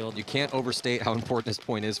down the field. You can't overstate how important this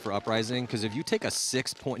point is for Uprising, because if you take a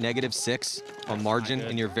 -6 on margin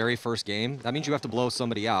in your very first game, that means you have to blow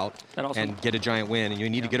somebody out and get a giant win, and you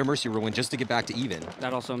need to get a Mercy Roll win just to get back to even.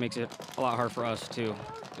 That also makes it a lot hard for us, too,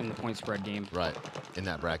 in the point spread game. Right, in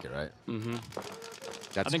that bracket, right?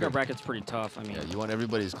 Mm-hmm. I think our bracket's pretty tough. I mean, yeah, you want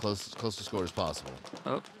everybody as close to score as possible.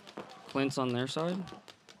 Oh, Clint's on their side.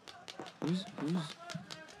 Who's?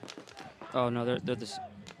 Oh no, they're this.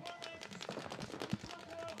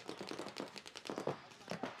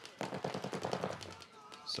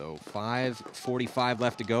 So 5:45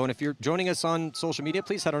 left to go. And if you're joining us on social media,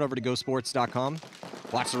 please head on over to gosports.com.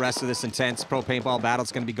 Watch the rest of this intense pro paintball battle.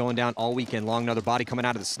 It's going to be going down all weekend long. Another body coming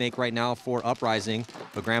out of the Snake right now for Uprising.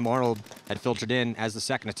 But Graham Arnold had filtered in as the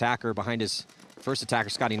second attacker. Behind his first attacker,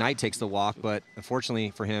 Scotty Knight takes the walk. But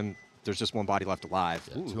unfortunately for him, there's just one body left alive.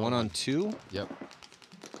 Yeah, Ooh, 1-on-2. Yep.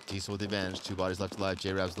 Diesel with the advantage. 2 bodies left alive.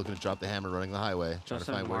 J-Rab's looking to drop the hammer, running the highway. Trying to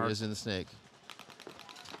find where he is in the Snake.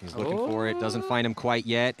 He's looking for it. Doesn't find him quite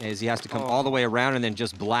yet, as he has to come all the way around and then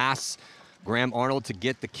just blasts Graham Arnold to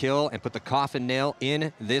get the kill and put the coffin nail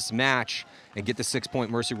in this match and get the 6-point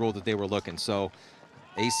Mercy Roll that they were looking. So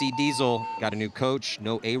AC Diesel got a new coach,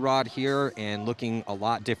 no A-Rod here, and looking a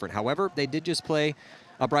lot different. However, they did just play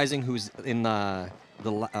Uprising, who's in the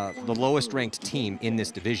lowest ranked team in this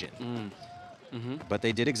division. But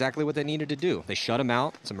they did exactly what they needed to do. They shut him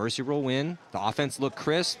out. It's a Mercy Roll win. The offense looked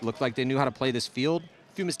crisp, looked like they knew how to play this field.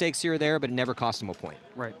 A few mistakes here or there, but it never cost them a point.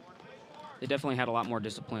 Right. They definitely had a lot more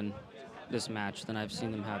discipline this match than I've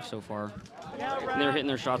seen them have so far. And they're hitting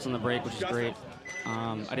their shots on the break, which is great.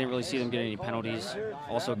 I didn't really see them get any penalties.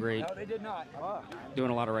 Also great.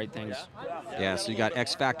 Doing a lot of right things. Yeah, so you got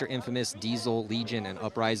X Factor, Infamous, Diesel, Legion, and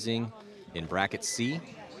Uprising in bracket C.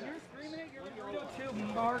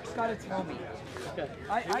 Mark's got to tell me.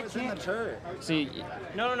 I can't. In the turret. See,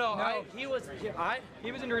 no. He was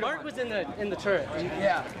in Dorito. Mark was in the turret.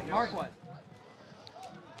 Yeah, Mark was.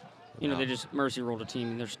 You know, they just Mercy rolled a team,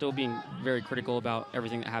 and they're still being very critical about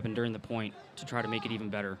everything that happened during the point to try to make it even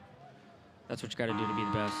better. That's what you got to do to be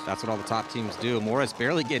the best. That's what all the top teams do. Morris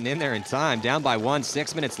barely getting in there in time. Down by 1,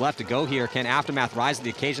 6 minutes left to go here. Can Aftermath rise to the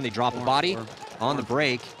occasion? They drop a body on the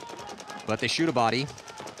break, but they shoot a body.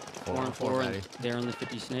 4-on-4, and they're in the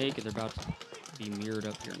 50 Snake, and they're about to be mirrored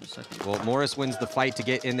up here in a second. Well, Morris wins the fight to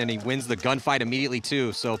get in, and he wins the gunfight immediately,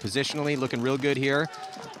 too. So positionally, looking real good here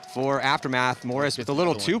for Aftermath. Morris with a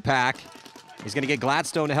little 2-pack. He's going to get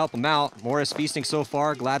Gladstone to help him out. Morris feasting so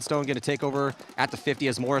far. Gladstone going to take over at the 50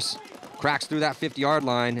 as Morris cracks through that 50-yard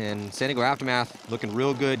line, and San Diego Aftermath looking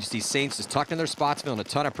real good. You see Saints just tucked in their spots, feeling a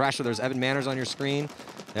ton of pressure. There's Evan Manners on your screen.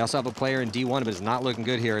 They also have a player in D1, but it's not looking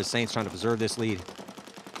good here as Saints trying to preserve this lead.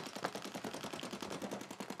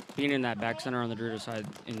 Being in that back center on the Dorito side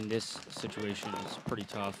in this situation is pretty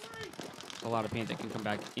tough. A lot of paint that can come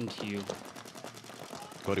back into you.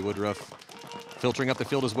 Cody Woodruff filtering up the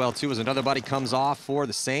field as well, too, as another body comes off for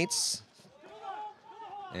the Saints.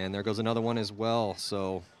 And there goes another one as well.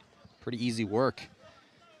 So pretty easy work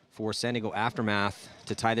for San Diego Aftermath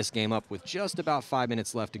to tie this game up with just about 5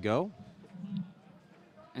 minutes left to go.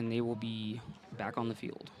 And they will be back on the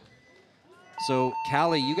field. So,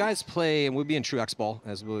 Callie, you guys play, and we'll be in true Xball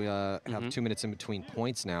as we have 2 minutes in between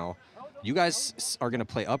points now. You guys are going to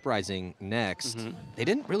play Uprising next. They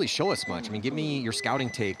didn't really show us much. I mean, give me your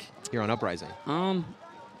scouting take here on Uprising.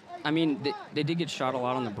 I mean, they did get shot a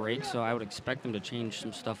lot on the break, so I would expect them to change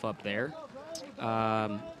some stuff up there.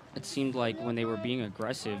 It seemed like when they were being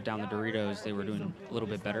aggressive down the Doritos, they were doing a little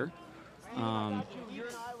bit better.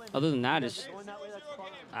 Other than that,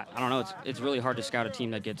 I don't know. It's really hard to scout a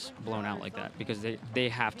team that gets blown out like that because they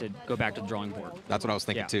have to go back to the drawing board. That's what I was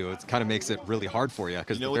thinking too. It kind of makes it really hard for you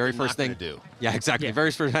because the what very they're first not thing. gonna do. Yeah, exactly. Yeah. The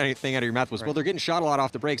very first thing out of your mouth was, well, they're getting shot a lot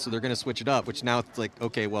off the break, so they're going to switch it up. Which now it's like,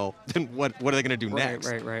 okay, well, then what are they going to do next?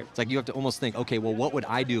 Right. It's like you have to almost think, okay, well, what would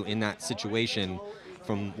I do in that situation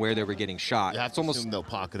from where they were getting shot? You have to assume they'll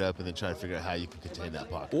pocket up and then try to figure out how you can contain that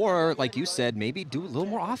pocket. Or, like you said, maybe do a little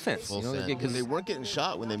more offense. Well, you know, because they weren't getting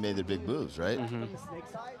shot when they made their big moves, right?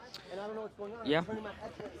 Yeah,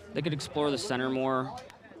 they could explore the center more.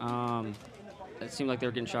 It seemed like they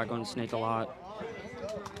were getting shot going snake a lot,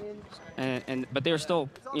 but they were still,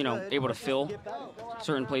 able to fill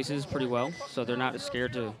certain places pretty well. So they're not as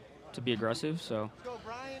scared to be aggressive. So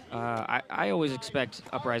I always expect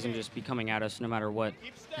Uprising to just be coming at us no matter what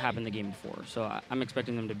happened the game before. So I'm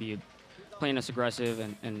expecting them to be playing us aggressive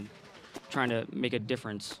and trying to make a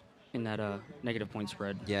difference in that negative point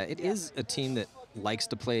spread. Yeah, it is a team that likes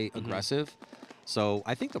to play aggressive. So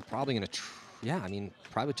I think they're probably going to,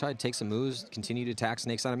 probably try to take some moves, continue to attack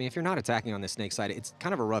snake side. I mean, if you're not attacking on the snake side, it's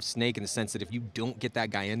kind of a rough snake in the sense that if you don't get that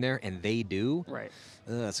guy in there and they do,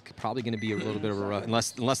 it's probably going to be a little bit of a rough,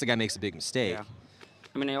 unless the guy makes a big mistake. Yeah.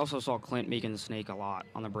 I mean, I also saw Clint making the snake a lot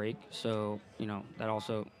on the break. So, that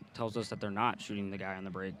also tells us that they're not shooting the guy on the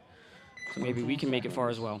break. So maybe we can make it far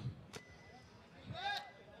as well.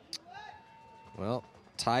 Well,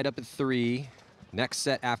 tied up at 3. Next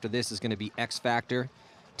set after this is going to be X Factor,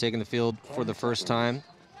 taking the field for the first time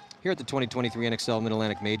here at the 2023 NXL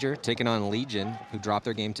Mid-Atlantic Major, taking on Legion, who dropped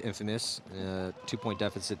their game to Infamous. 2-point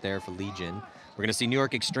deficit there for Legion. We're going to see New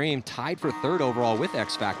York Extreme tied for 3rd overall with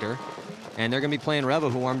X Factor, and they're going to be playing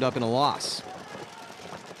Revo, who warmed up in a loss.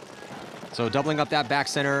 So doubling up that back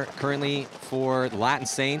center currently for the Latin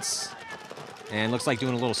Saints. And looks like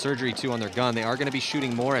doing a little surgery, too, on their gun. They are going to be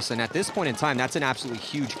shooting Morris, and at this point in time, that's an absolutely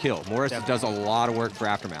huge kill. Morris does a lot of work for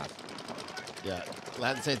Aftermath. Yeah,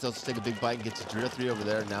 Latin Saints also take a big bite and gets a Dorito 3 over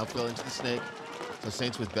there, now fill into the snake. So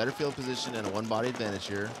Saints with better field position and a one-body advantage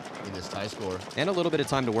here in this tie score. And a little bit of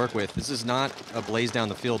time to work with. This is not a blaze down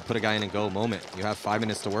the field, put a guy in and go moment. You have 5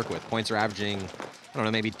 minutes to work with. Points are averaging, I don't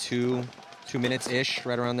know, maybe two minutes-ish,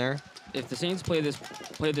 right around there. If the Saints play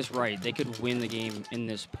this right, they could win the game in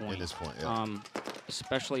this point. In this point, yeah.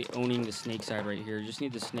 Especially owning the snake side right here. You just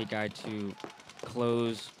need the snake guy to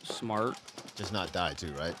close smart. Just not die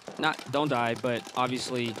too, right? Don't die, but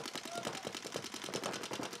obviously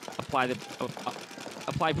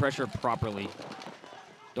apply pressure properly.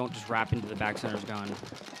 Don't just wrap into the back center's gun.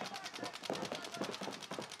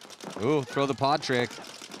 Ooh, throw the pod trick.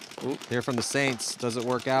 Ooh, here from the Saints. Does it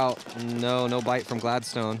work out? No bite from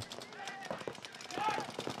Gladstone.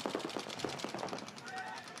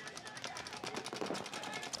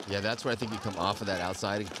 Yeah, that's where I think you come off of that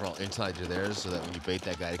outside and crawl inside to theirs so that when you bait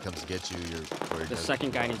that guy that comes to get you, you're... The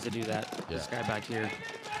second guy needs to do that. Yeah. This guy back here.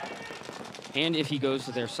 And if he goes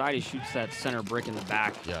to their side, he shoots that center brick in the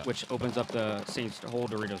back, which opens up the Saints' whole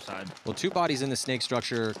Dorito side. Well, 2 bodies in the snake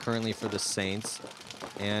structure currently for the Saints.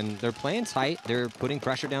 And they're playing tight. They're putting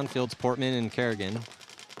pressure downfield to Portman and Kerrigan.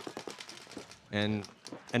 And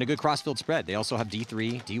a good crossfield spread. They also have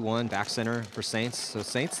D3, D1, back center for Saints. So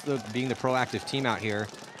Saints being the proactive team out here.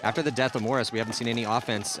 After the death of Morris, we haven't seen any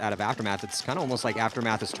offense out of Aftermath. It's kind of almost like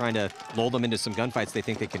Aftermath is trying to lull them into some gunfights they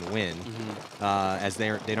think they can win, as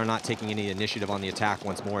they're not taking any initiative on the attack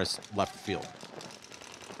once Morris left the field.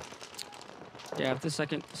 Yeah, if the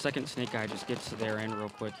second snake guy just gets to their end real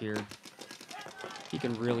quick here, he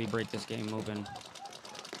can really break this game open.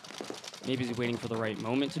 Maybe he's waiting for the right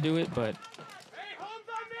moment to do it, but...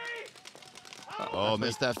 Oh,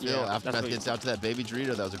 missed that fill. Yeah, Aftermath gets out to that baby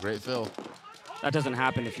Dorito. That was a great fill. That doesn't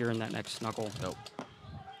happen if you're in that next knuckle. Nope.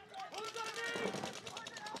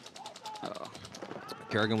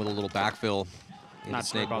 Kerrigan with a little backfill into Not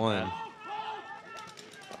snake sure about 1. that.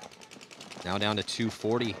 Now down to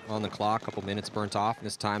 2:40 on the clock. Couple minutes burnt off in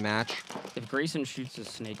this time match. If Grayson shoots a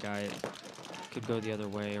snake guy, it could go the other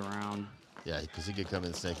way around. Yeah, because he could come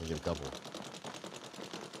in the snake and get a couple.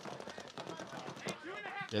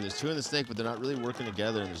 Yeah, there's 2 in the snake, but they're not really working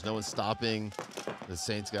together, and there's no one stopping the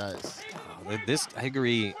Saints guys. This, I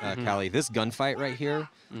agree, Callie. This gunfight right here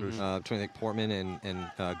between like Portman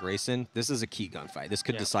and Grayson, this is a key gunfight. This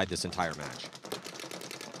could decide this entire match.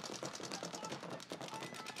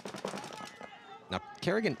 Now,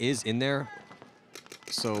 Kerrigan is in there,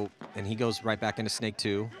 and he goes right back into snake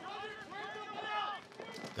 2.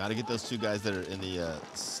 Got to get those 2 guys that are in the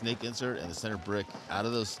snake insert and the center brick out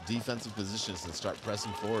of those defensive positions and start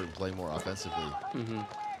pressing forward and playing more offensively.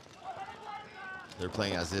 They're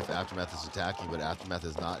playing as if Aftermath is attacking, but Aftermath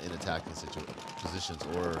is not in attacking positions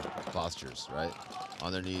or postures, right?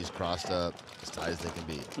 On their knees, crossed up, as tight as they can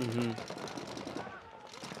be.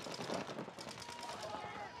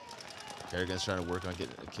 Kerrigan's trying to work on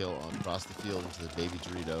getting a kill across the field into the baby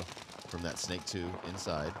Dorito from that snake 2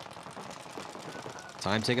 inside.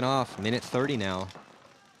 Time taken off. Minute 30 now.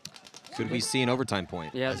 Could we see an overtime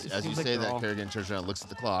point? Yeah. As you say that, Kerrigan turns around and looks at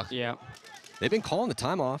the clock. Yeah. They've been calling the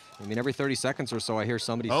time off. I mean, every 30 seconds or so, I hear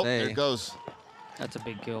somebody say. Oh, there it goes. That's a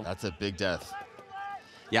big kill. That's a big death.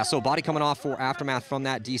 Yeah, so body coming off for Aftermath from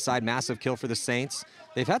that D side. Massive kill for the Saints.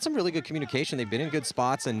 They've had some really good communication. They've been in good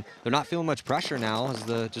spots, and they're not feeling much pressure now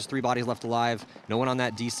as just 3 bodies left alive. No one on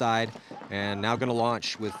that D side. And now going to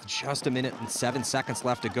launch with just 1 minute and 7 seconds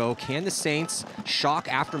left to go. Can the Saints shock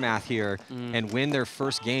Aftermath here and win their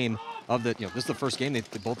first game of the, this is the first game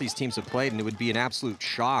that both these teams have played, and it would be an absolute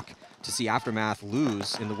shock to see Aftermath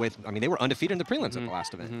lose in the way, I mean, they were undefeated in the prelims at the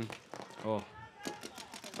last event. Oh.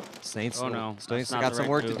 Saints still got some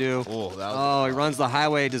work to do. Oh, he runs the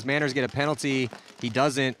highway. Does Manners get a penalty? He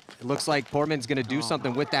doesn't. It looks like Portman's going to do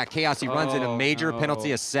something with that chaos. He runs in a major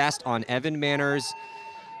penalty assessed on Evan Manners.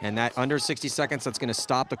 And that under 60 seconds, that's going to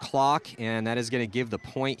stop the clock. And that is going to give the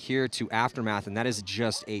point here to Aftermath. And that is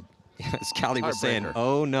just a, as Callie was saying,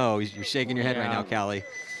 oh no, you're shaking your head right now, Callie.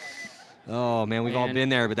 Oh man, we've all been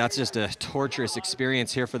there, but that's just a torturous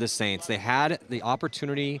experience here for the Saints. They had the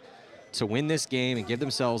opportunity to win this game and give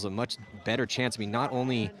themselves a much better chance. I mean, not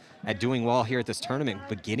only at doing well here at this tournament,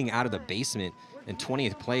 but getting out of the basement in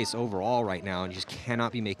 20th place overall right now, and you just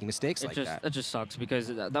cannot be making mistakes like that. That just sucks because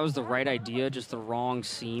that was the right idea, just the wrong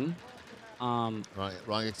scene. Wrong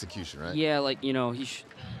execution, right? Yeah, like,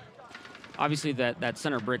 obviously that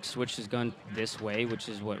center brick switched his gun this way, which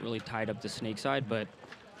is what really tied up the snake side, but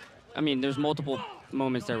I mean, there's multiple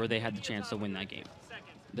moments there where they had the chance to win that game.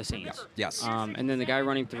 The Saints. Yes. And then the guy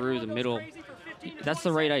running through the middle, that's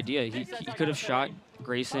the right idea. He could have shot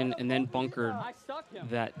Grayson and then bunkered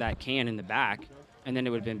that can in the back, and then it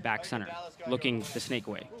would have been back center, looking the snake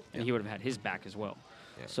way, and he would have had his back as well.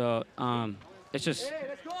 Yeah. So it's just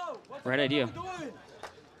right idea.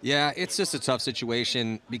 Yeah, it's just a tough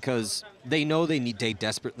situation because they know they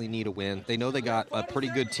desperately need a win. They know they got a pretty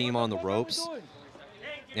good team on the ropes,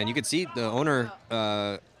 and you can see the owner.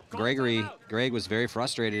 Greg was very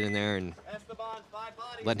frustrated in there and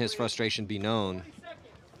letting his frustration be known.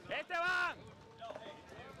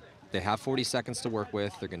 They have 40 seconds to work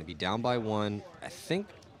with. They're going to be down by 1. I think,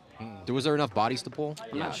 was there enough bodies to pull?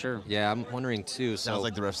 I'm not sure. Yeah, I'm wondering too. Sounds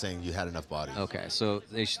like the ref saying you had enough bodies. Okay, so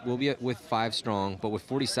we'll be with 5 strong, but with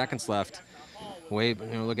 40 seconds left,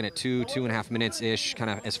 looking at 2.5 minutes-ish, kind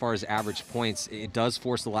of as far as average points, it does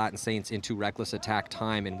force the Latin Saints into reckless attack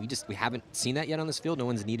time, and we haven't seen that yet on this field. No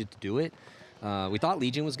one's needed to do it. We thought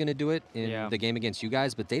Legion was going to do it in the game against you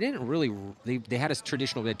guys, but they didn't really. They had a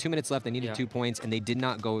traditional. They had 2 minutes left. They needed 2 points, and they did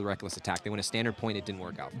not go with reckless attack. They went a standard point. It didn't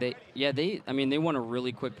work out. I mean, they won a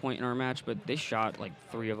really quick point in our match, but they shot like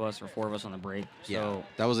 3 of us or 4 of us on the break. So yeah,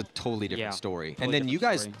 that was a totally different story. And then you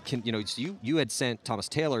guys can, you had sent Thomas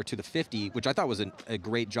Taylor to the 50, which I thought was a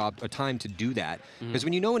great job, a time to do that. Because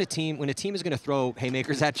when you know when a team is going to throw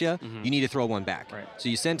haymakers at you, you need to throw one back. Right. So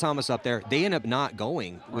you send Thomas up there. They end up not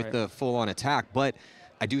going with the full-on attack, but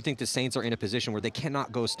I do think the Saints are in a position where they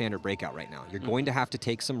cannot go standard breakout right now. You're going to have to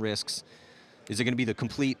take some risks. Is it going to be the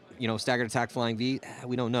complete, staggered attack flying V?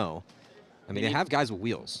 We don't know. I mean, they have guys with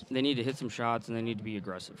wheels. They need to hit some shots, and they need to be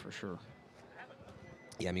aggressive for sure.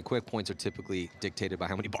 Yeah, I mean, quick points are typically dictated by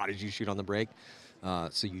how many bodies you shoot on the break.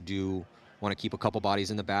 So you do want to keep a couple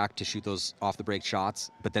bodies in the back to shoot those off-the-break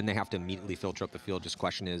shots, but then they have to immediately filter up the field. Just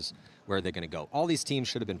question is, where are they going to go? All these teams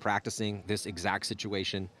should have been practicing this exact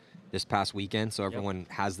situation this past weekend, so everyone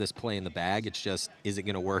has this play in the bag. It's just, is it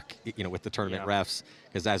going to work, with the tournament refs?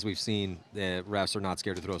 Because as we've seen, the refs are not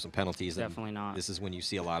scared to throw some penalties. Definitely not. This is when you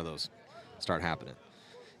see a lot of those start happening.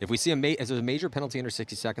 If we see if there's a major penalty under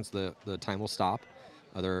 60 seconds, the time will stop.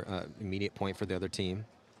 Other immediate point for the other team.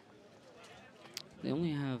 They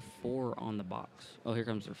only have 4 on the box. Oh, here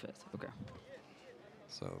comes their 5th. Okay.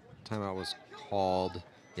 So timeout was called.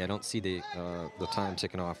 Yeah, I don't see the time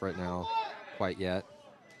ticking off right now quite yet.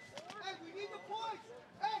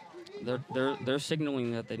 They're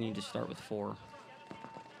signaling that they need to start with 4.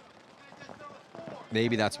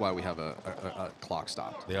 Maybe that's why we have a clock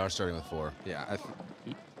stopped. They are starting with 4. Yeah.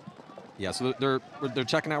 Yeah. So they're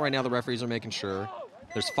checking out right now. The referees are making sure.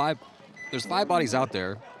 There's 5 bodies out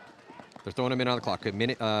there. They're throwing them in on the clock. A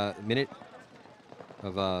minute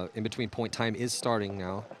of in between point time is starting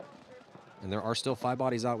now, and there are still 5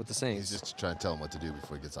 bodies out with the Saints. He's just trying to tell him what to do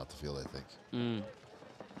before he gets off the field, I think.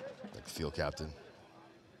 Like the field captain.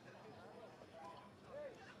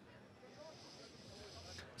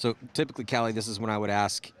 So typically, Callie, this is when I would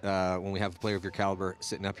ask when we have a player of your caliber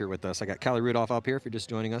sitting up here with us. I got Callie Rudolph up here. If you're just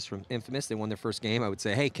joining us from Infamous, they won their first game. I would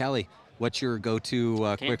say, hey, Callie, what's your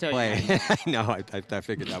go-to quick play? No, I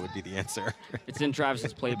figured that would be the answer. It's in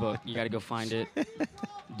Travis's playbook. You got to go find it,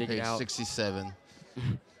 dig it out. 67,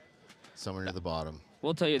 somewhere near the bottom.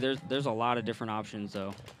 We'll tell you, there's a lot of different options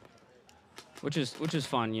though, which is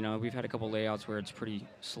fun. We've had a couple layouts where it's pretty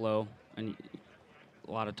slow and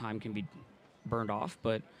a lot of time can be burned off,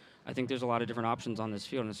 but I think there's a lot of different options on this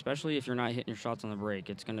field, and especially if you're not hitting your shots on the break,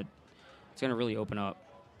 it's gonna really open up.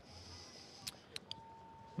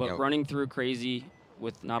 But running through crazy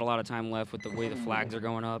with not a lot of time left, with the way the flags are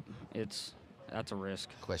going up, that's a risk.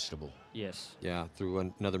 Questionable. Yes. Yeah,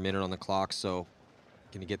 through another minute on the clock, so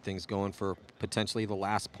gonna get things going for potentially the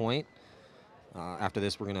last point. After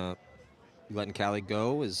this, we're gonna be letting Callie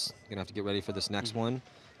go. Is gonna have to get ready for this next one.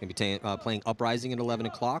 Going to be playing Uprising at 11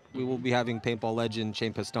 o'clock. We will be having paintball legend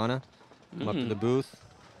Shane Pastana come up to the booth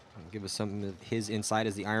and give us some of his insight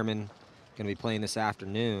as the Ironman going to be playing this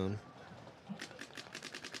afternoon.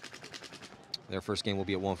 Their first game will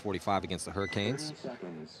be at 1:45 against the Hurricanes.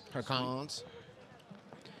 Hurricanes.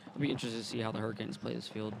 It'll be interesting to see how the Hurricanes play this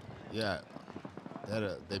field. Yeah.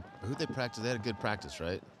 Who they practice? They had a good practice,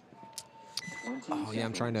 right? Oh, yeah,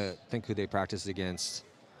 I'm trying to think who they practiced against.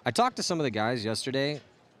 I talked to some of the guys yesterday,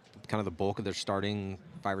 kind of the bulk of their starting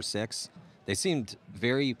 5 or 6. They seemed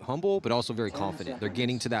very humble, but also very confident. They're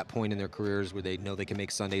getting to that point in their careers where they know they can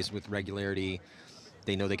make Sundays with regularity.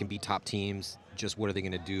 They know they can beat top teams. Just what are they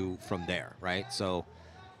going to do from there, right? So,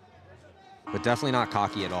 but definitely not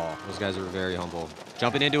cocky at all. Those guys are very humble.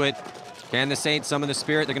 Jumping into it. Can the Saints summon the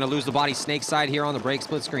spirit? They're going to lose the body snake side here on the break.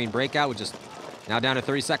 Split screen breakout with just now down to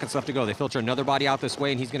 30 seconds left to go. They filter another body out this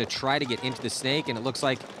way, and he's going to try to get into the snake, and it looks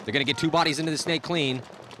like they're going to get 2 bodies into the snake clean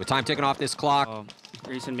with time ticking off this clock.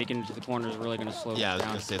 Grayson making it to the corner is really going to slow Yeah, I was down.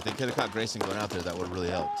 going to say, if they could have caught Grayson going out there, that would have really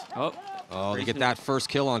helped. Oh, they get that first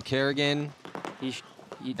kill on Kerrigan.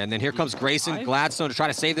 And then here comes Grayson Gladstone to try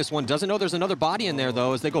to save this one. Doesn't know there's another body in there,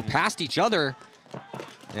 though, as they go past each other.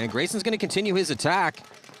 And Grayson's going to continue his attack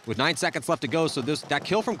with 9 seconds left to go. So that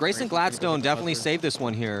kill from Grayson Gladstone definitely saved this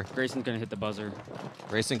one here. Grayson's going to hit the buzzer.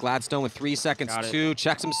 Grayson Gladstone with 3 seconds, 2,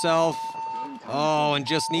 checks himself. Oh, and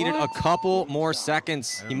just needed a couple more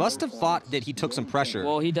seconds. He must have thought that he took some pressure.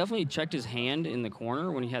 Well, he definitely checked his hand in the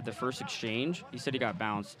corner when he had the first exchange. He said he got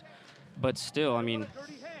bounced. But still, I mean,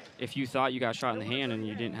 if you thought you got shot in the hand and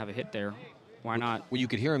you didn't have a hit there, why not? Well, you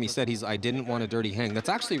could hear him. He said I didn't want a dirty hang. That's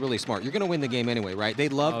actually really smart. You're going to win the game anyway, right? They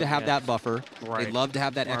love to have that buffer. Right. They love to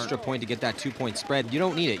have that extra point to get that 2-point spread. You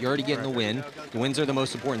don't need it. You're already getting the win. The wins are the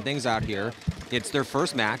most important things out here. It's their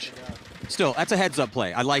first match. Still, that's a heads-up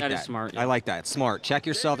play. I like that. That is smart. Yeah. I like that. It's smart. Check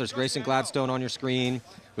yourself. There's Grayson Gladstone on your screen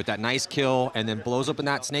with that nice kill, and then blows up in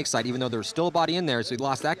that snake side, even though there was still a body in there, so he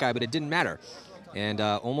lost that guy, but it didn't matter. And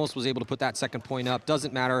almost was able to put that second point up.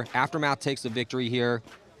 Doesn't matter. Aftermath takes the victory here.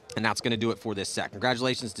 And that's going to do it for this set.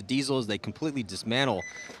 Congratulations to Diesel as they completely dismantle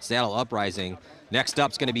Seattle Uprising. Next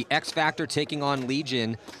up is going to be X Factor taking on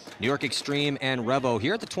Legion, New York Extreme, and Revo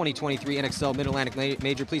here at the 2023 NXL Mid-Atlantic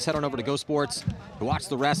Major. Please head on over to Go Sports to watch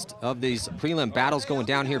the rest of these prelim battles going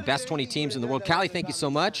down here. Best 20 teams in the world. Callie, thank you so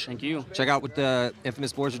much. Thank you. Check out what the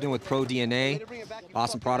Infamous boys are doing with Pro DNA.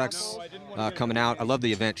 Awesome products coming out. I love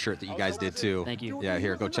the event shirt that you guys did too. Thank you. Yeah,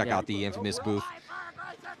 here, go check out the Infamous booth.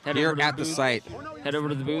 Head Here over to at the site. Head over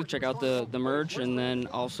to the booth, check out the merch, and then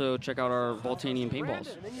also check out our Voltanium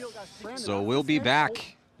paintballs. So we'll be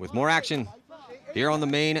back with more action here on the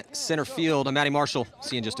main center field. I'm Matty Marshall.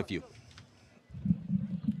 See you in just a few.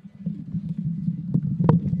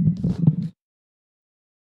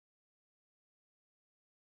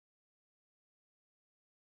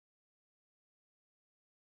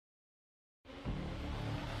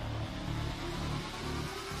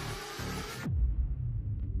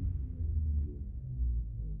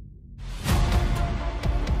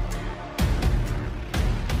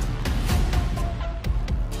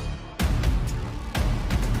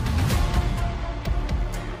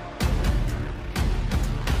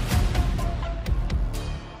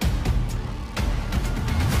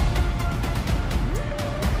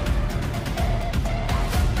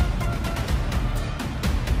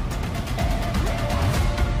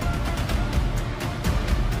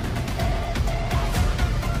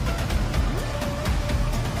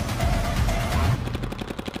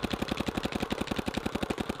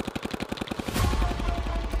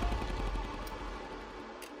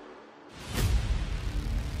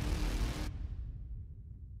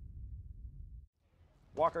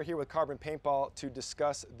 Walker here with Carbon Paintball to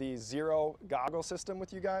discuss the Zero goggle system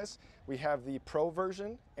with you guys. We have the Pro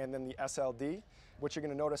version and then the SLD. What you're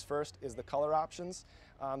going to notice first is the color options.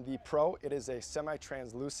 The Pro, it is a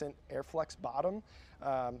semi-translucent Airflex bottom.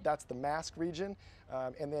 That's the mask region.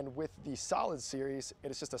 And then with the Solid series,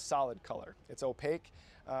 it is just a solid color. It's opaque.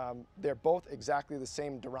 They're both exactly the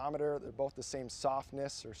same durometer. They're both the same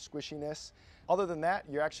softness or squishiness. Other than that,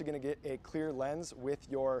 you're actually going to get a clear lens with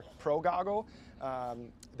your Pro goggle.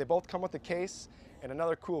 They both come with a case. And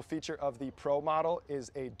another cool feature of the Pro model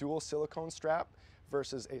is a dual silicone strap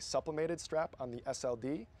versus a sublimated strap on the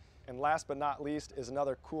SLD. And last but not least is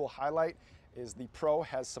another cool highlight is the Pro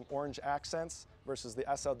has some orange accents versus the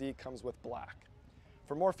SLD comes with black.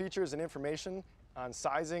 For more features and information on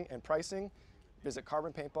sizing and pricing, visit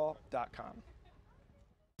carbonpaintball.com.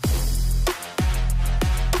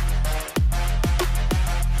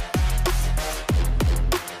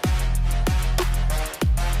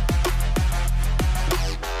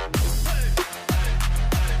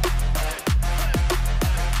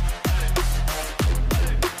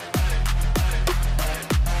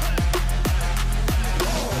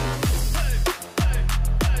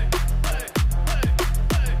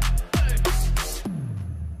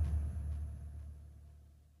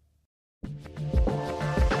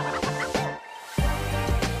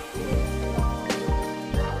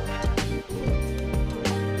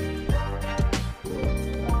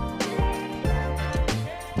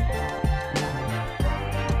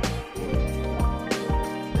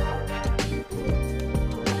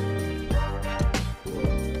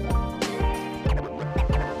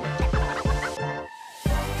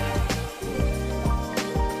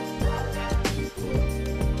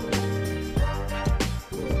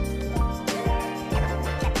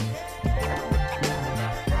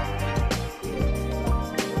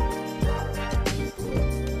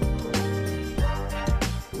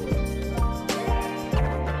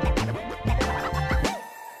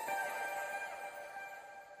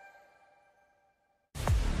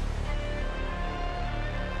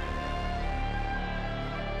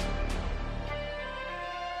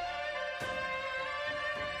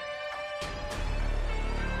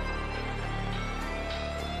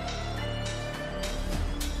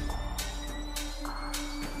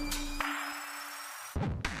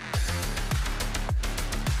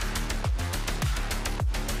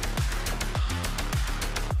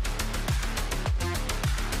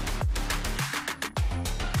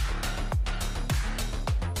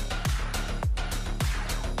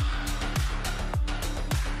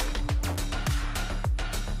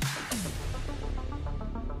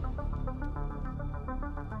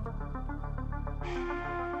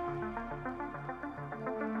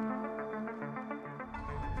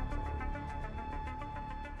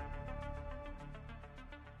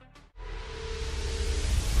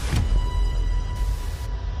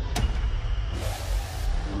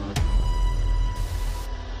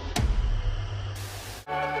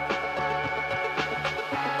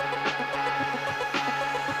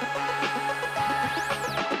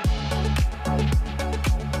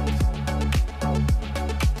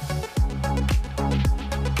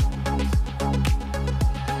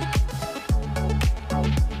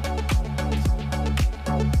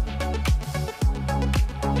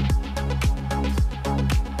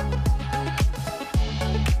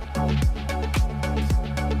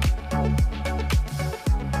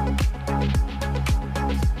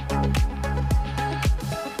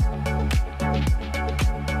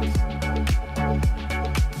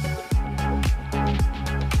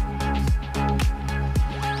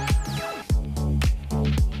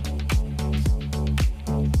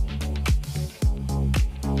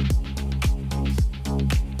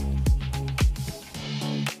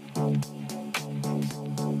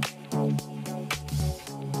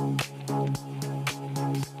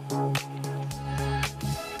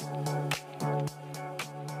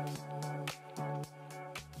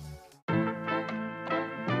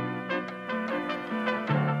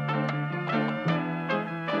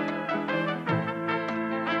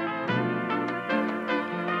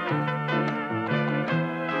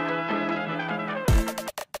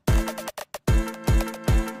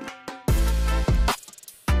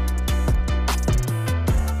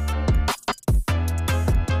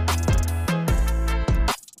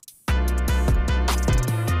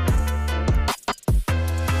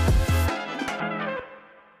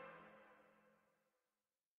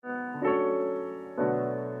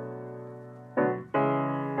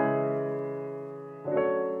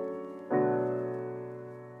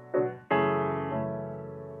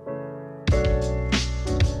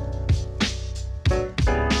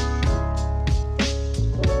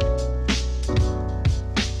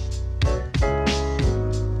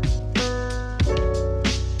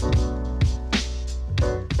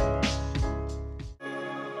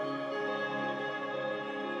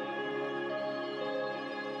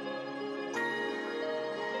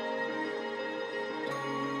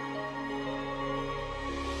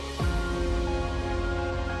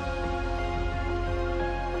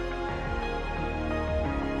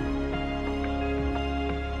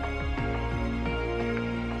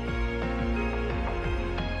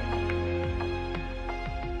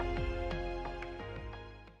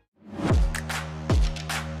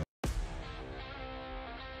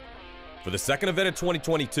 For the second event of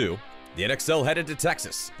 2022, the NXL headed to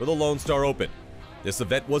Texas for the Lone Star Open. This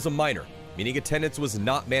event was a minor, meaning attendance was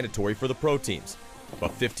not mandatory for the pro teams,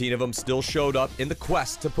 but 15 of them still showed up in the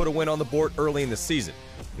quest to put a win on the board early in the season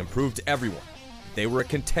and prove to everyone that they were a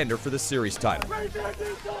contender for the series title. Right there,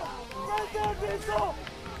 Diesel! Right there, Diesel!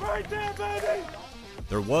 Right there, baby!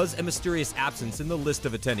 There was a mysterious absence in the list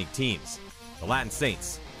of attending teams. The Latin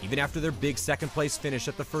Saints, even after their big second-place finish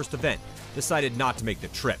at the first event, decided not to make the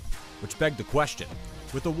trip, which begged the question,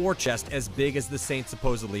 with a war chest as big as the Saints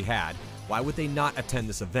supposedly had, why would they not attend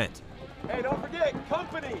this event? Hey, don't forget,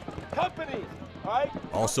 company! Company! All right?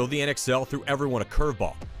 Also, the NXL threw everyone a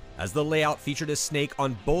curveball, as the layout featured a snake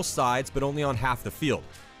on both sides but only on half the field.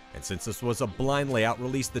 And since this was a blind layout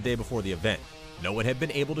released the day before the event, no one had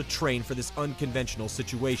been able to train for this unconventional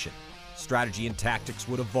situation. Strategy and tactics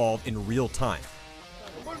would evolve in real time.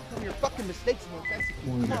 Learn from your fucking mistakes and your offensive.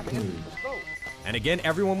 Come on, man. Let's go. And again,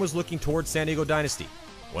 everyone was looking towards San Diego Dynasty,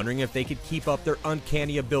 wondering if they could keep up their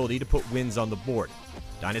uncanny ability to put wins on the board.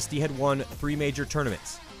 Dynasty had won 3 major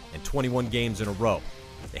tournaments and 21 games in a row.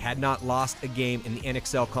 They had not lost a game in the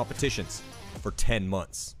NXL competitions for 10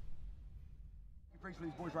 months. We pray for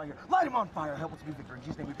these boys right here. Light them on fire. Help us be victor. In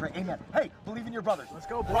Jesus' name we pray. Amen. Hey, believe in your brothers. Let's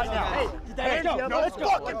go right now. Hey, Let's go. No, let's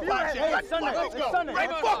fucking flash it. Let's Sunday. Let's go. Sunday. Right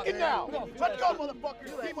fucking now. Let's go,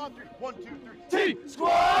 motherfuckers. Team on 3. 1, 2, 3. Team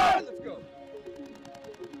squad! Let's go.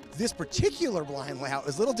 This particular blind layout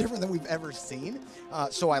is a little different than we've ever seen,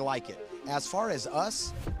 so I like it. As far as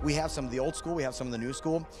us, we have some of the old school, we have some of the new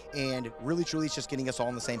school, and really truly it's just getting us all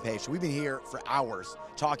on the same page. So we've been here for hours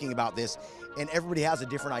talking about this, and everybody has a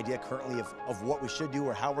different idea currently of what we should do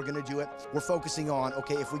or how we're gonna do it. We're focusing on,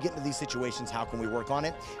 okay, if we get into these situations, how can we work on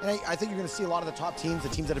it? And I think you're gonna see a lot of the top teams, the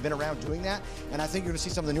teams that have been around doing that, and I think you're gonna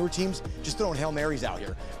see some of the newer teams just throwing Hail Marys out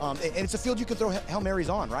here. And it's a field you can throw Hail Marys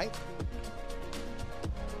on, right?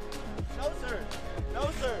 No, sir.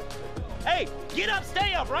 No, sir. Hey, get up,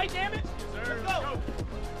 stay up, right, damn it? Yes, sir. Let's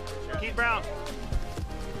go. Keith Brown.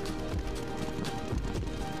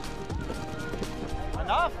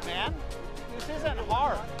 Enough, man. This isn't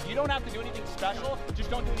hard. You don't have to do anything special.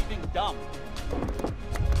 Just don't do anything dumb.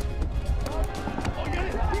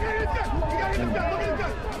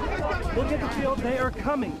 Look at the field. They are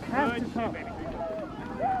coming. Have to come.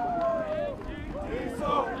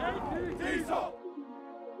 Diesel!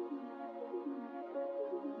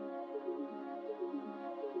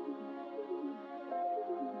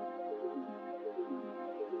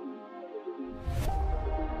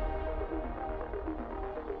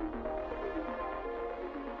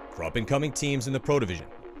 For up-and-coming teams in the Pro Division,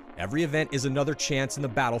 every event is another chance in the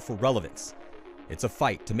battle for relevance. It's a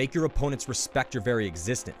fight to make your opponents respect your very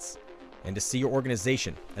existence and to see your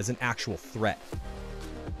organization as an actual threat.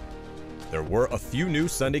 There were a few new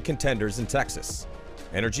Sunday contenders in Texas.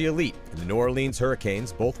 Energy Elite and the New Orleans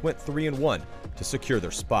Hurricanes both went 3-1 to secure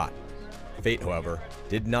their spot. Fate, however,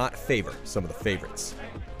 did not favor some of the favorites.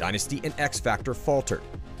 Dynasty and X Factor faltered.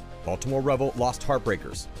 Baltimore Rebel lost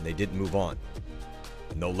Heartbreakers, and they didn't move on.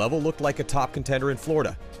 And though Level looked like a top contender in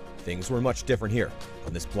Florida, things were much different here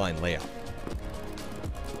on this blind layout.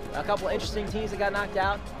 A couple of interesting teams that got knocked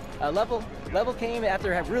out. Level came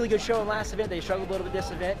after a really good show in last event. They struggled a little bit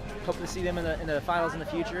this event. Hope to see them in the finals in the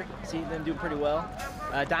future. See them do pretty well.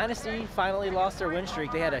 Dynasty finally lost their win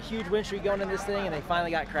streak. They had a huge win streak going in this thing, and they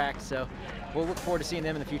finally got cracked. So we'll look forward to seeing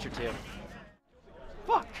them in the future too.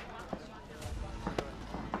 Fuck.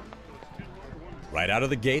 Right out of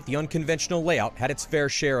the gate, the unconventional layout had its fair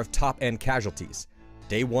share of top-end casualties.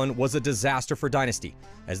 Day 1 was a disaster for Dynasty,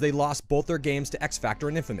 as they lost both their games to X Factor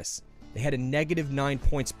and Infamous. They had a -9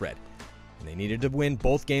 point spread, and they needed to win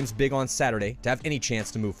both games big on Saturday to have any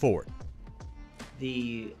chance to move forward.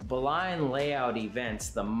 The blind layout events,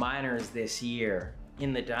 the minors this year,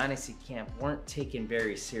 in the Dynasty camp weren't taken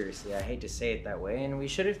very seriously. I hate to say it that way, and we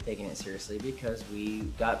should have taken it seriously because we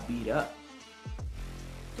got beat up.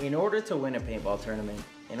 In order to win a paintball tournament,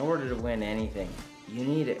 in order to win anything, you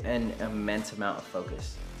need an immense amount of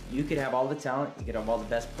focus. You could have all the talent, you could have all the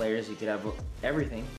best players, you could have everything,